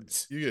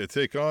nerds. You get to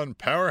take on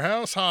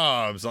Powerhouse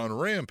Hobbs on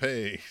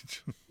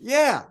Rampage.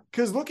 Yeah,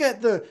 because look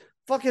at the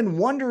fucking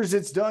wonders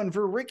it's done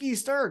for Ricky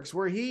Starks,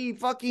 where he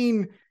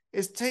fucking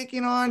is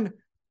taking on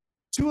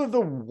two of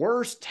the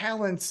worst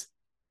talents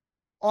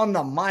on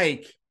the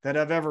mic that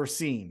I've ever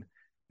seen.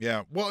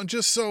 Yeah, well, and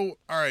just so,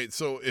 all right,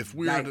 so if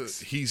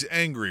he's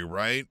angry,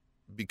 right?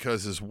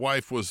 Because his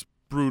wife was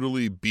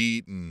brutally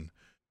beaten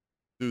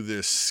through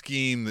this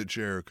scheme that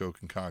Jericho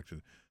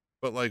concocted.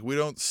 But, like, we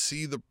don't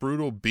see the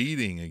brutal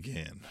beating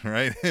again,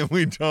 right? And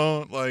we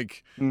don't,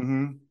 like,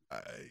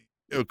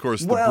 of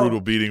course, the brutal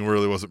beating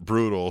really wasn't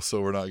brutal,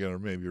 so we're not going to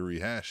maybe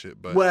rehash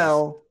it. But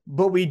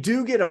but we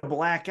do get a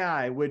black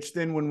eye, which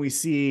then when we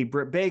see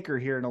Britt Baker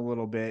here in a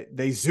little bit,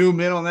 they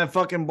zoom in on that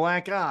fucking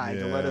black eye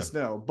to let us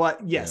know.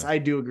 But yes, I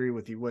do agree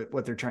with you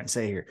what they're trying to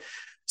say here.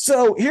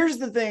 So here's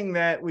the thing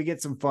that we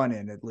get some fun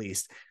in, at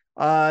least.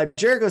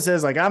 Jericho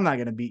says, like, I'm not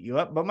going to beat you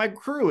up, but my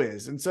crew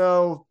is. And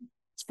so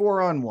it's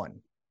 4-on-1.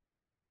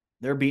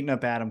 They're beating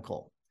up Adam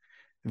Cole.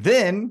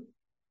 Then,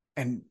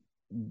 and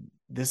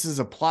this is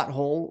a plot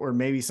hole or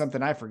maybe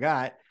something I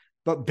forgot,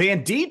 but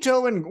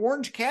Bandito and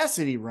Orange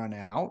Cassidy run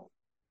out,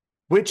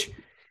 which,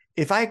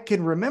 if I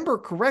can remember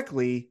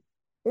correctly,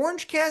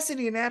 Orange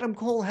Cassidy and Adam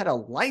Cole had a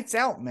lights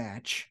out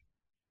match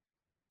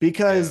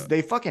because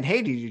they fucking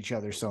hated each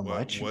other so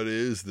much. What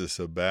is this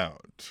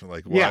about?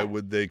 Like, why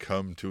would they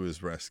come to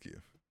his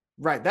rescue?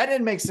 Right. That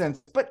didn't make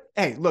sense. But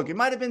hey, look, it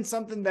might have been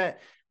something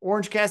that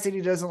Orange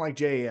Cassidy doesn't like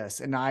JAS,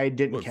 and I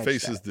didn't catch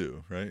faces that.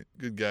 do, right?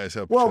 Good guys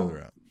help each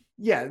other out.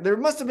 Yeah, there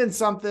must have been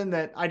something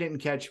that I didn't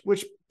catch,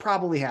 which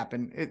probably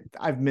happened.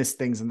 I've missed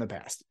things in the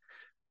past.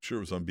 Sure,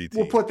 it was on BT.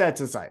 We'll put that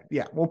to the side.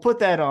 Yeah, we'll put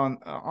that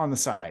on the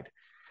side.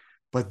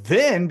 But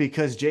then,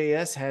 because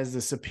JS has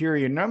the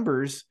superior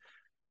numbers,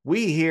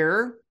 we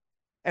hear,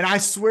 and I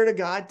swear to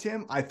God,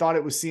 Tim, I thought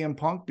it was CM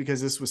Punk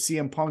because this was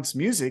CM Punk's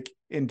music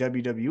in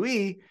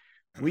WWE.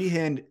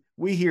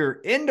 We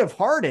hear End of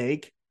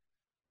Heartache,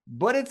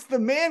 but it's the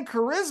man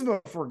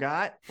Charisma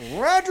forgot,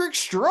 Roderick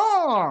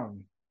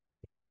Strong.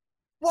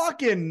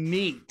 Fucking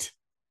neat.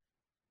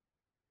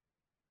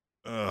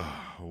 What?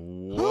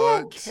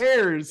 Who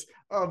cares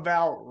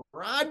about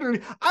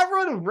Roderick? I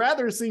would have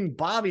rather seen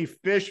Bobby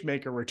Fish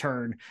make a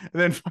return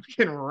than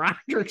fucking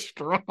Roderick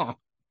Strong.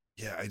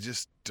 Yeah, I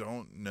just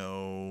don't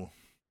know.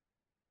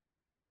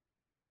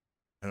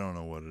 I don't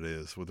know what it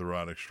is with the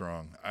Roderick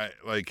Strong.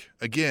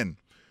 Again,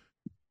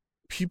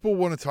 people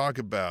want to talk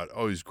about,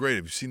 oh, he's great.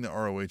 Have you seen the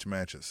ROH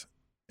matches?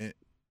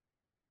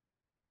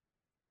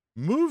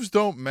 Moves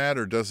don't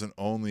matter doesn't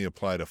only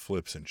apply to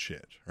flips and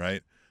shit,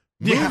 right?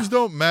 Moves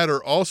don't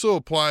matter also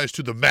applies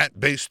to the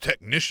mat-based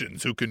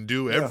technicians who can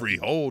do every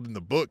hold in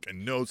the book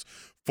and knows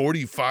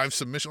 45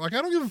 submission. Like,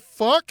 I don't give a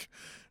fuck.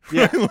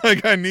 Yeah. Right?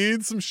 Like, I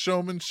need some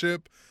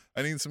showmanship.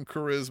 I need some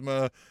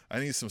charisma. I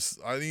need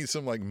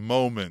some like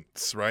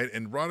moments, right?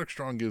 And Roderick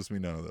Strong gives me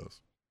none of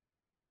those.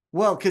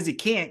 Well, because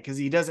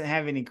he doesn't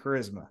have any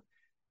charisma.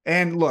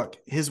 And look,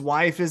 his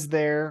wife is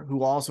there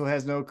who also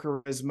has no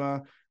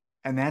charisma,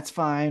 and that's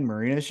fine.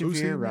 Marina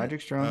Shafir,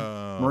 Roderick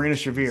Strong, Marina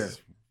Shafir.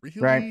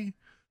 Really? Right?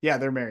 Yeah,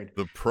 they're married.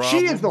 The problem.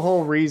 She is the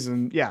whole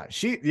reason. Yeah,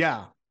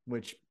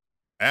 which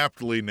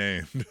aptly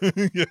named.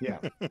 Yeah.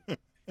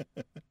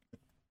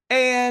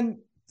 And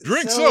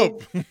drink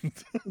soap.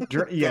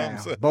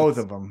 Yeah, both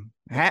of them.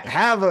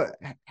 Have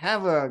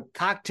a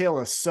cocktail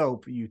of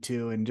soap, you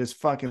two, and just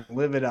fucking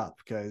live it up,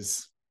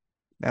 because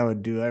that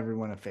would do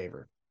everyone a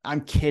favor.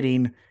 I'm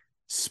kidding.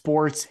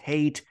 Sports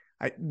hate.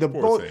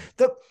 Because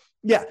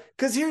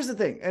here's the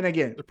thing, and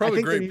again, they're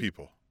probably great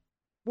people.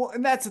 Well,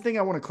 and that's the thing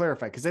I want to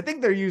clarify, because I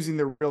think they're using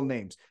their real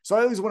names. So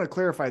I always want to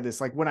clarify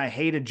this. Like when I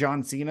hated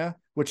John Cena,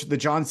 which the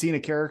John Cena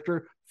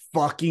character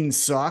fucking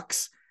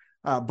sucks,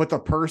 but the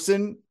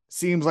person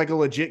seems like a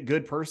legit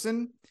good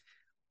person.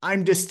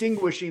 I'm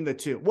distinguishing the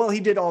two. Well, he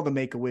did all the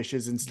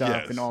Make-A-Wishes and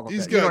stuff and all of that.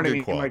 He's got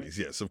good qualities.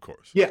 Like, yes, of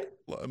course. Yeah.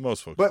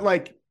 Most folks. But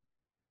like,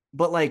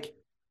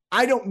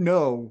 I don't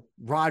know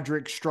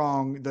Roderick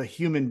Strong, the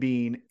human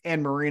being,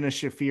 and Marina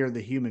Shafir,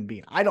 the human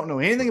being. I don't know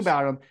anything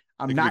about them.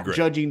 I'm not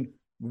judging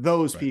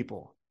those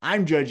people.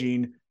 I'm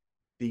judging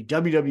the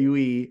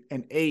WWE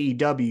and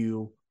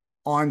AEW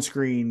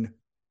on-screen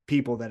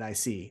people that I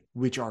see,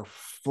 which are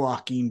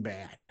fucking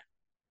bad.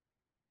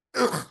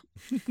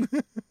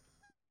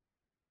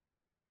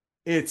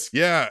 It's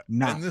not.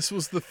 And this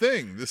was the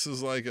thing. This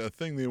is like a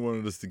thing they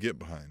wanted us to get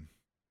behind.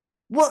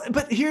 Well,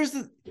 but here's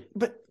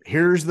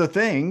the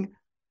thing.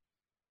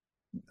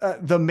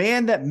 The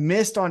man that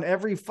missed on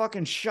every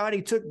fucking shot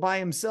he took by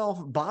himself,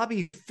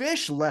 Bobby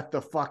Fish, left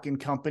the fucking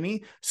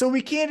company. So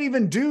we can't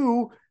even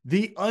do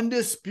the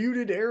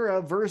Undisputed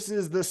Era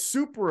versus the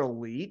Super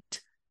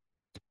Elite,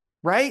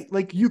 right?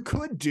 Like you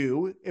could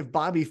do, if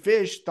Bobby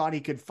Fish thought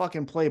he could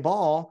fucking play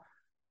ball,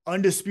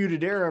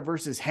 Undisputed Era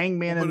versus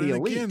Hangman and the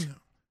Elite.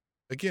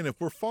 Again, if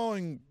we're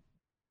following,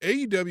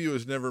 AEW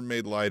has never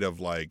made light of,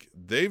 like,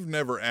 they've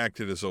never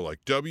acted as though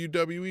like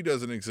WWE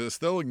doesn't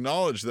exist. They'll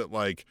acknowledge that,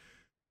 like,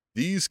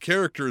 these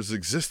characters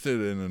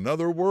existed in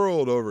another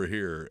world over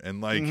here.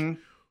 And like,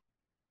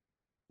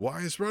 why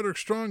is Roderick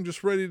Strong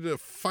just ready to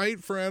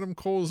fight for Adam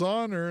Cole's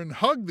honor and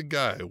hug the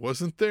guy?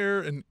 Wasn't there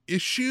an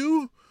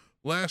issue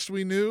last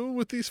we knew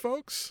with these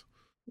folks?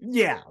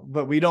 Yeah,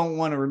 but we don't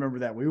want to remember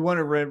that. We want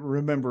to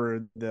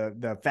remember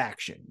the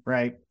faction,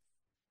 right?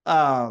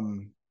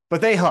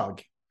 But they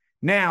hug.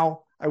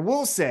 Now, I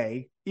will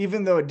say,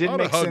 even though it didn't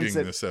make sense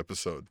in this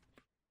episode.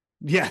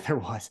 Yeah, there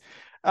was.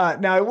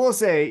 Now, I will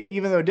say,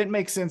 even though it didn't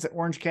make sense that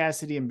Orange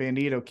Cassidy and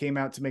Bandito came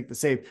out to make the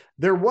save,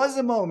 there was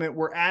a moment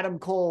where Adam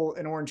Cole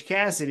and Orange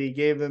Cassidy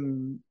gave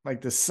him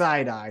like the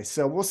side eye.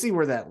 So we'll see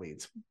where that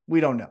leads. We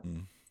don't know.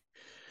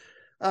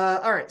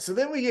 All right. So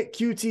then we get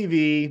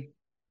QTV.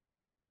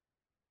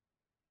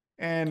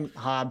 And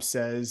Hobbs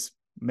says,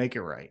 make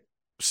it right.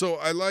 So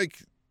I like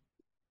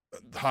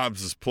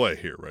Hobbs's play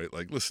here, right?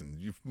 Like, listen,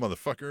 you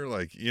motherfucker,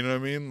 like, you know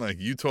what I mean? Like,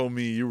 you told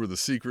me you were the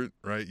secret,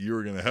 right? You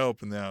were going to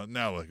help. And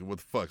now, like, what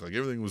the fuck? Like,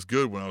 everything was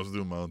good when I was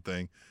doing my own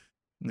thing.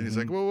 And he's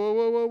like,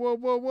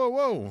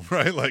 whoa,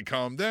 right? Like,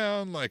 calm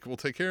down. Like, we'll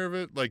take care of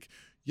it. Like,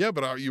 yeah,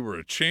 but you were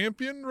a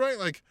champion, right?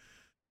 Like,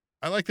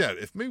 I like that.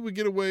 If maybe we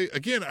get away,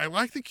 again, I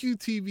like the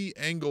QTV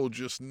angle,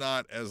 just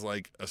not as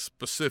like a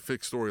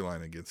specific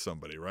storyline against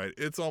somebody, right?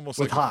 It's almost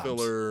like a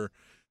filler.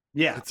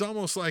 Yeah. It's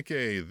almost like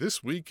a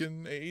This Week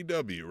in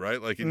AEW,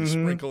 right? Like, and you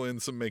sprinkle in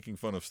some making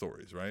fun of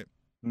stories, right?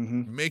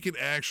 Make it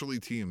actually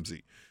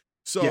TMZ.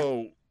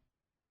 So,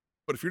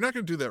 but if you're not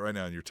going to do that right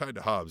now and you're tied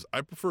to Hobbs, I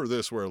prefer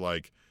this where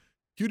like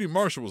QT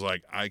Marshall was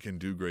like, I can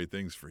do great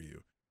things for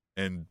you.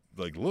 and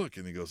like look,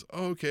 and he goes,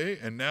 oh, okay,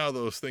 and now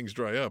those things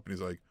dry up, and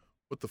he's like,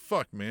 what the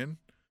fuck, man?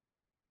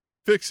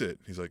 Fix it.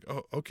 He's like,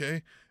 oh,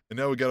 okay. And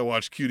now we got to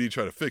watch QT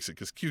try to fix it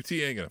because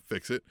QT ain't gonna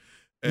fix it.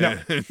 And No.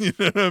 you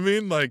know what I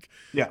mean? Like,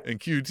 yeah. And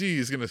QT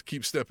is gonna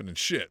keep stepping in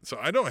shit. So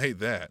I don't hate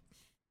that.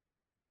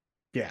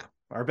 Yeah.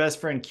 Our best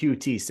friend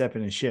QT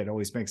stepping in shit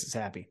always makes us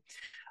happy.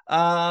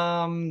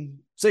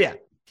 So yeah,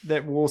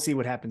 that we'll see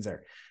what happens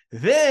there.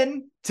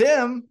 Then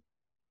Tim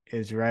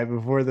is right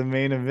before the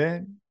main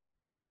event.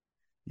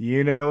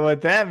 You know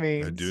what that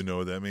means. I do know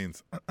what that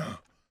means.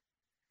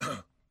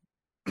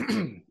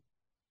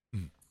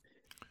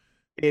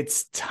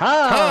 It's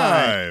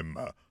time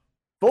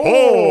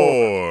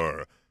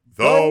for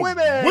the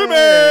women.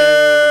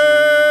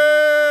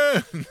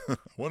 I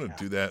want to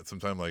do that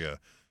sometime, like a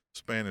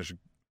Spanish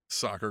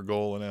soccer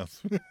goal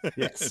announcement.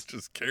 Yes.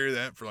 Just carry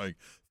that for like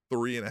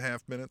 3.5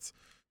 minutes.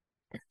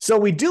 So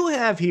we do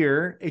have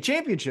here a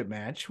championship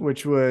match,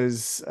 which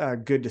was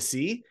good to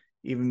see,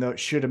 even though it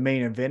should have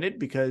main evented,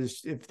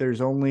 because if there's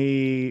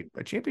only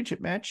a championship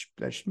match,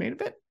 that should main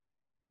event.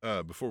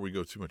 Before we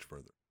go too much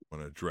further, I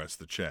want to address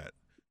the chat.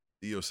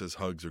 Theo says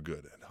hugs are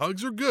good, and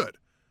hugs are good.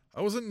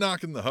 I wasn't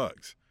knocking the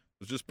hugs.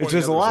 I was just pointing out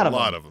there's a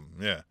lot of them.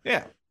 Yeah.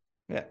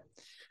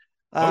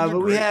 But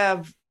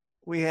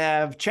we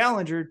have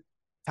challenger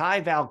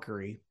Ty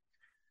Valkyrie,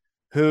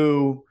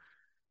 who,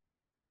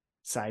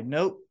 side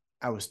note,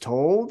 I was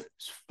told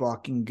is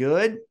fucking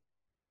good.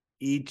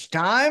 Each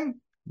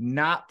time,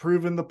 not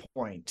proving the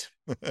point.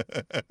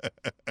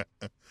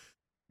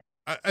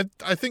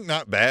 I think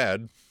not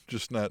bad,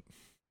 just not,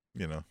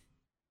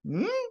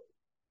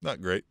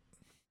 not great.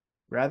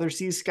 Rather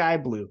see Sky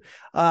Blue.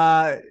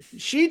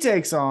 She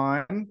takes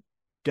on,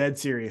 dead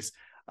serious,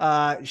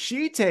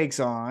 she takes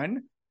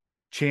on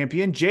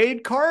champion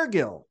Jade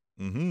Cargill.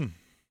 Mm-hmm.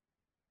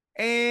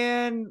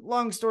 And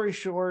long story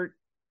short,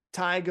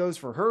 Ty goes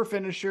for her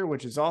finisher,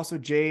 which is also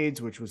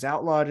Jade's, which was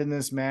outlawed in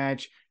this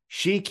match.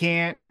 She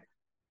can't.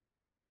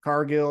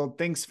 Cargill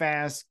thinks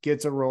fast,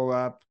 gets a roll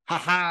up.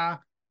 Ha.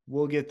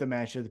 We'll get the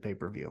match of the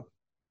pay-per-view.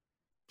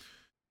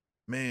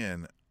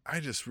 Man, I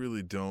just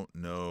really don't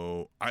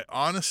know. I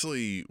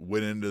honestly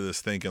went into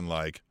this thinking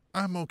like,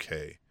 I'm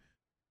okay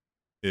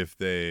if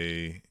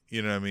they,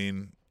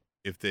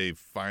 if they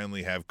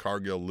finally have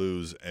Cargill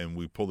lose and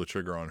we pull the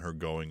trigger on her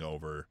going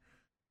over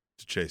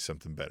to chase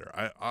something better.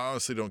 I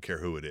honestly don't care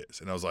who it is.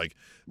 And I was like,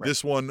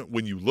 This one,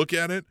 when you look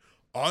at it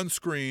on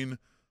screen,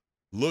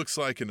 looks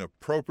like an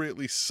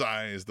appropriately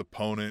sized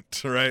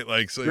opponent, right?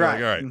 Like, so you're like,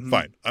 all right,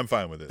 fine. I'm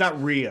fine with it.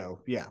 Not Rio,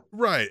 yeah.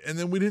 Right. And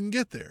then we didn't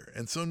get there.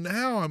 And so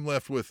now I'm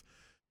left with,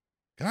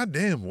 God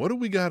damn, what do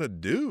we got to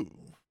do?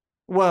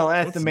 Well,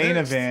 at the main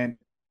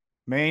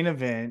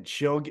event,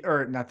 she'll,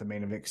 or not the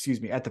main event,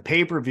 excuse me, at the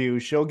pay-per-view,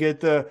 she'll get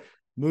the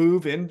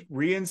move and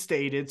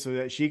reinstated so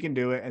that she can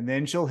do it, and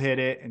then she'll hit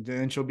it, and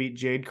then she'll beat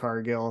Jade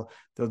Cargill.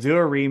 They'll do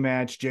a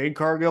rematch. Jade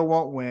Cargill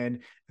won't win.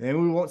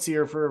 Then we won't see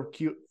her for a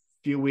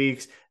few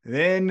weeks.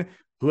 Then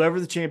whoever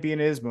the champion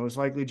is, most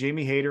likely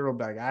Jamie Hayter, will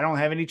be like, I don't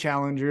have any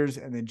challengers.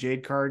 And then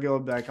Jade Cargill will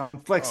be like, I'm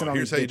flexing on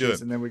these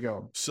bitches, and then we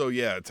go. So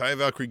yeah, Ty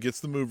Valkyrie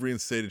gets the move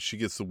reinstated. She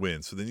gets the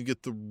win. So then you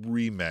get the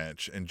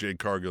rematch, and Jade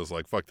Cargill's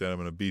like, fuck that, I'm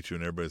going to beat you.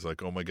 And everybody's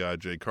like, oh my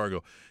God, Jade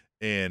Cargill.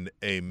 And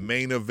a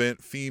main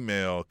event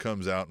female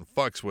comes out and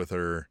fucks with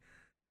her.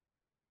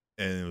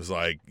 And it was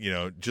like,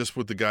 just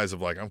with the guys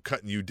of like, I'm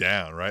cutting you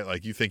down, right?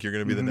 Like, you think you're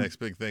going to be the next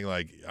big thing.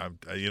 Like,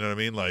 you know what I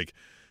mean? Like,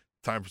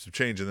 time for some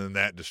change. And then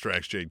that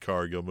distracts Jade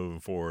Cargill moving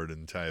forward.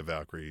 And Taya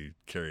Valkyrie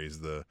carries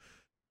the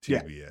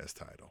TBS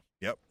title.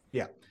 Yep.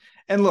 Yeah.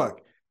 And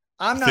look,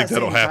 I'm not think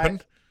that'll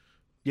happen.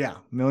 Yeah,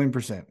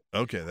 1,000,000%.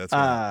 Okay. That's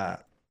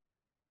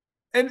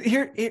and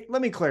here,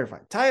 let me clarify.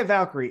 Taya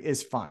Valkyrie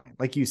is fine.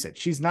 Like you said,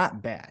 she's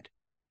not bad.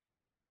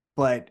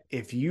 But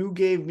if you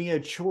gave me a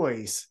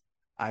choice,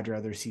 I'd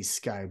rather see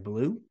Sky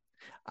Blue.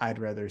 I'd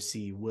rather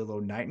see Willow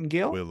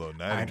Nightingale.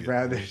 I'd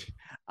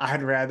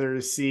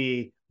rather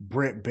see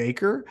Britt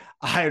Baker.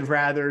 I'd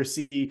rather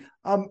see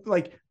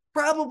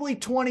probably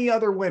 20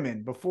 other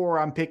women before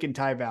I'm picking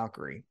Ty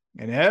Valkyrie.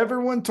 And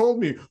everyone told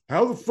me,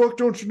 how the fuck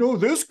don't you know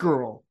this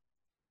girl?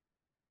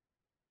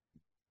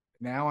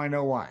 Now I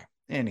know why.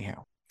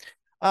 Anyhow.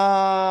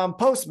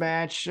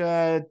 Post-match,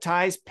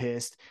 Ty's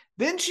pissed.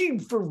 Then she,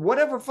 for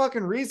whatever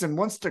fucking reason,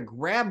 wants to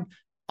grab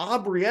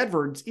Aubrey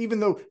Edwards, even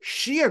though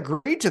she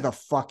agreed to the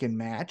fucking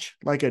match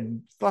like a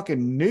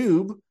fucking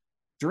noob.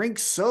 Drink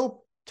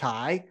soap,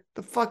 Ty.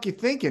 The fuck you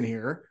thinking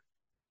here?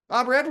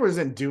 Aubrey Edwards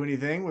didn't do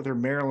anything with her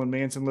Marilyn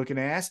Manson looking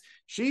ass.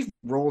 She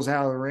rolls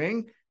out of the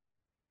ring.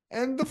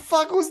 And the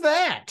fuck was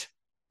that?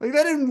 Like,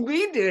 that didn't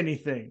lead to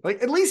anything.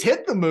 Like, at least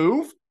hit the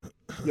move.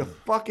 You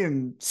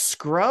fucking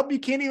scrub. You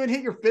can't even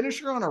hit your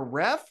finisher on a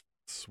ref.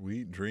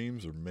 Sweet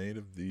dreams are made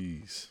of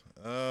these.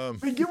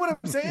 You get what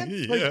I'm saying?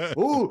 Yeah. Like,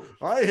 oh,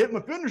 I hit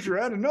my finisher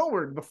out of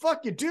nowhere. The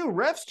fuck you do?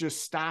 Refs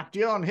just stopped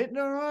you on hitting it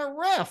on a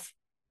ref.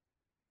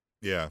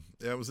 Yeah,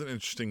 it was an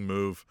interesting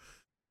move.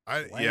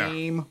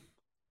 Lame.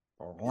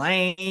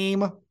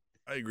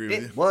 I agree with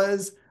you. It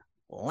was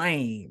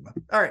lame.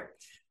 All right.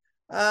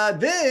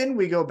 Then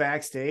we go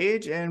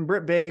backstage, and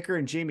Britt Baker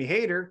and Jamie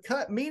Hayter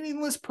cut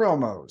meaningless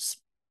promos.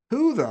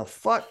 Who the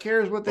fuck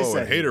cares what they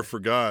said? And Hayter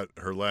forgot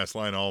her last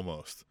line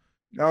almost.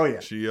 Oh, yeah.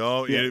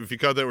 If you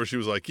caught that where she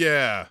was like,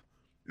 yeah.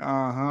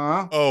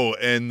 Uh-huh. Oh,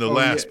 and the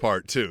last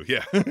part, too.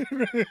 Yeah.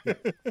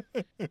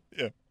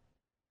 Yeah.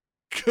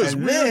 Because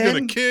we're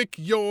going to kick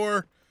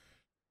your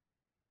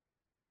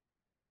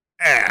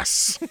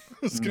ass.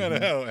 That's kind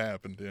of how it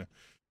happened, yeah.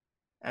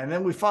 And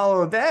then we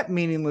follow that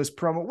meaningless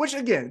promo, which,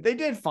 again, they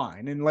did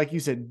fine. And like you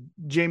said,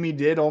 Jamie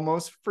did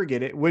almost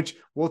forget it, which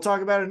we'll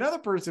talk about another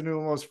person who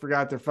almost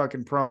forgot their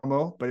fucking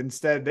promo, but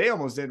instead they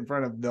almost did in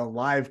front of the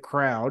live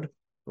crowd.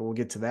 But we'll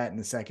get to that in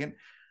a second.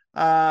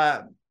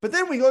 But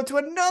then we go to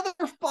another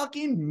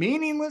fucking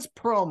meaningless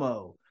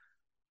promo.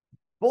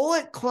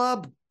 Bullet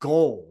Club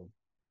Gold.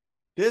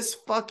 This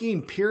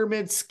fucking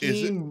pyramid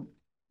scheme.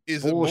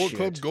 Is it Bullet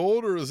Club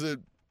Gold or is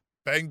it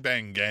Bang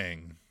Bang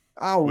Gang?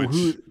 Oh,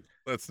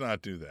 let's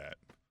not do that.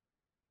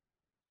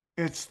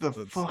 It's the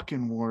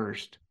fucking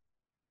worst.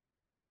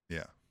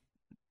 Yeah.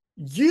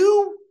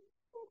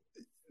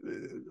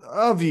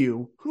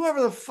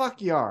 Whoever the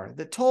fuck you are,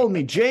 that told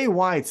me Jay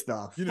White's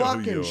the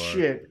fucking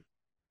shit.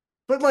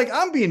 But like,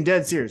 I'm being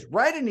dead serious.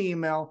 Write an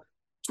email,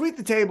 tweet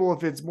the table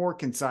if it's more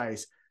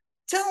concise.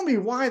 Tell me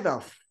why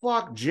the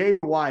fuck Jay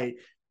White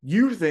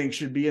you think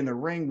should be in the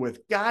ring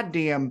with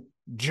goddamn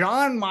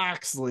Jon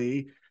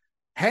Moxley,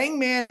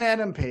 Hangman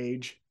Adam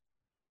Page,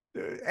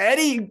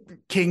 Eddie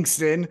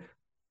Kingston,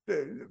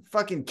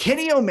 fucking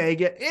Kenny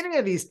Omega, any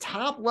of these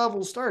top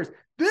level stars.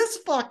 This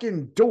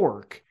fucking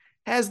dork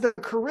has the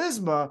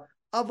charisma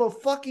of a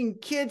fucking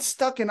kid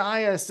stuck in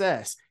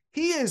ISS.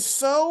 He is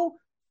so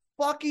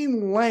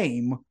fucking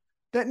lame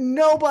that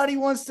nobody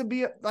wants to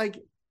be like.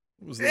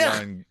 What was the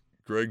line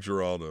Greg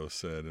Giraldo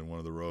said in one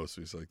of the roasts?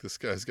 He's like, this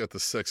guy's got the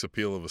sex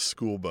appeal of a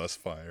school bus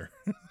fire.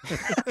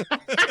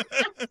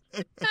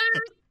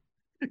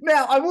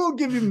 Now, I will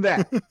give him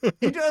that.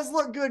 He does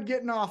look good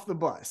getting off the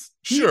bus.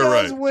 Sure,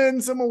 he does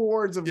win some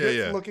awards of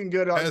looking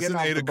good on getting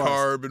off the bus. Hasn't ate a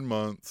carb in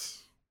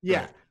months. Yeah.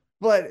 Right.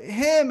 But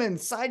him and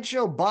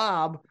Sideshow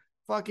Bob,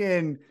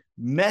 fucking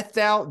methed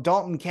out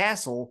Dalton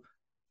Castle,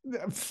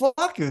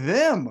 fuck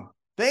them.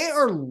 They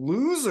are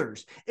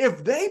losers.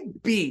 If they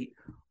beat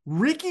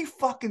Ricky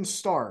fucking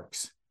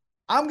Starks,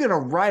 I'm going to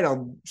write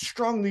a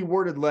strongly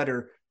worded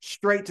letter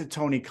straight to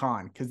Tony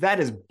Khan because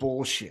that is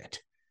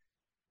bullshit.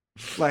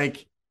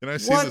 Like, can I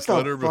see this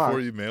letter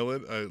before you mail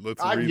it?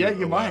 Let's read it. Yeah,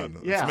 you might.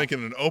 Yeah. Let's make it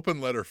an open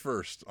letter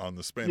first on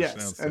the Spanish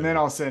Announce and then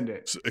I'll send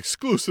it.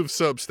 Exclusive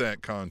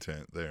Substack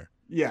content there.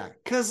 Yeah,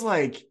 because,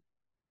 like,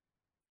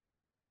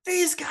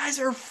 these guys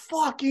are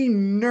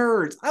fucking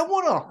nerds. I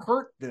want to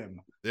hurt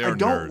them. I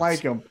don't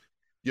like them.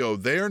 Yo,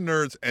 they are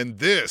nerds. And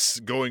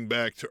this, going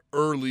back to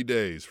early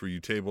days for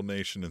you Table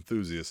Nation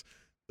enthusiasts,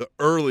 the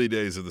early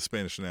days of the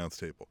Spanish Announce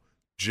Table,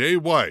 Jay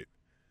White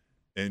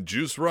and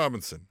Juice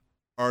Robinson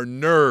are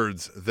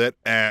nerds that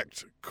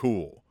act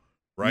cool,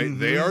 right? Mm-hmm.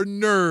 They are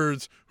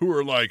nerds who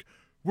are like,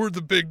 we're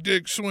the big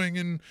dick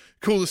swinging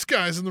coolest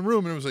guys in the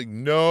room. And it was like,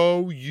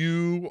 no,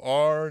 you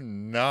are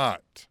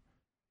not.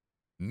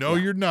 No,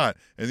 you're not.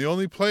 And the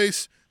only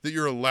place that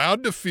you're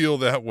allowed to feel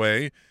that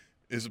way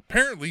is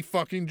apparently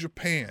fucking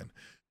Japan.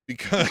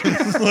 Because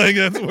like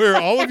that's where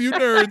all of you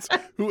nerds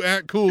who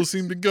act cool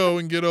seem to go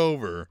and get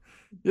over.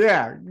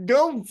 Yeah,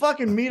 go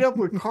fucking meet up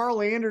with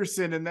Carl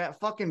Anderson and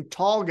that fucking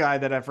tall guy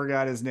that I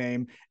forgot his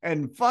name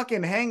and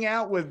fucking hang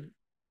out with,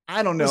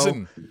 I don't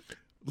know.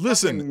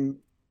 Listen.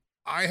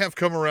 I have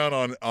come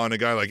around on a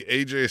guy like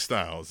AJ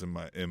Styles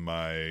in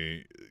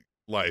my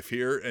life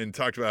here and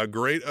talked about how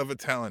great of a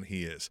talent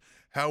he is.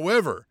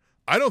 However,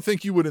 I don't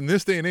think you would in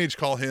this day and age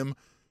call him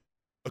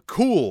a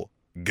cool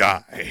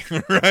guy,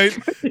 right?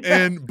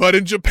 Yeah. But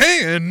in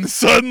Japan,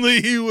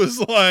 suddenly he was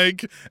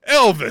like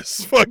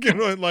Elvis,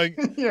 fucking like,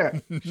 yeah.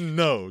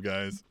 No,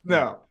 guys.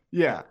 No,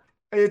 yeah.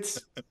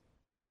 It's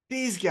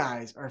these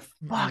guys are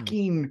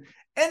fucking.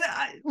 And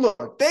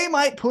look, they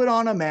might put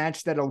on a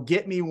match that'll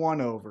get me one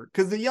over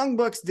because the Young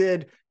Bucks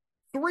did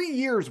 3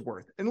 years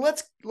worth. And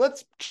let's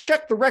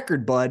check the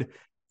record, bud.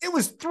 It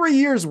was 3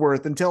 years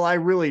worth until I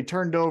really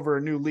turned over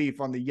a new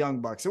leaf on the Young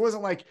Bucks. It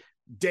wasn't like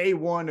day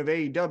one of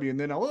AEW and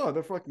then, oh,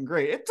 they're fucking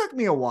great. It took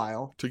me a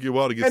while. Took you a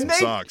while to get some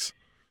socks.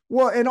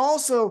 Well, and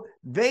also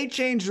they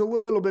changed a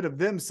little bit of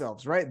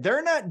themselves, right?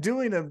 They're not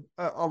doing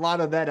a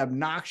lot of that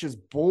obnoxious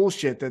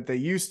bullshit that they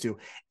used to.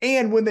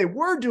 And when they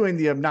were doing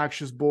the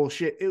obnoxious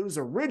bullshit, it was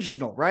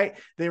original, right?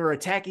 They were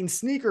attacking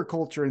sneaker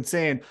culture and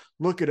saying,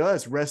 look at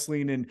us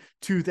wrestling in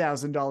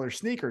 $2,000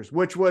 sneakers,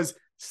 which was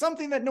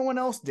something that no one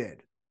else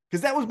did.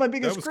 Because that was my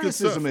biggest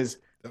criticism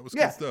that was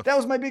good stuff. That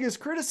was my biggest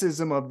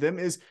criticism of them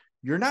is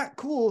you're not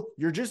cool.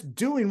 You're just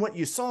doing what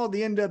you saw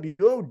the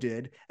NWO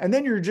did. And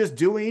then you're just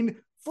doing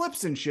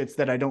flips and shits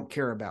that I don't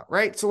care about,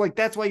 right? So like,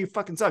 that's why you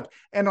fucking suck.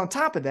 And on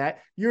top of that,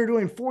 you're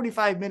doing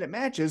 45-minute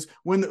matches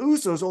when the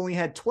Usos only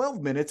had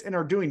 12 minutes and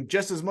are doing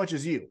just as much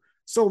as you.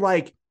 So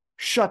like,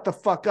 shut the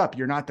fuck up.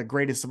 You're not the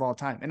greatest of all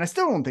time. And I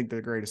still don't think they're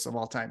the greatest of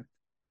all time.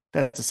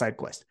 That's a side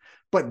quest.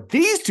 But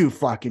these two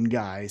fucking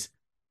guys,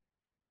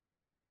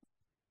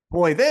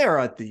 Boy, they are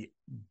at the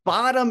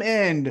bottom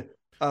end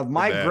of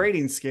my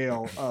grading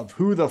scale of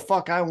who the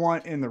fuck I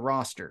want in the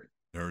roster.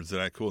 Nerds are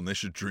that cool, and they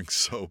should drink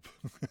soap.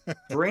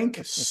 Drink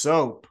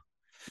soap.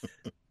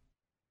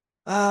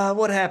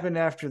 What happened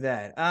after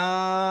that?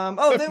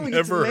 Then we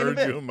get to the main event. I've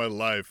never heard you in my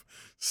life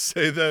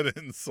say that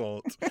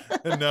insult,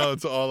 and now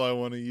it's all I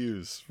want to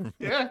use.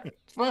 Yeah,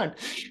 it's fun.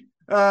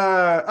 All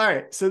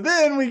right, so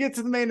then we get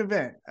to the main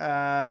event.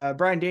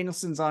 Bryan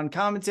Danielson's on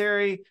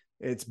commentary.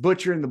 It's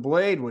Butcher and the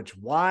Blade, which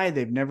why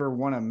they've never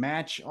won a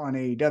match on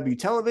AEW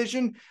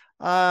television.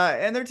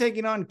 And they're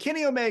taking on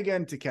Kenny Omega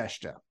and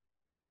Takeshita.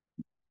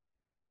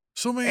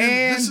 So,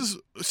 man, this is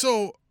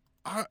so.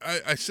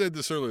 I said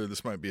this earlier.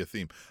 This might be a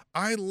theme.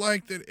 I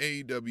like that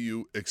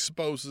AEW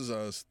exposes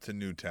us to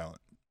new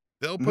talent.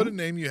 They'll put a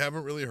name you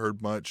haven't really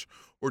heard much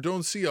or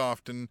don't see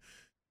often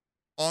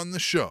on the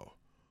show.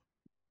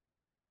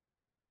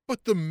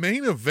 But the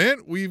main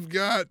event, we've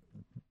got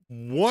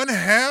one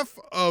half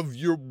of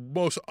your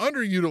most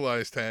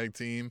underutilized tag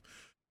team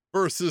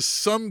versus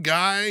some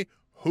guy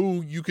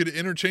who you could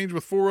interchange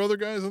with 4 other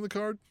guys on the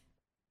card.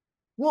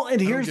 Well,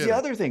 and here's the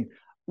other thing.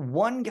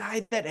 One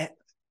guy that,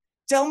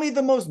 tell me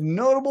the most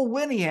notable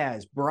win he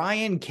has,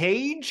 Brian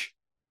Cage.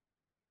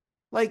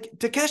 Like,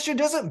 Takeshita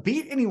doesn't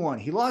beat anyone.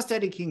 He lost to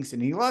Eddie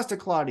Kingston. He lost to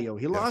Claudio.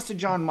 He lost to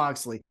Jon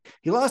Moxley.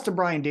 He lost to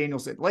Bryan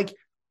Danielson. Like,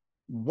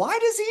 why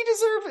does he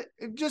deserve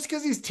it? Just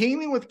because he's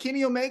teaming with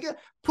Kenny Omega?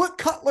 Put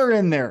Cutler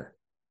in there.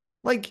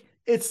 Like,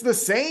 it's the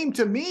same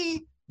to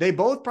me. They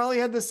both probably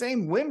had the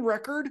same win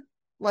record.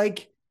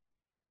 Like,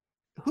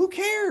 who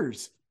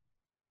cares?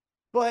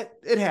 But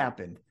it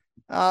happened.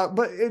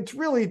 But it's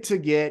really to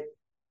get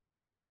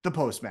the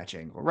post-match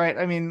angle, right?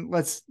 I mean,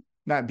 let's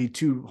not be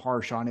too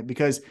harsh on it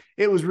because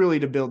it was really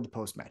to build the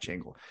post-match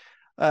angle.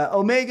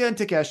 Omega and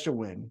Takeshita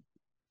win.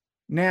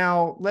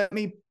 Now, let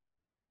me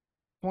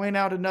point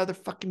out another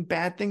fucking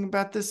bad thing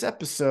about this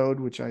episode,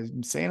 which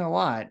I'm saying a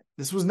lot.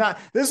 This was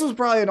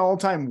probably an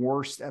all-time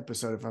worst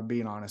episode, if I'm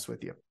being honest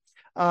with you.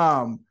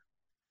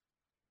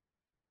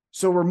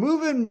 So we're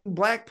moving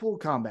Blackpool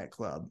Combat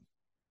Club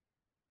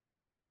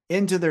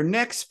into their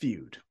next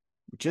feud.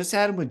 We just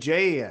had him with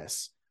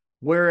JAS,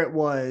 where it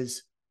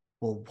was,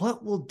 well,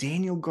 what will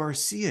Daniel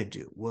Garcia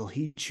do? Will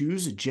he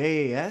choose a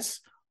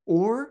JAS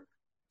or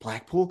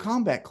Blackpool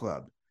Combat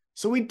Club?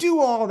 So we do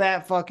all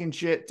that fucking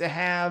shit to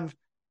have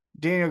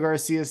Daniel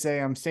Garcia say,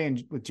 I'm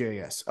staying with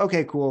JAS.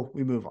 Okay, cool.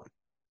 We move on.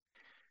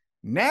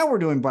 Now we're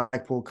doing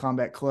Blackpool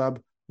Combat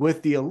Club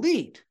with the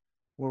Elite,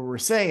 where we're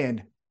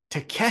saying,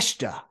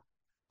 Takeshita,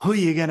 who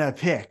you gonna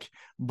pick?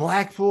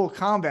 Blackpool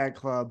Combat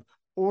Club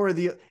or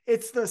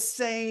it's the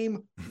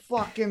same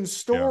fucking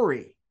story.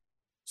 Yeah.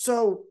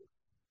 So,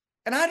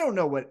 and I don't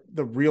know what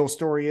the real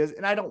story is,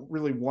 and I don't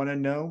really want to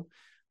know,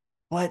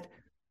 but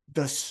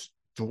the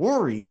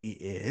story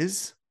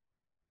is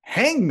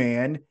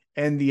Hangman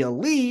and the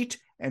Elite,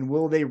 and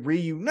will they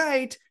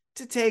reunite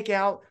to take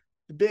out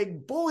the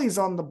big bullies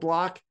on the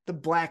block, the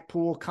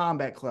Blackpool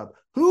Combat Club?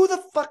 Who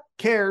the fuck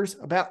cares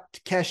about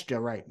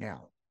Takeshita right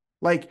now?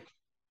 Like,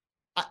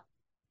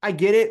 I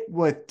get it.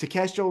 What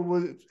Takeshita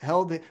was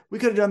held, we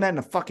could have done that in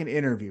a fucking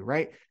interview,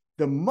 right?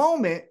 The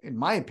moment, in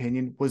my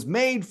opinion, was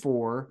made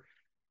for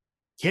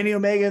Kenny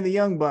Omega and the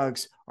Young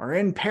Bucks are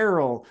in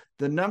peril.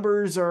 The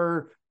numbers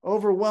are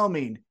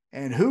overwhelming,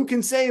 and who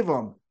can save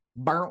them?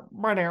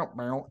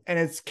 And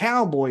it's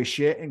cowboy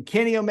shit, and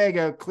Kenny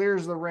Omega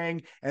clears the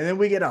ring, and then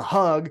we get a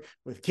hug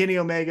with Kenny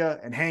Omega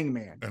and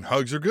Hangman. And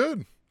hugs are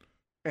good.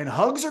 And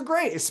hugs are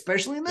great,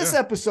 especially in this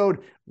episode.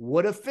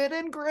 Would have fit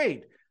in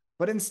great.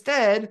 But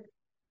instead,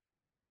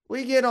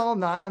 we get all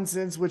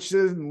nonsense, which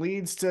then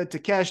leads to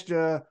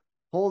Takeshita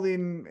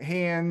holding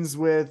hands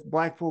with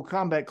Blackpool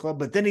Combat Club,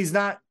 but then he's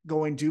not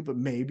going to, but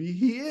maybe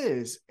he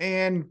is.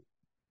 And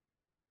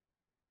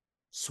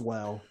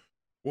swell.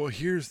 Well,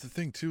 here's the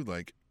thing, too.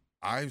 Like,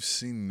 I've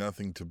seen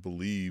nothing to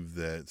believe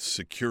that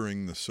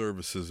securing the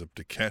services of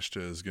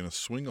Takeshita is going to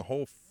swing a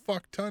whole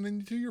fuck ton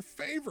into your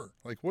favor.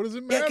 Like, what does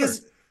it matter? Yeah,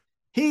 because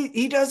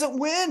he doesn't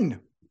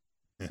win.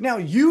 Now,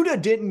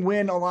 Yuta didn't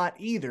win a lot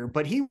either,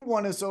 but he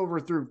won us over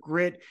through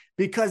grit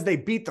because they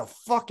beat the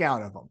fuck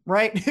out of him,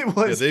 right? It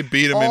was they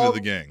beat him into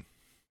the gang.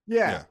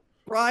 Yeah.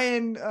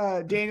 Bryan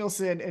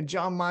Danielson and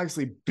Jon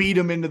Moxley beat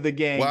him into the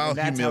gang. Wow, and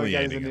that's how he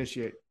got his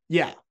initiate.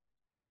 Yeah.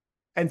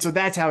 And so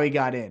that's how he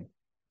got in.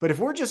 But if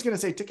we're just going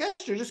to say,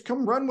 Takeshita, just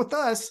come run with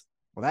us,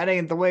 well, that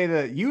ain't the way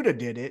that Yuta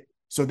did it.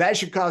 So that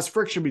should cause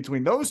friction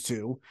between those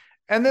two.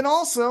 And then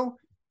also,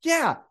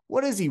 yeah,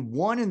 what is he,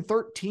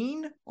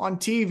 1-13 on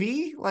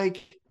TV?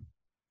 Like,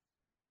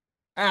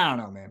 I don't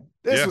know, man.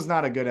 This was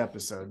not a good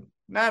episode.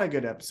 Not a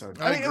good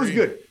episode. I mean, it was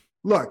good.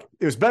 Look,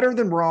 it was better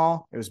than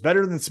Raw. It was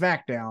better than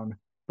SmackDown.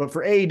 But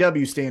for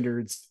AEW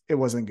standards, it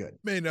wasn't good.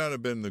 May not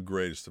have been the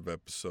greatest of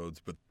episodes,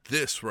 but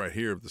this right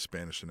here of the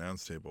Spanish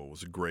Announce Table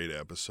was a great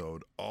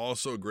episode.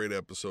 Also a great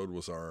episode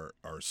was our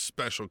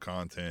special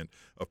content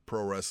of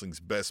Pro Wrestling's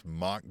Best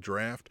Mock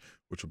Draft,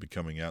 which will be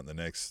coming out in the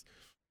next,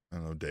 I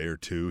don't know, day or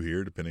two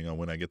here, depending on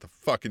when I get the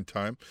fucking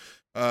time.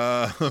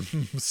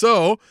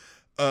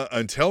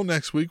 until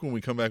next week when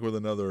we come back with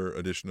another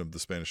edition of the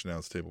Spanish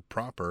Announce Table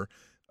proper,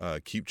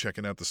 keep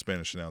checking out the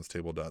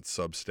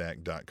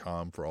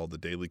SpanishAnnounceTable.substack.com for all the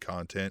daily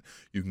content.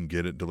 You can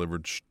get it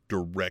delivered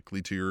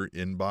directly to your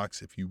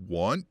inbox if you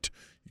want.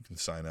 You can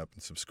sign up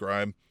and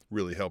subscribe.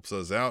 Really helps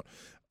us out.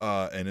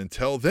 And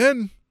until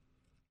then,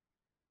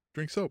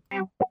 drink soap.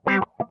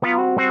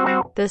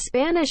 The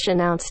Spanish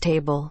Announce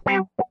Table.